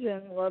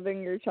imagine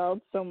loving your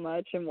child so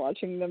much and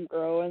watching them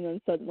grow, and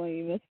then suddenly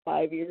you miss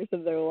 5 years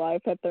of their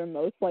life at their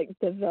most like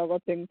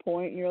developing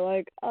point, and you're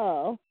like,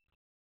 oh.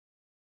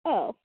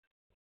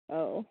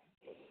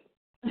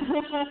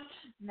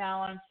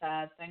 Now I'm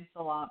sad. Thanks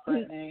a lot,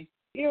 Brittany.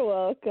 You're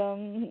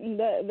welcome.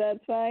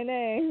 That's my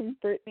name,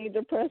 Brittany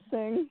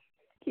Depressing.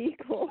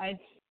 Cool.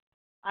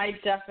 I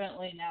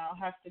definitely now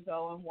have to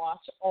go and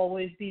watch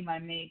Always Be My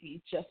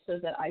Maybe just so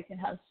that I can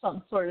have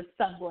some sort of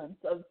semblance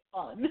of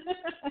fun.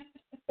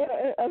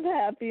 Of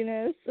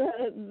happiness.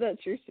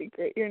 That's your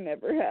secret. You're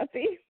never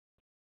happy.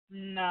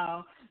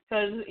 No,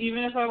 because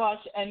even if I watch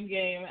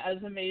Endgame,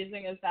 as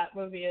amazing as that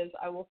movie is,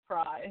 I will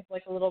cry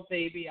like a little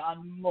baby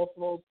on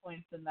multiple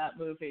points in that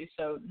movie.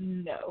 So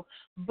no.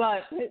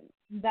 But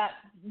that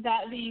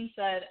being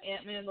said,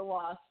 Ant-Man and the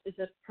Wasp is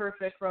a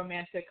perfect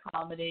romantic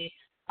comedy.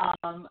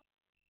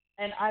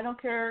 And I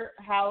don't care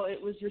how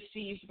it was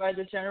received by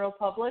the general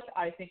public.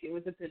 I think it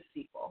was a good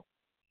sequel.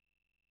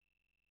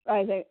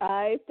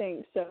 I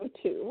think so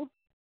too.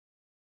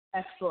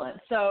 Excellent.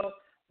 So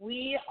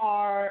we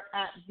are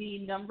at the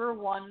number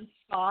one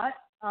spot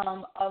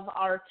of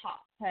our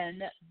top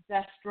 10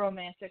 best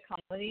romantic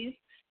comedies.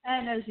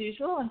 And as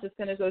usual, I'm just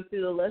going to go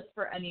through the list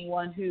for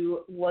anyone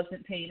who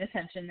wasn't paying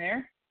attention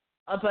there.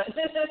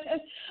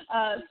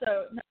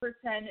 So number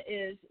 10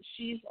 is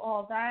She's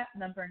All That.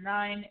 Number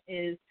 9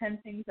 is 10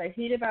 Things I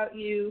Hate About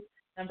You.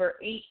 Number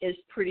 8 is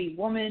Pretty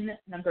Woman.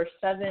 Number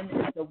 7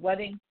 is The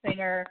Wedding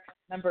Singer.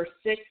 Number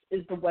 6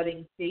 is The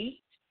Wedding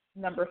Date.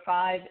 Number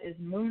 5 is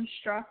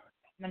Moonstruck.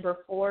 Number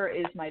 4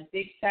 is My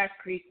Big Fat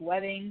Greek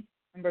Wedding.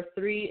 Number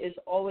 3 is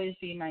Always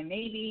Be My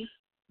Maybe.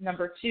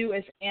 Number 2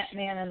 is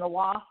Ant-Man and the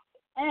Wasp.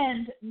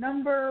 And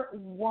number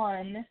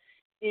 1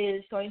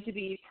 is going to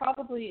be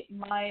probably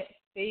my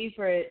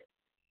favorite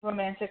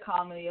romantic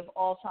comedy of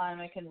all time.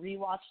 I can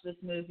rewatch this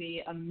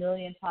movie a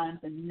million times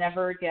and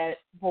never get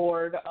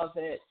bored of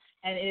it.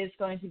 And it is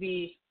going to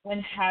be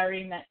When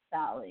Harry Met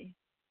Sally,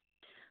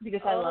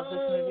 because I love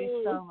this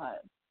movie so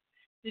much.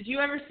 Did you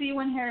ever see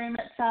When Harry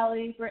Met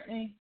Sally,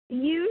 Brittany?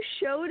 You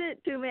showed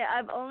it to me.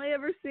 I've only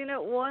ever seen it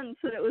once,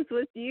 and it was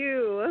with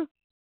you.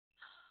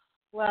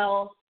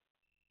 Well,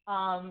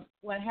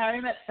 When Harry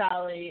Met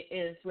Sally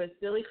is with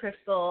Billy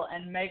Crystal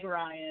and Meg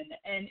Ryan,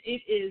 and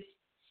it is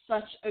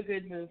such a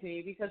good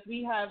movie because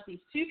we have these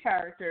two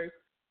characters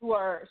who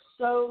are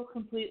so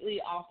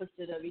completely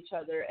opposite of each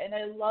other. And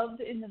I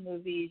loved in the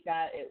movie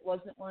that it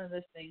wasn't one of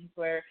those things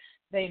where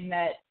they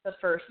met the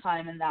first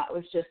time and that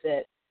was just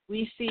it.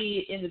 We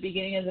see in the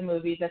beginning of the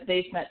movie that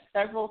they've met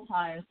several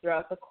times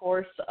throughout the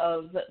course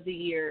of the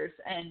years,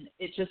 and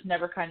it just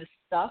never kind of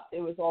stuck.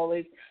 It was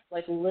always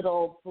like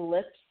little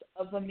blips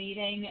of a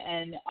meeting,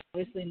 and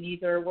obviously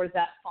neither were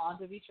that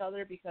fond of each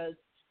other because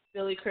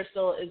Billy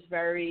Crystal is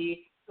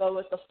very go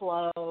with the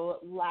flow,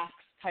 lax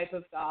type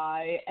of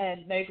guy,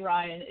 and Meg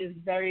Ryan is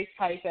very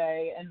type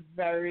A and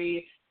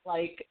very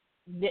like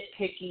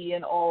nitpicky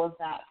and all of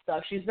that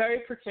stuff. She's very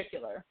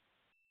particular.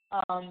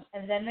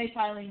 And then they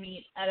finally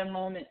meet at a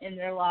moment in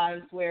their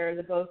lives where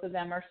the both of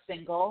them are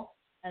single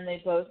and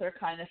they both are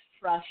kind of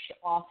fresh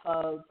off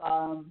of,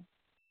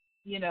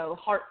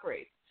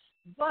 heartbreak.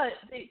 But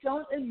they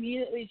don't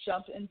immediately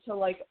jump into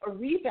like a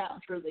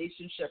rebound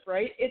relationship,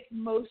 right? It's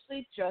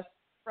mostly just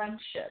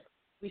friendship.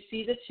 We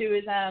see the two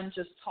of them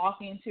just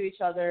talking to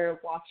each other,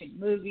 watching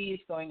movies,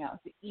 going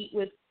out to eat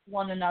with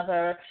one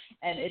another,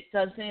 and it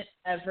doesn't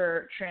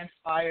ever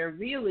transpire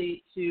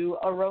really to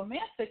a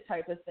romantic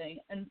type of thing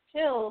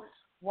until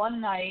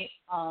one night,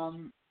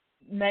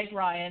 Meg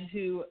Ryan,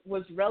 who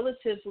was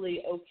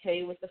relatively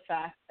okay with the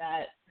fact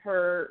that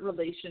her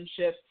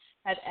relationship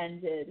had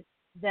ended,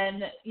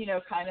 then,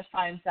 kind of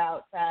finds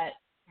out that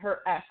her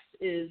ex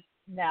is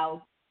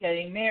now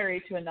getting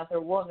married to another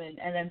woman,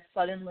 and then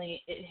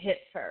suddenly it hits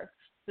her.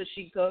 So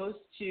she goes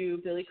to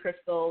Billy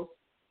Crystal's,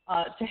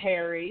 to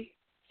Harry.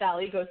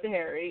 Sally goes to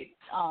Harry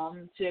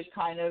to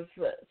kind of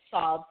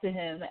sob to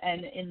him,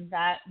 and in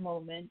that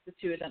moment, the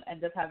two of them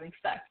end up having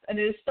sex. And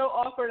it is so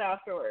awkward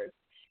afterwards,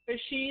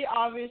 because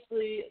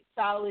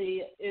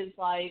Sally is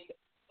like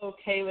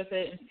okay with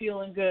it and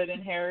feeling good,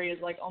 and Harry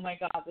is like, oh my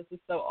God, this is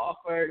so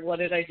awkward. What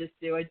did I just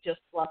do? I just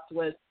slept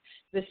with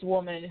this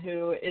woman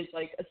who is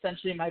like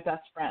essentially my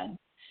best friend.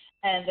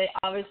 And they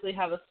obviously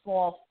have a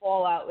small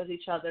fallout with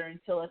each other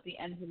until at the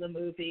end of the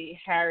movie,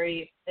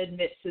 Harry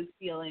admits his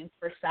feelings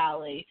for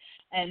Sally.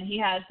 And he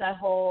has that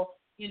whole,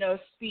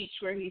 speech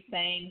where he's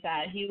saying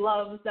that he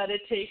loves that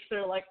it takes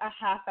her like a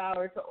half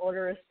hour to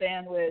order a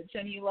sandwich.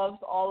 And he loves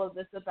all of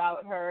this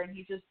about her. And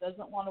he just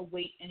doesn't want to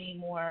wait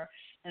anymore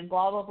and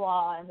blah, blah,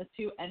 blah. And the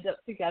two end up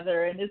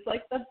together. And it's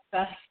like the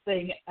best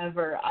thing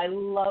ever. I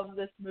love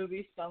this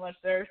movie so much.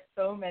 There are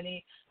so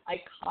many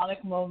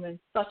iconic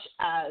moments, such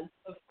as,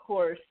 of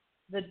course,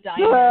 the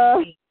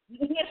diner scene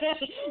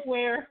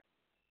where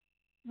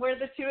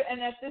the two,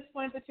 and at this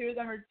point the two of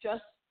them are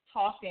just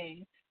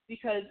talking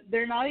because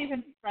they're not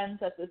even friends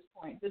at this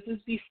point. This is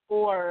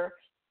before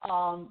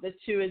the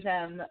two of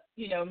them,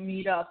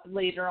 meet up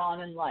later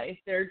on in life.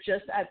 They're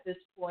just at this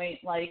point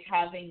like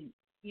having,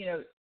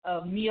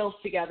 meals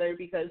together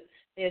because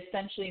they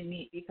essentially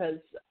meet because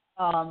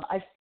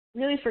I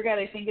really forget.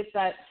 I think it's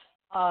that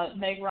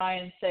Meg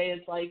Ryan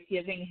is like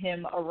giving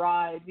him a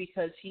ride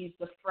because he's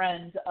the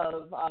friend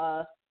of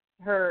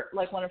her,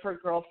 like one of her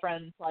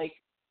girlfriend's like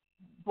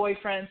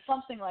boyfriend,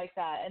 something like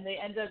that, and they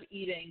end up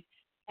eating,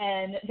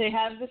 and they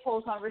have this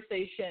whole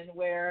conversation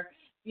where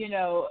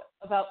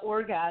about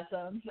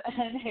orgasms,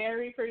 and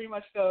Harry pretty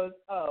much goes,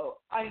 oh,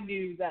 I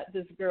knew that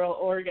this girl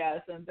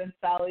orgasmed, and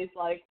Sally's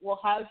like, well,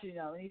 how'd you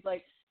know? And he's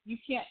like, you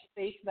can't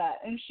fake that.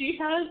 And she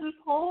has this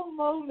whole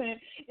moment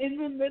in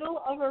the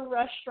middle of a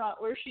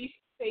restaurant where she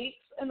fakes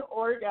an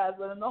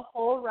orgasm and the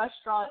whole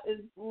restaurant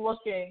is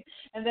looking,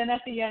 and then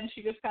at the end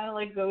she just kind of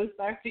like goes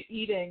back to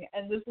eating,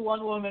 and this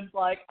one woman's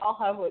like, I'll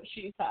have what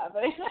she's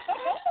having.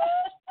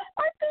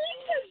 I think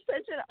it's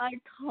such an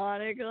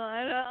iconic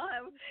line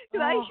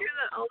because I hear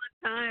that all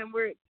the time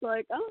where it's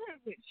like, I'll have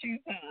what she's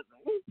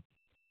having.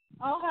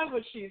 I'll have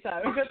what she's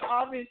having, because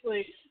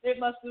obviously it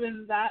must have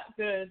been that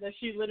good that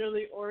she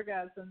literally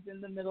orgasms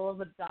in the middle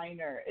of a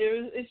diner.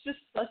 It's just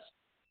such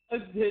a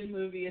good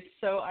movie. It's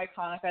so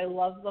iconic. I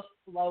love the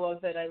flow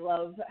of it. I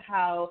love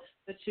how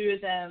the two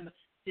of them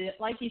didn't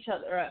like each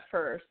other at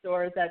first,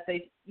 or that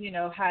they,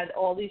 had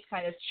all these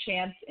kind of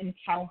chance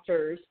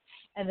encounters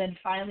and then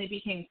finally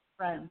became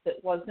friends.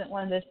 It wasn't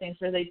one of those things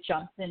where they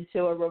jumped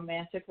into a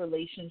romantic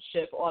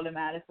relationship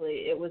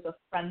automatically. It was a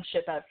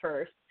friendship at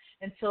first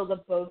until the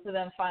both of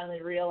them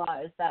finally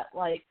realized that,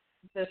 like,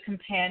 the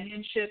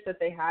companionship that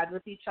they had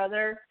with each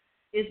other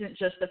isn't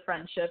just a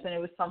friendship, and it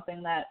was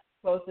something that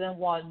both of them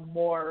wanted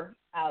more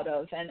out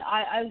of. And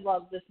I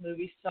love this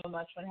movie so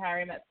much. When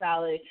Harry Met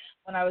Sally,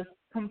 when I was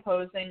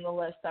composing the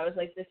list, I was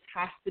like, this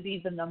has to be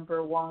the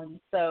number one.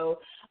 So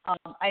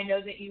I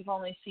know that you've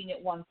only seen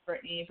it once,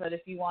 Brittany, but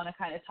if you want to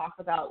kind of talk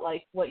about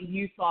like what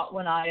you thought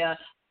when I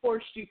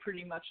forced you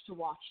pretty much to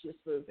watch this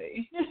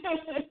movie.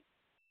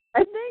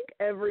 I think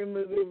every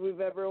movie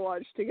we've ever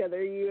watched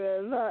together, you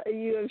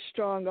have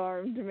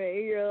strong-armed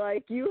me. You're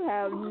like, you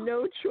have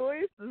no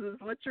choice. This is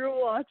what you're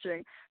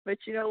watching. But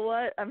you know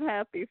what? I'm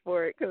happy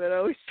for it because it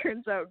always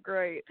turns out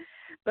great.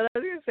 But I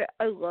was going to say,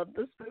 I love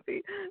this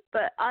movie.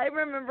 But I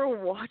remember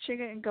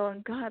watching it and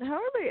going, God, how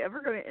are they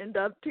ever going to end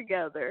up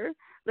together?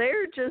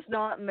 They're just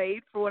not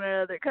made for one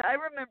another. 'Cause I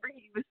remember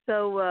he was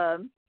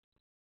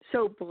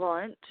so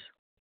blunt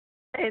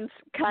and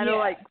kind of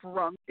like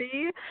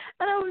grumpy,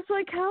 and I was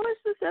like, how is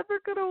this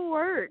ever gonna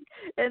work?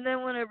 And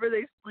then whenever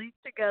they sleep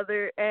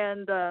together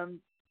and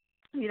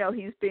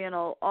he's being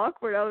all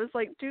awkward, I was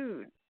like,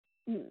 dude,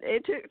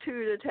 it took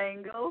two to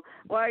tango.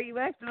 Why are you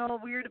acting all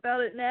weird about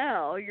it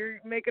now?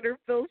 You're making her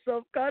feel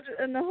self-conscious.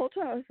 And the whole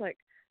time I was like,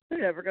 they're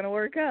never gonna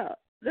work out.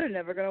 they're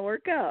never going to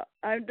work out.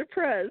 I'm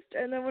depressed.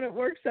 And then when it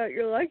works out,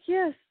 you're like,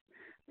 yes,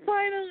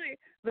 finally.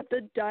 But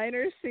the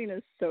diner scene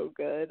is so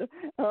good.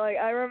 Like,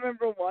 I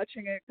remember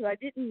watching it because I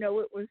didn't know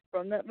it was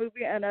from that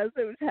movie. And as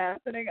it was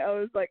happening, I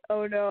was like,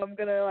 oh no, I'm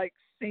going to like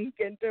sink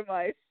into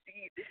my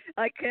seat.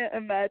 I can't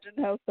imagine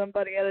how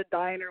somebody at a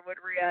diner would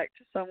react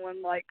to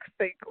someone like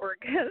fake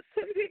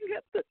orgasming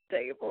at the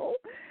table.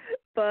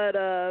 But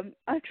I'm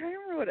trying to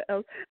remember what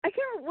else. I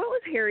can't remember. What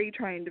was Harry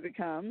trying to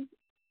become?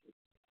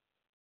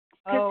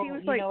 Oh, He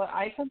was you know what?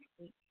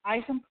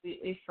 I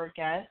completely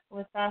forget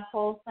with that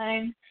whole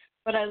thing.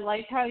 But I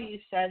like how you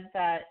said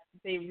that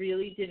they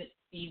really didn't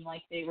seem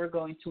like they were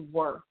going to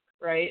work,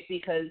 right?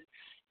 Because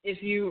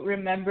if you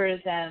remember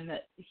them,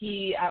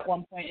 he at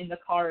one point in the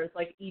car is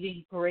like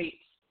eating grapes,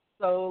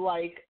 so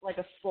like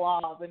a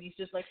slob, and he's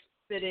just like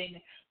spitting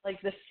like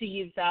the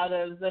seeds out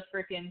of the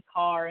freaking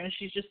car, and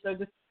she's just so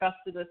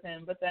disgusted with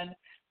him. But then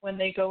when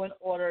they go and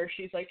order,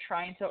 she's like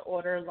trying to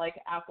order like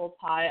apple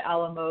pie a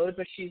la mode,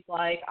 but she's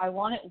like, I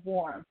want it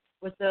warm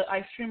with the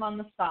ice cream on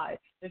the side.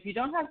 If you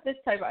don't have this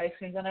type of ice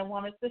cream, then I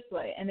want it this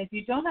way. And if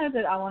you don't have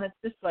it, I want it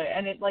this way.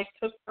 And it like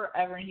took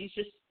forever, and he's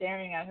just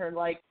staring at her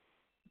like,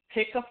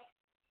 pick a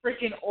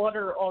freaking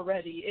order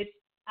already. It's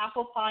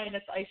apple pie and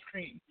it's ice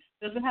cream.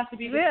 It doesn't have to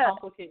be this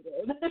complicated.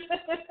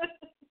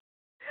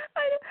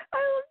 I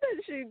love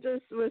that she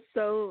just was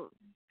so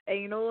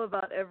anal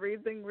about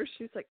everything, where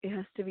she's like, it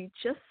has to be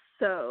just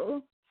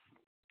so.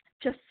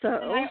 Just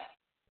so.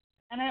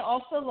 And I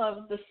also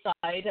love the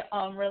side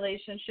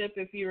relationship.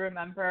 If you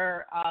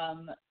remember,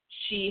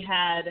 she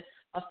had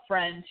a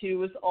friend who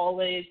was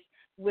always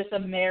with a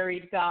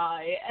married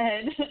guy,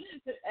 and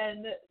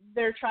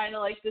they're trying to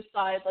like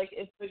decide like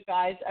if the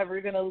guy's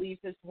ever gonna leave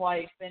his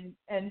wife,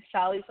 and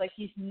Sally's like,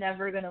 he's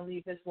never gonna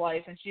leave his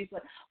wife, and she's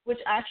like, which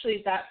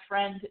actually that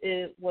friend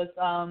was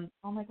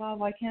oh my god,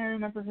 why can't I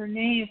remember her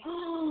name?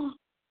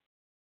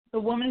 The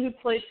woman who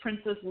played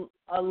Princess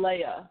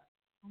Leia.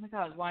 Oh my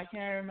god, why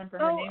can't I remember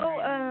her name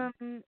right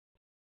now?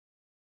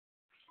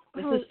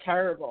 This is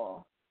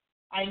terrible.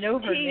 I know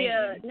her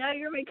name. Now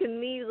you're making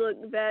me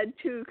look bad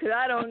too, because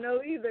I don't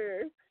know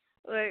either.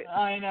 Like,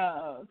 I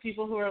know.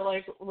 People who are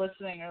like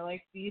listening are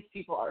like, these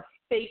people are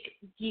fake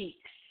geeks.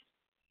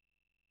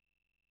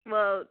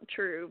 Well,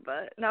 true,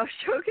 but no,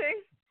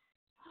 joking.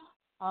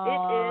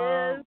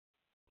 It is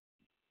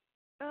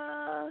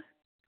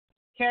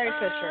Carrie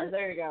Fisher.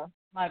 There you go.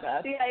 My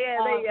bad.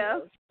 Yeah, there you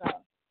go.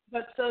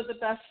 So the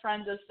best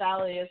friend of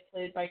Sally is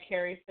played by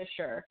Carrie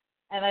Fisher,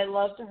 and I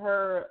loved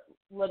her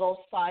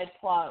little side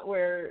plot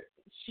where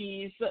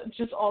she's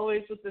just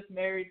always with this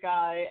married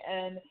guy,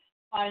 and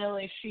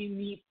finally she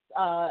meets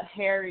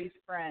Harry's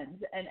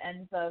friend and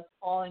ends up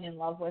falling in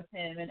love with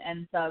him and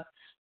ends up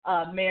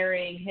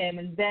marrying him.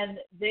 And then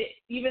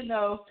even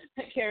though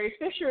Carrie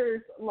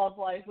Fisher's love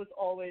life was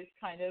always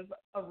kind of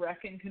a wreck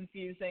and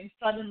confusing,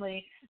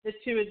 suddenly the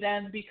two of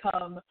them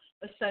become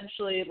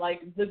essentially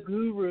like the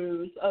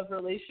gurus of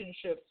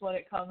relationships when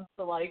it comes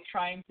to like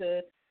trying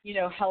to, you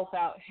know, help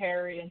out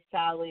Harry and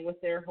Sally with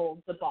their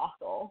whole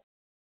debacle.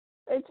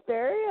 It's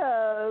very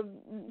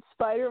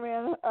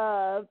Spider-Man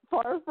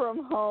Far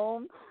From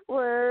Home,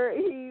 where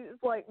he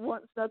like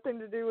wants nothing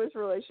to do with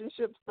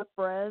relationships to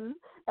friends,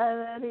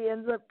 and then he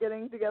ends up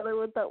getting together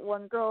with that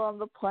one girl on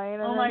the plane,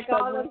 and oh my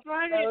god, that's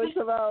right. Knows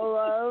about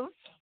love.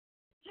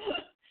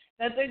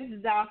 That's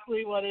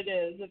exactly what it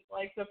is. It's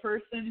like the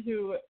person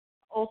who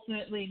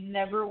ultimately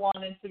never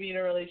wanted to be in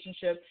a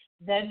relationship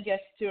then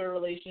gets to a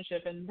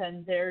relationship, and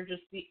then they're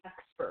just the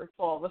experts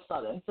all of a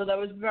sudden. So that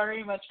was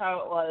very much how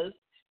it was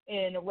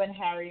in When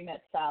Harry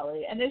Met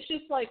Sally. And it's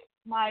just like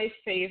my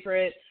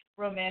favorite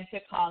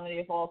romantic comedy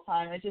of all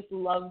time. I just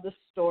love the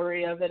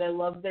story of it. I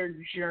love their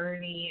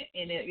journey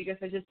in it because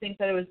I just think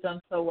that it was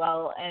done so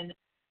well. And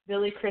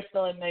Billy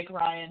Crystal and Meg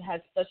Ryan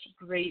had such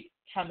great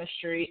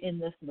chemistry in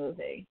this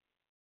movie.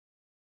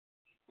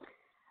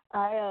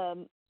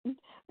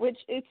 Which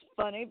it's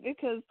funny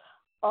because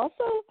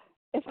also,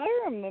 if I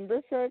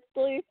remember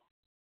correctly,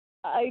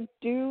 I'm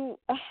trying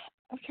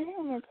to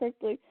remember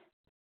correctly,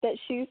 that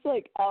she's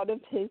like out of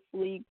his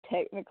league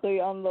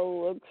technically on the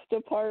looks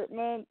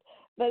department,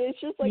 but it's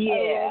just like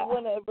I love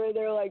whenever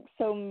they're like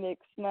so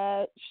mixed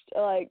matched,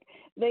 like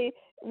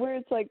where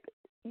it's like,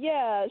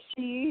 yeah,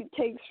 she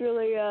takes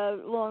really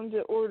long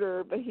to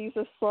order, but he's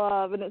a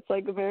slob, and it's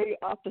like a very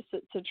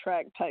opposite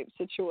attract type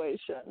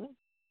situation.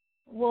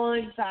 Well,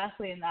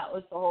 exactly, and that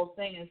was the whole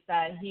thing, is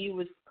that he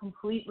was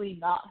completely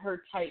not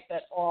her type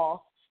at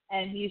all.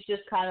 And he's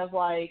just kind of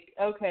like,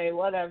 okay,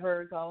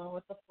 whatever, going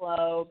with the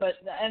flow.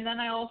 And then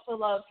I also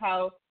love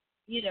how,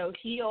 you know,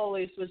 he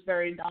always was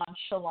very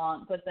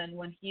nonchalant, but then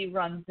when he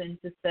runs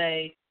into,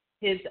 say,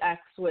 his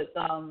ex with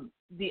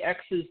the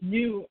ex's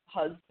new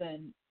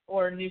husband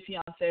or new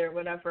fiance or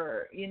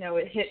whatever, you know,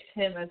 it hits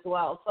him as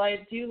well. So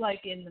I do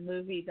like in the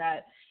movie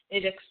that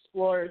it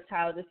explores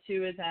how the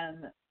two of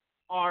them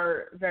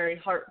are very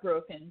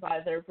heartbroken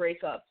by their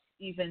breakups,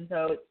 even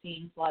though it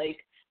seems like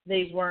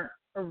they weren't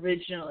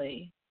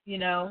originally, you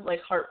know,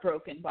 like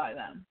heartbroken by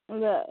them.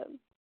 Yeah.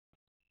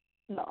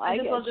 No, I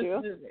just get love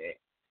you. This movie.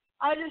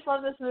 I just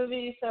love this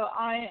movie, so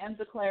I am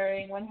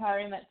declaring When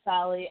Harry Met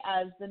Sally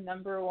as the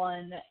number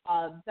one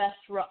best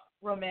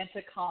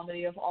romantic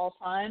comedy of all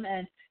time.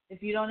 And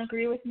if you don't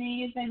agree with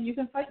me, then you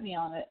can fight me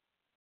on it.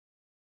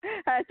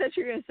 I thought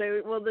you were going to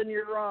say, well, then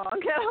you're wrong.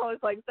 I was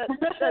like, that's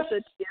a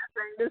cheap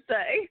thing to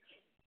say.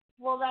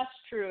 Well, that's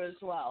true as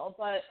well.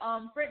 But,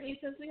 Brittany,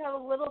 since we have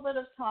a little bit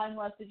of time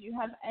left, did you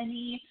have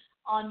any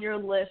on your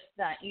list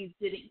that you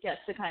didn't get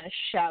to kind of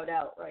shout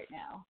out right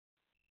now?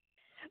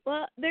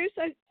 Well, there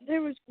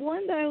was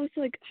one that I was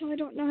like, oh, I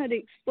don't know how to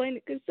explain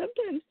it, because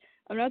sometimes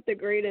I'm not the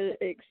great at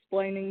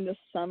explaining the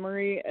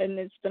summary, and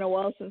it's been a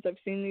while since I've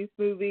seen these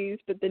movies,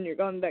 but then you're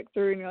going back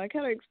through and you're like, how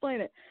do I explain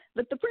it?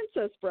 But The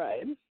Princess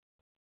Bride.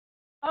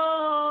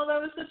 Oh,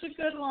 that was such a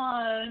good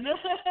one.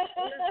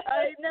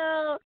 I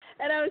know.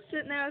 And I was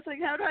sitting there, I was like,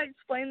 how do I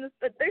explain this?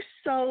 But there's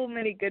so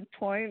many good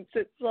points.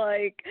 It's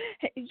like,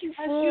 hey, you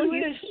fool,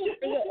 you're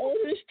the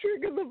oldest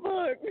trick in the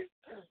book.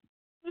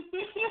 But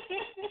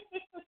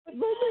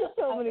there's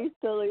so many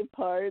silly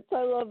parts.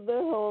 I love the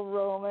whole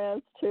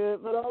romance to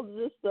it, but I'll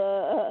just,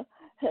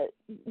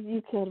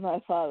 you killed my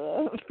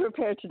father,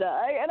 prepare to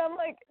die. And I'm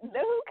like,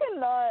 who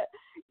cannot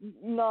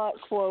not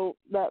quote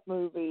that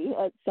movie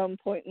at some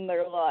point in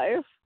their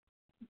life?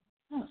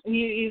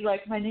 He's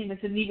like, my name is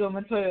Inigo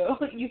Montoya.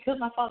 You killed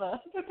my father,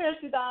 prepare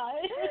to die.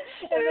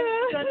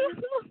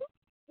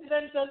 And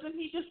then doesn't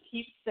he just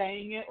keep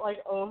saying it like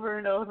over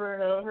and over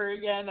and over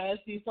again as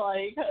he's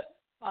like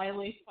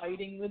finally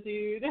fighting the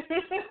dude?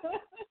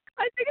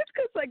 I think it's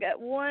because, like, at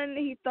one,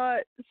 he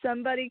thought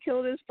somebody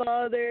killed his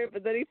father,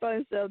 but then he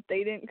finds out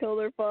they didn't kill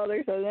their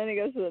father, so then he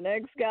goes to the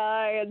next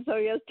guy, and so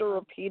he has to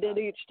repeat it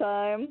each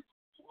time.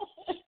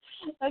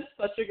 That's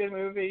such a good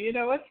movie. You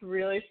know what's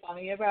really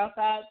funny about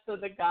that? So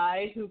the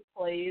guy who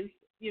plays,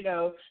 you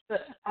know, the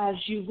as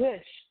you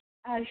wish,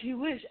 as you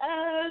wish,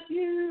 as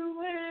you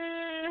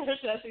wish,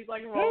 as he's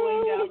like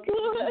rolling down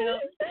the hill,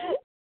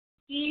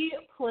 he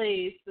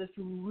plays this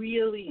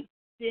really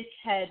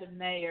dickhead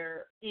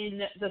mayor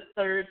in the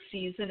third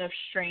season of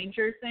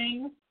Stranger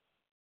Things,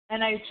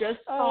 and I just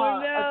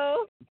saw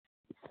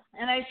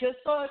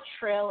a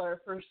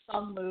trailer for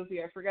some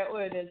movie. I forget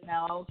what it is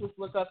now. I'll just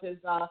look up his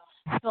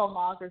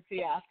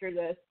filmography after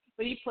this.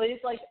 But he plays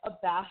like a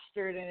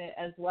bastard in it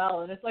as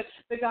well, and it's like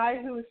the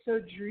guy who was so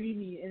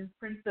dreamy in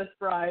Princess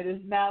Bride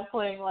is now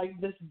playing like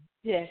this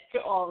dick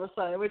all of a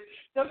sudden. Which,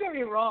 don't get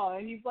me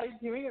wrong, he's like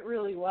doing it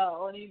really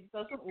well, and he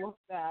doesn't look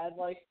bad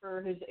like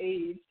for his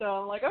age. So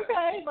I'm like,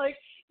 okay, like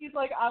he's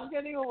like, I'm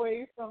getting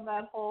away from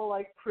that whole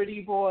like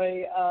pretty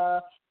boy,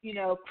 you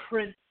know,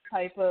 prince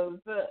type of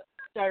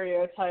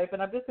stereotype,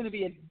 and I'm just gonna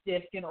be a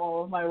dick in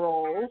all of my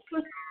roles.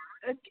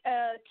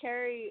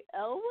 Carrie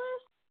Elwes?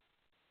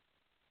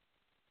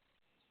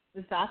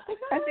 Is that the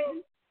guy? I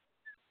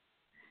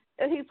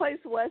think he plays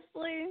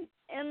Wesley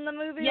in the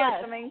movie, yes.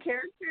 like the main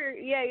character.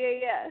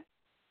 Yeah.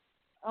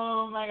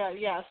 Oh my god,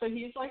 yeah. So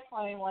he's like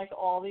playing like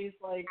all these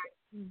like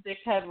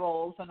dickhead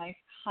roles, and I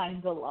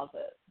kind of love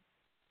it.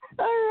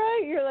 All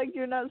right,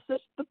 you're not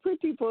such the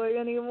pretty boy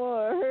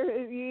anymore.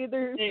 You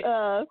either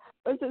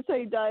what's it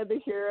say, die the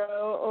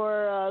hero,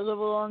 or live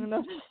long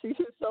enough to see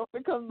yourself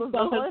become the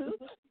villain.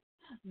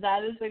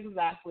 That is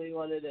exactly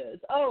what it is.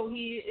 Oh,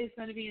 he is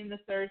going to be in the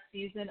third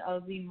season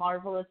of The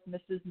Marvelous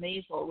Mrs.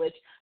 Maisel, which,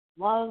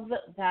 love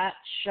that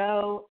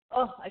show.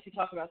 Oh, I could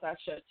talk about that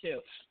show too.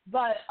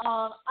 But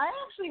I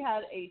actually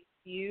had a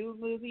few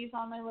movies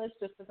on my list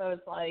just because I was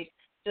like,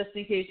 just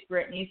in case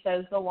Brittany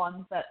says the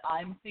ones that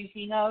I'm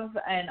thinking of.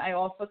 And I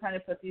also kind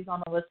of put these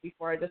on the list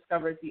before I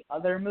discovered the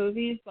other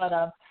movies. But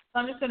so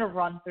I'm just going to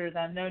run through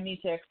them. No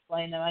need to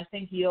explain them. I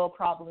think you'll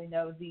probably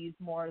know these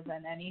more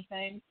than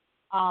anything.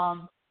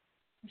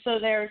 So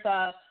there's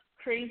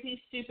Crazy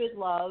Stupid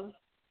Love,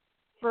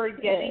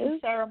 Forgetting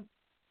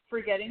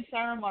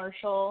Sarah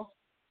Marshall,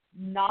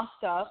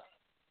 Knocked Up,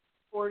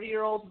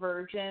 40-Year-Old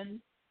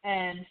Virgin,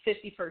 and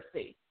 50 First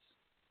Dates.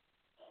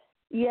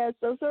 Yes,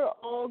 those are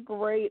all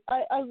great.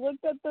 I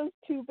looked at those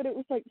too, but it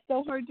was like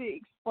so hard to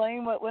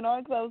explain what went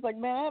on because I was like,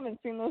 man, I haven't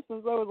seen those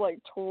since I was like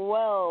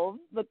 12.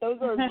 But those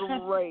are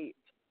great.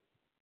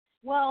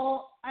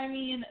 Well, I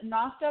mean,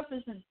 Knocked Up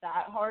isn't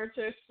that hard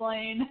to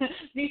explain.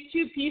 These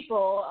two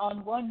people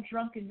on one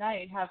drunken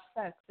night have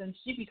sex, and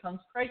she becomes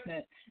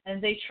pregnant, and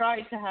they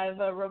try to have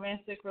a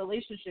romantic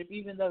relationship,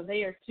 even though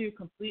they are two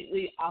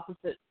completely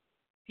opposite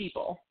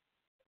people.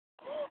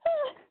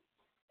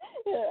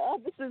 Yeah,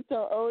 opposites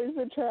don't always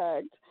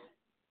attract.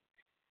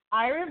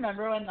 I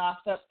remember when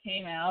Knocked Up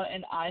came out,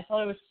 and I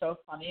thought it was so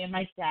funny, and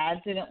my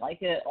dad didn't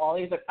like it at all.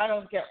 He's like, I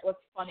don't get what's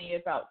funny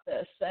about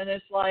this. And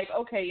it's like,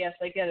 okay, yes,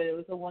 I get it. It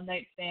was a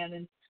one-night stand,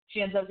 and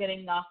she ends up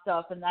getting knocked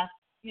up, and that's,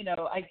 you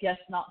know, I guess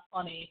not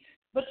funny.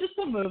 But just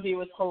the movie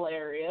was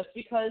hilarious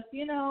because,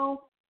 you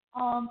know,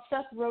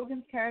 Seth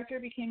Rogen's character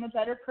became a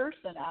better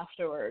person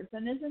afterwards.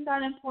 And isn't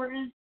that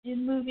important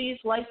in movies?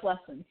 Life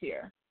lessons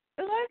here.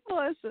 Life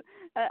lesson.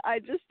 I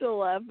just still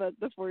laugh at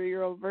the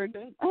 40-year-old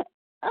virgin.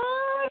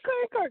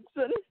 Corey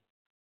Clarkson.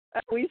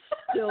 We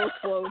still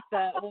quote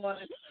that one.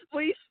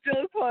 We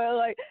still quote,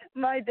 like,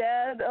 my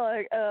dad,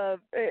 like,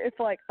 it's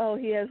like, oh,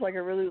 he has, like,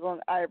 a really long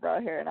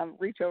eyebrow hair, and I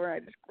reach over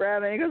and I just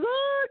grab it, and he goes,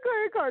 oh,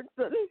 Claire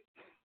Clarkson.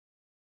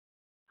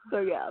 So,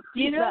 yeah,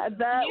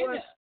 that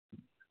was...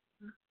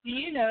 Do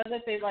you know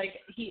that they, like,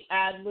 he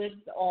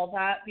ad-libbed all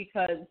that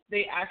because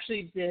they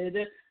actually did,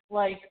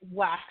 like,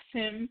 wax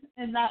him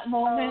in that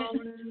moment?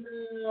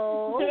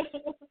 Oh,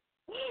 no.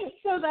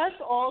 So that's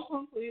all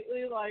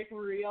completely, like,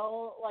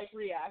 real, like,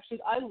 reactions.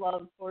 I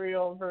love For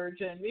Real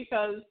Virgin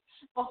because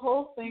the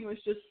whole thing was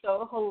just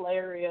so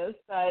hilarious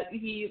that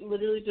he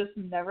literally just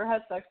never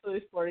had sex till he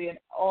was 40, and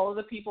all of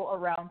the people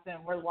around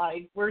him were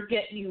like, we're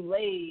getting you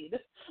laid.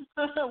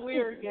 We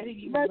are getting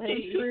you That's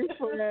laid. a true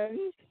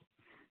friend.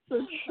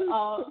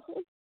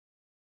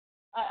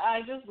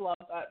 I just love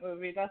that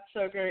movie. That's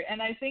so great. And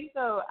I think,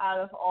 though, out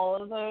of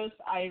all of those,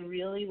 I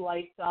really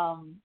liked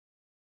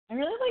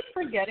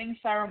Forgetting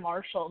Sarah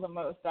Marshall the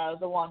most out of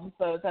the ones,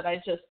 though, that I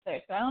just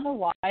picked. I don't know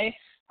why.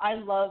 I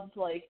loved,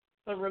 like,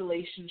 the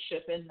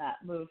relationship in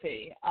that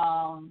movie,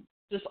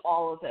 just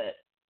all of it.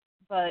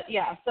 But,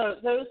 yeah, so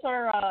those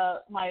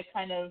are my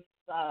kind of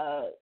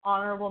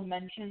honorable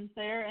mentions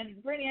there.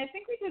 And, Brittany, I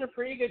think we did a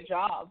pretty good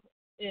job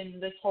in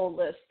this whole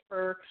list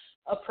for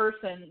a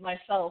person,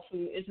 myself,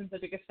 who isn't the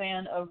biggest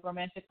fan of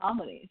romantic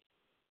comedies.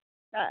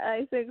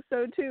 I think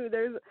so too.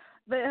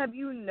 But have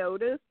you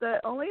noticed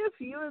that only a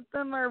few of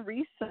them are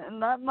recent, and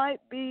that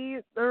might be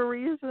the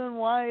reason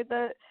why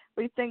that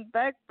we think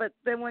back. But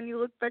then when you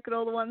look back at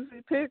all the ones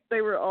we picked,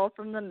 they were all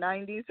from the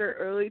 90s or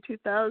early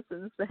 2000s,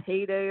 the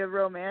heyday of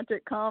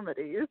romantic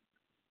comedies.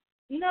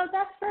 You know,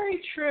 that's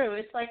very true.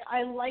 It's like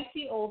I like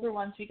the older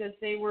ones because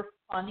they were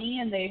funny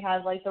and they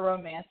had, like, the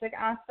romantic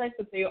aspect,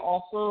 but they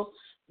also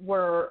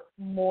were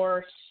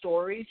more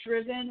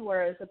story-driven,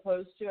 whereas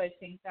opposed to, I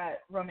think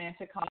that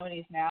romantic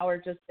comedies now are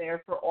just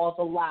there for all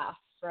the laughs,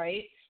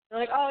 right? They're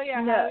like, oh,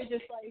 yeah, how do we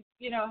just, like,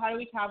 how do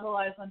we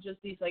capitalize on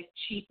just these, like,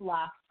 cheap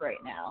laughs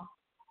right now?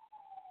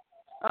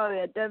 Oh,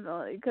 yeah,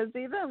 definitely. Because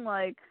even,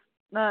 like,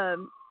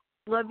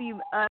 Love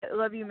You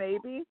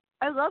Maybe,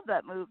 I love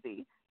that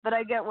movie. But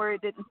I get where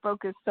it didn't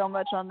focus so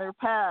much on their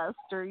past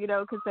or,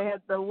 because they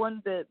had the one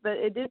bit, but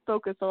it did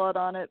focus a lot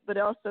on it, but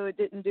also it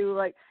didn't do,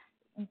 like,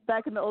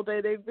 back in the old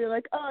day, they'd be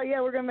like, oh, yeah,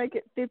 we're going to make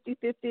it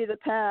 50-50 the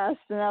past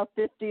and now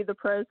 50 the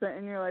present,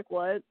 and you're like,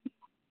 what?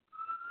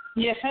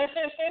 Yeah.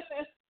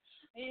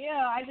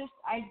 Yeah,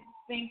 I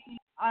think,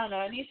 I don't know,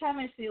 anytime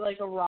I see, like,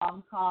 a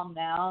rom-com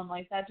now, I'm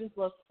like, that just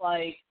looks,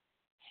 like,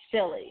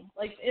 silly.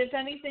 Like, if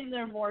anything,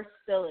 they're more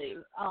silly.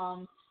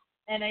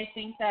 And I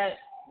think that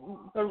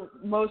the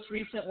most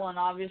recent one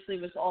obviously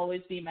was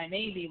Always Be My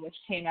Maybe, which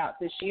came out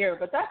this year,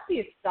 but that's the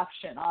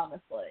exception,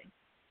 honestly.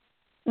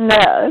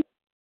 No,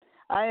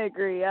 I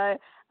agree. I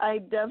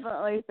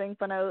definitely think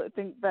when I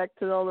think back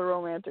to all the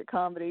romantic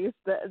comedies,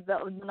 that the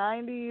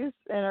 90s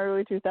and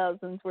early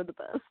 2000s were the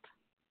best.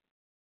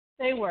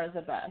 They were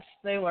the best.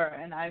 They were,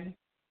 and I'm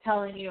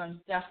telling you,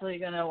 I'm definitely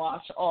going to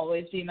watch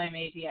Always Be My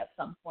Maybe at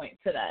some point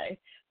today.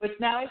 Which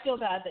now I feel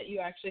bad that you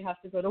actually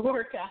have to go to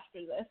work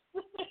after this.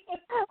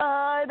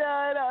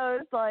 No,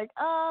 it's like,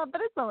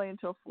 but it's only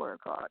until 4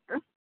 o'clock. So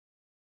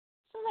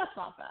that's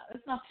not bad.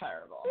 It's not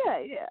terrible.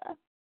 Yeah.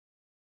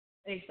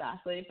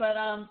 Exactly. But,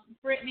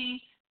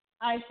 Brittany,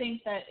 I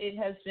think that it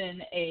has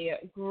been a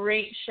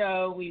great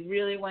show. We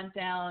really went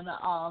down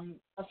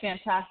a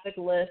fantastic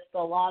list, a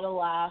lot of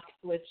laughs,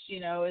 which,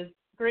 is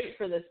great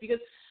for this because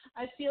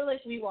I feel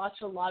like we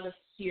watch a lot of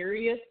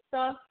serious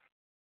stuff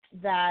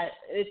that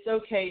it's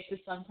okay to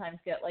sometimes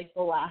get, like,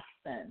 the laughs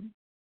in.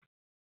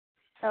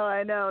 Oh,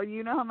 I know.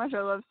 You know how much I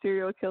love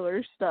serial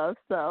killer stuff,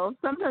 so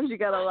sometimes you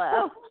gotta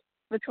laugh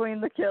between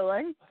the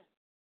killing.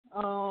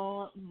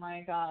 Oh,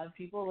 my God.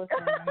 People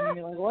listening are going to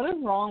be like, what is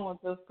wrong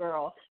with this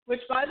girl? Which,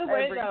 by the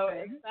way, though,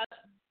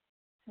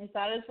 if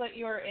that is what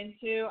you're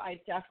into, I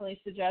definitely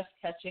suggest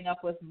catching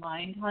up with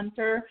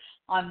Mindhunter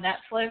on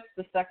Netflix.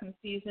 The second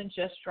season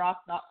just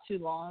dropped not too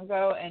long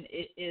ago, and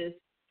it is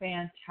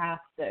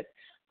fantastic.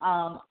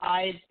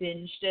 I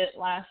binged it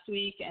last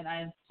week, and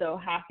I'm so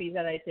happy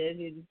that I did.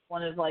 It's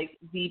one of, like,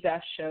 the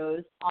best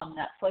shows on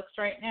Netflix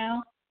right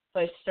now, so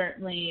I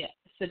certainly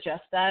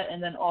suggest that.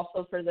 And then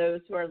also for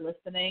those who are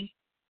listening,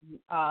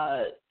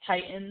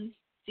 Titans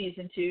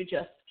Season 2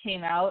 just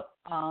came out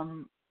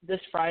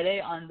this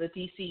Friday on the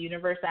DC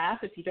Universe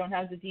app. If you don't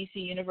have the DC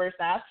Universe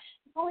app,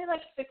 it's only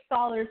like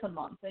 $6 a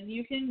month, and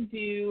you can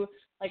do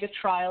like a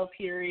trial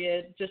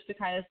period just to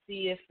kind of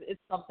see if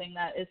it's something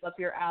that is up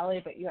your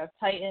alley. But you have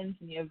Titans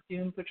and you have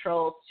Doom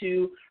Patrol,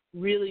 2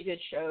 really good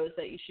shows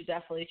that you should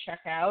definitely check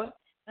out.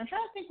 And I'm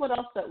trying to think what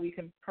else that we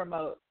can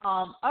promote.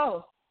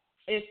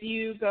 If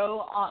you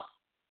go on,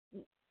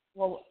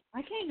 well,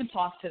 I can't even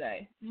talk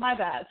today. My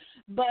bad.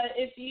 But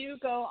if you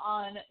go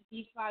on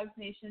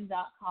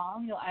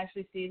geekvibesnation.com, you'll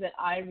actually see that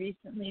I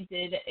recently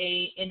did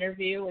a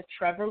interview with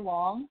Trevor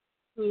Long,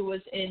 who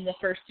was in the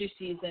first 2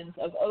 seasons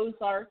of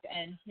Ozark,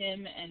 and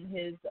him and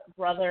his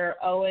brother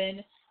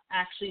Owen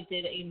actually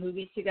did a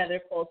movie together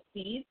called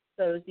Seeds.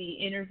 So the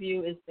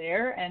interview is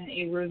there, and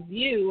a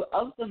review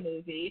of the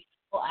movie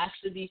will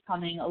actually be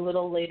coming a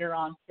little later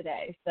on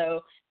today.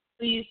 So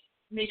please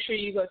make sure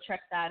you go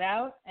check that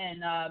out.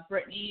 And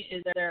Brittany,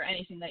 is there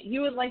anything that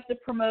you would like to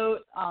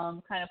promote,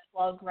 kind of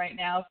plug right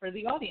now for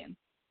the audience?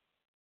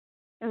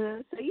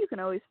 So you can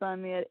always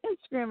find me at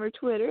Instagram or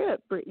Twitter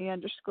at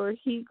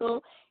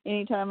Brittany_Hegel.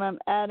 Anytime I'm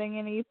adding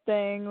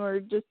anything or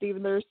just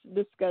even there's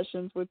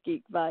discussions with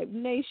Geek Vibe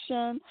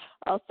Nation.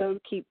 Also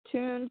keep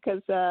tuned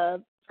because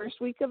first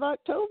weekend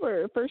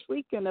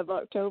of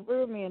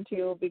October, me and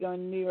Tia will be going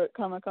to New York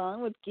Comic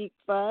Con with Geek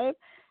Vibe,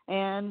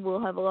 and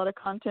we'll have a lot of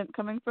content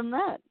coming from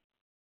that.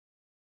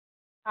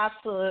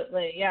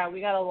 Absolutely. Yeah,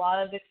 we got a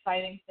lot of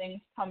exciting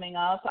things coming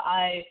up.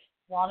 I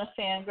want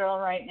to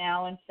fangirl right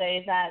now and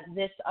say that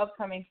this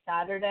upcoming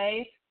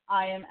Saturday,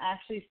 I am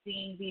actually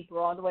seeing the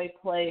Broadway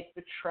play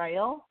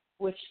Betrayal,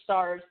 which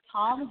stars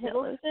Tom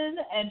Hiddleston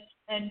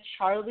and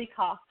Charlie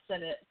Cox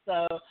in it.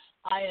 So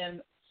I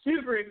am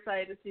super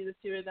excited to see the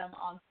two of them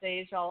on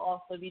stage. I'll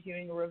also be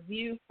doing a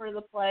review for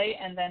the play.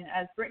 And then,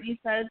 as Brittany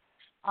said,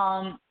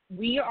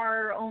 we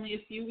are only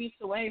a few weeks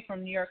away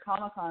from New York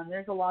Comic Con.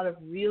 There's a lot of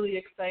really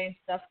exciting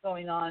stuff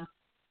going on,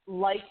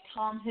 like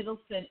Tom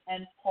Hiddleston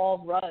and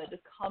Paul Rudd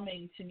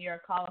coming to New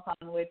York Comic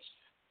Con, which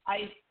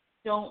I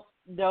don't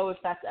know if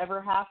that's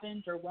ever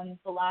happened or when's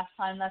the last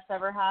time that's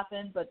ever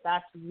happened, but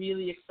that's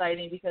really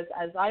exciting because,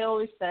 as I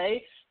always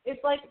say,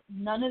 it's like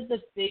none of the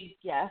big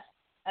guests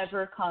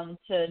ever come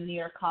to New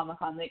York Comic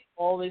Con. They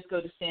always go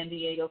to San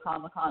Diego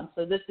Comic Con.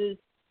 So this is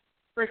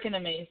freaking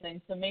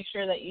amazing. So make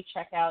sure that you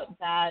check out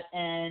that.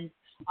 And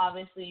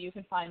obviously you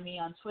can find me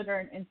on Twitter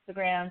and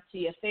Instagram,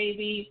 Tia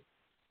Fabi.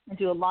 I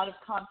do a lot of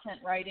content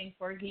writing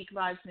for Geek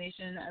Vibes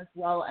Nation as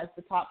well as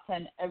the Top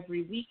 10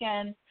 every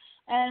weekend.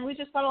 And we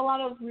just got a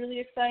lot of really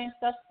exciting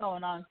stuff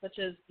going on, such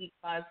as Geek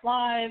Vibes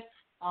Live,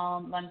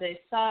 Monday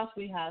Stuff.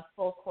 We have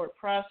Full Court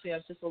Press. We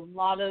have just a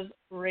lot of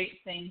great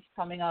things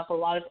coming up, a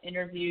lot of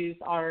interviews.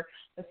 Our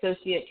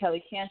associate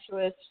Kelly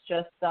Kantrowitz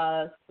just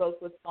spoke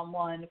with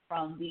someone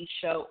from the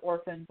show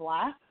Orphan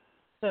Black.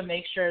 So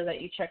make sure that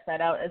you check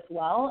that out as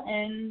well.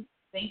 And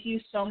thank you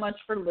so much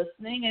for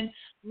listening. And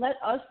let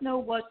us know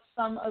what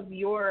some of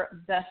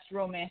your best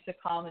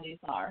romantic comedies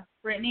are.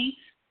 Brittany,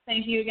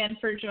 thank you again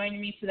for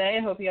joining me today.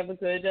 I hope you have a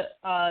good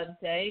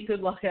day.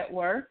 Good luck at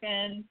work.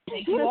 And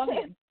thank you,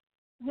 audience.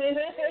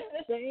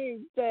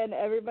 Thanks, and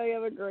everybody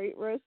have a great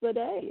rest of the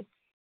day.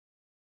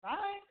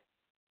 Bye.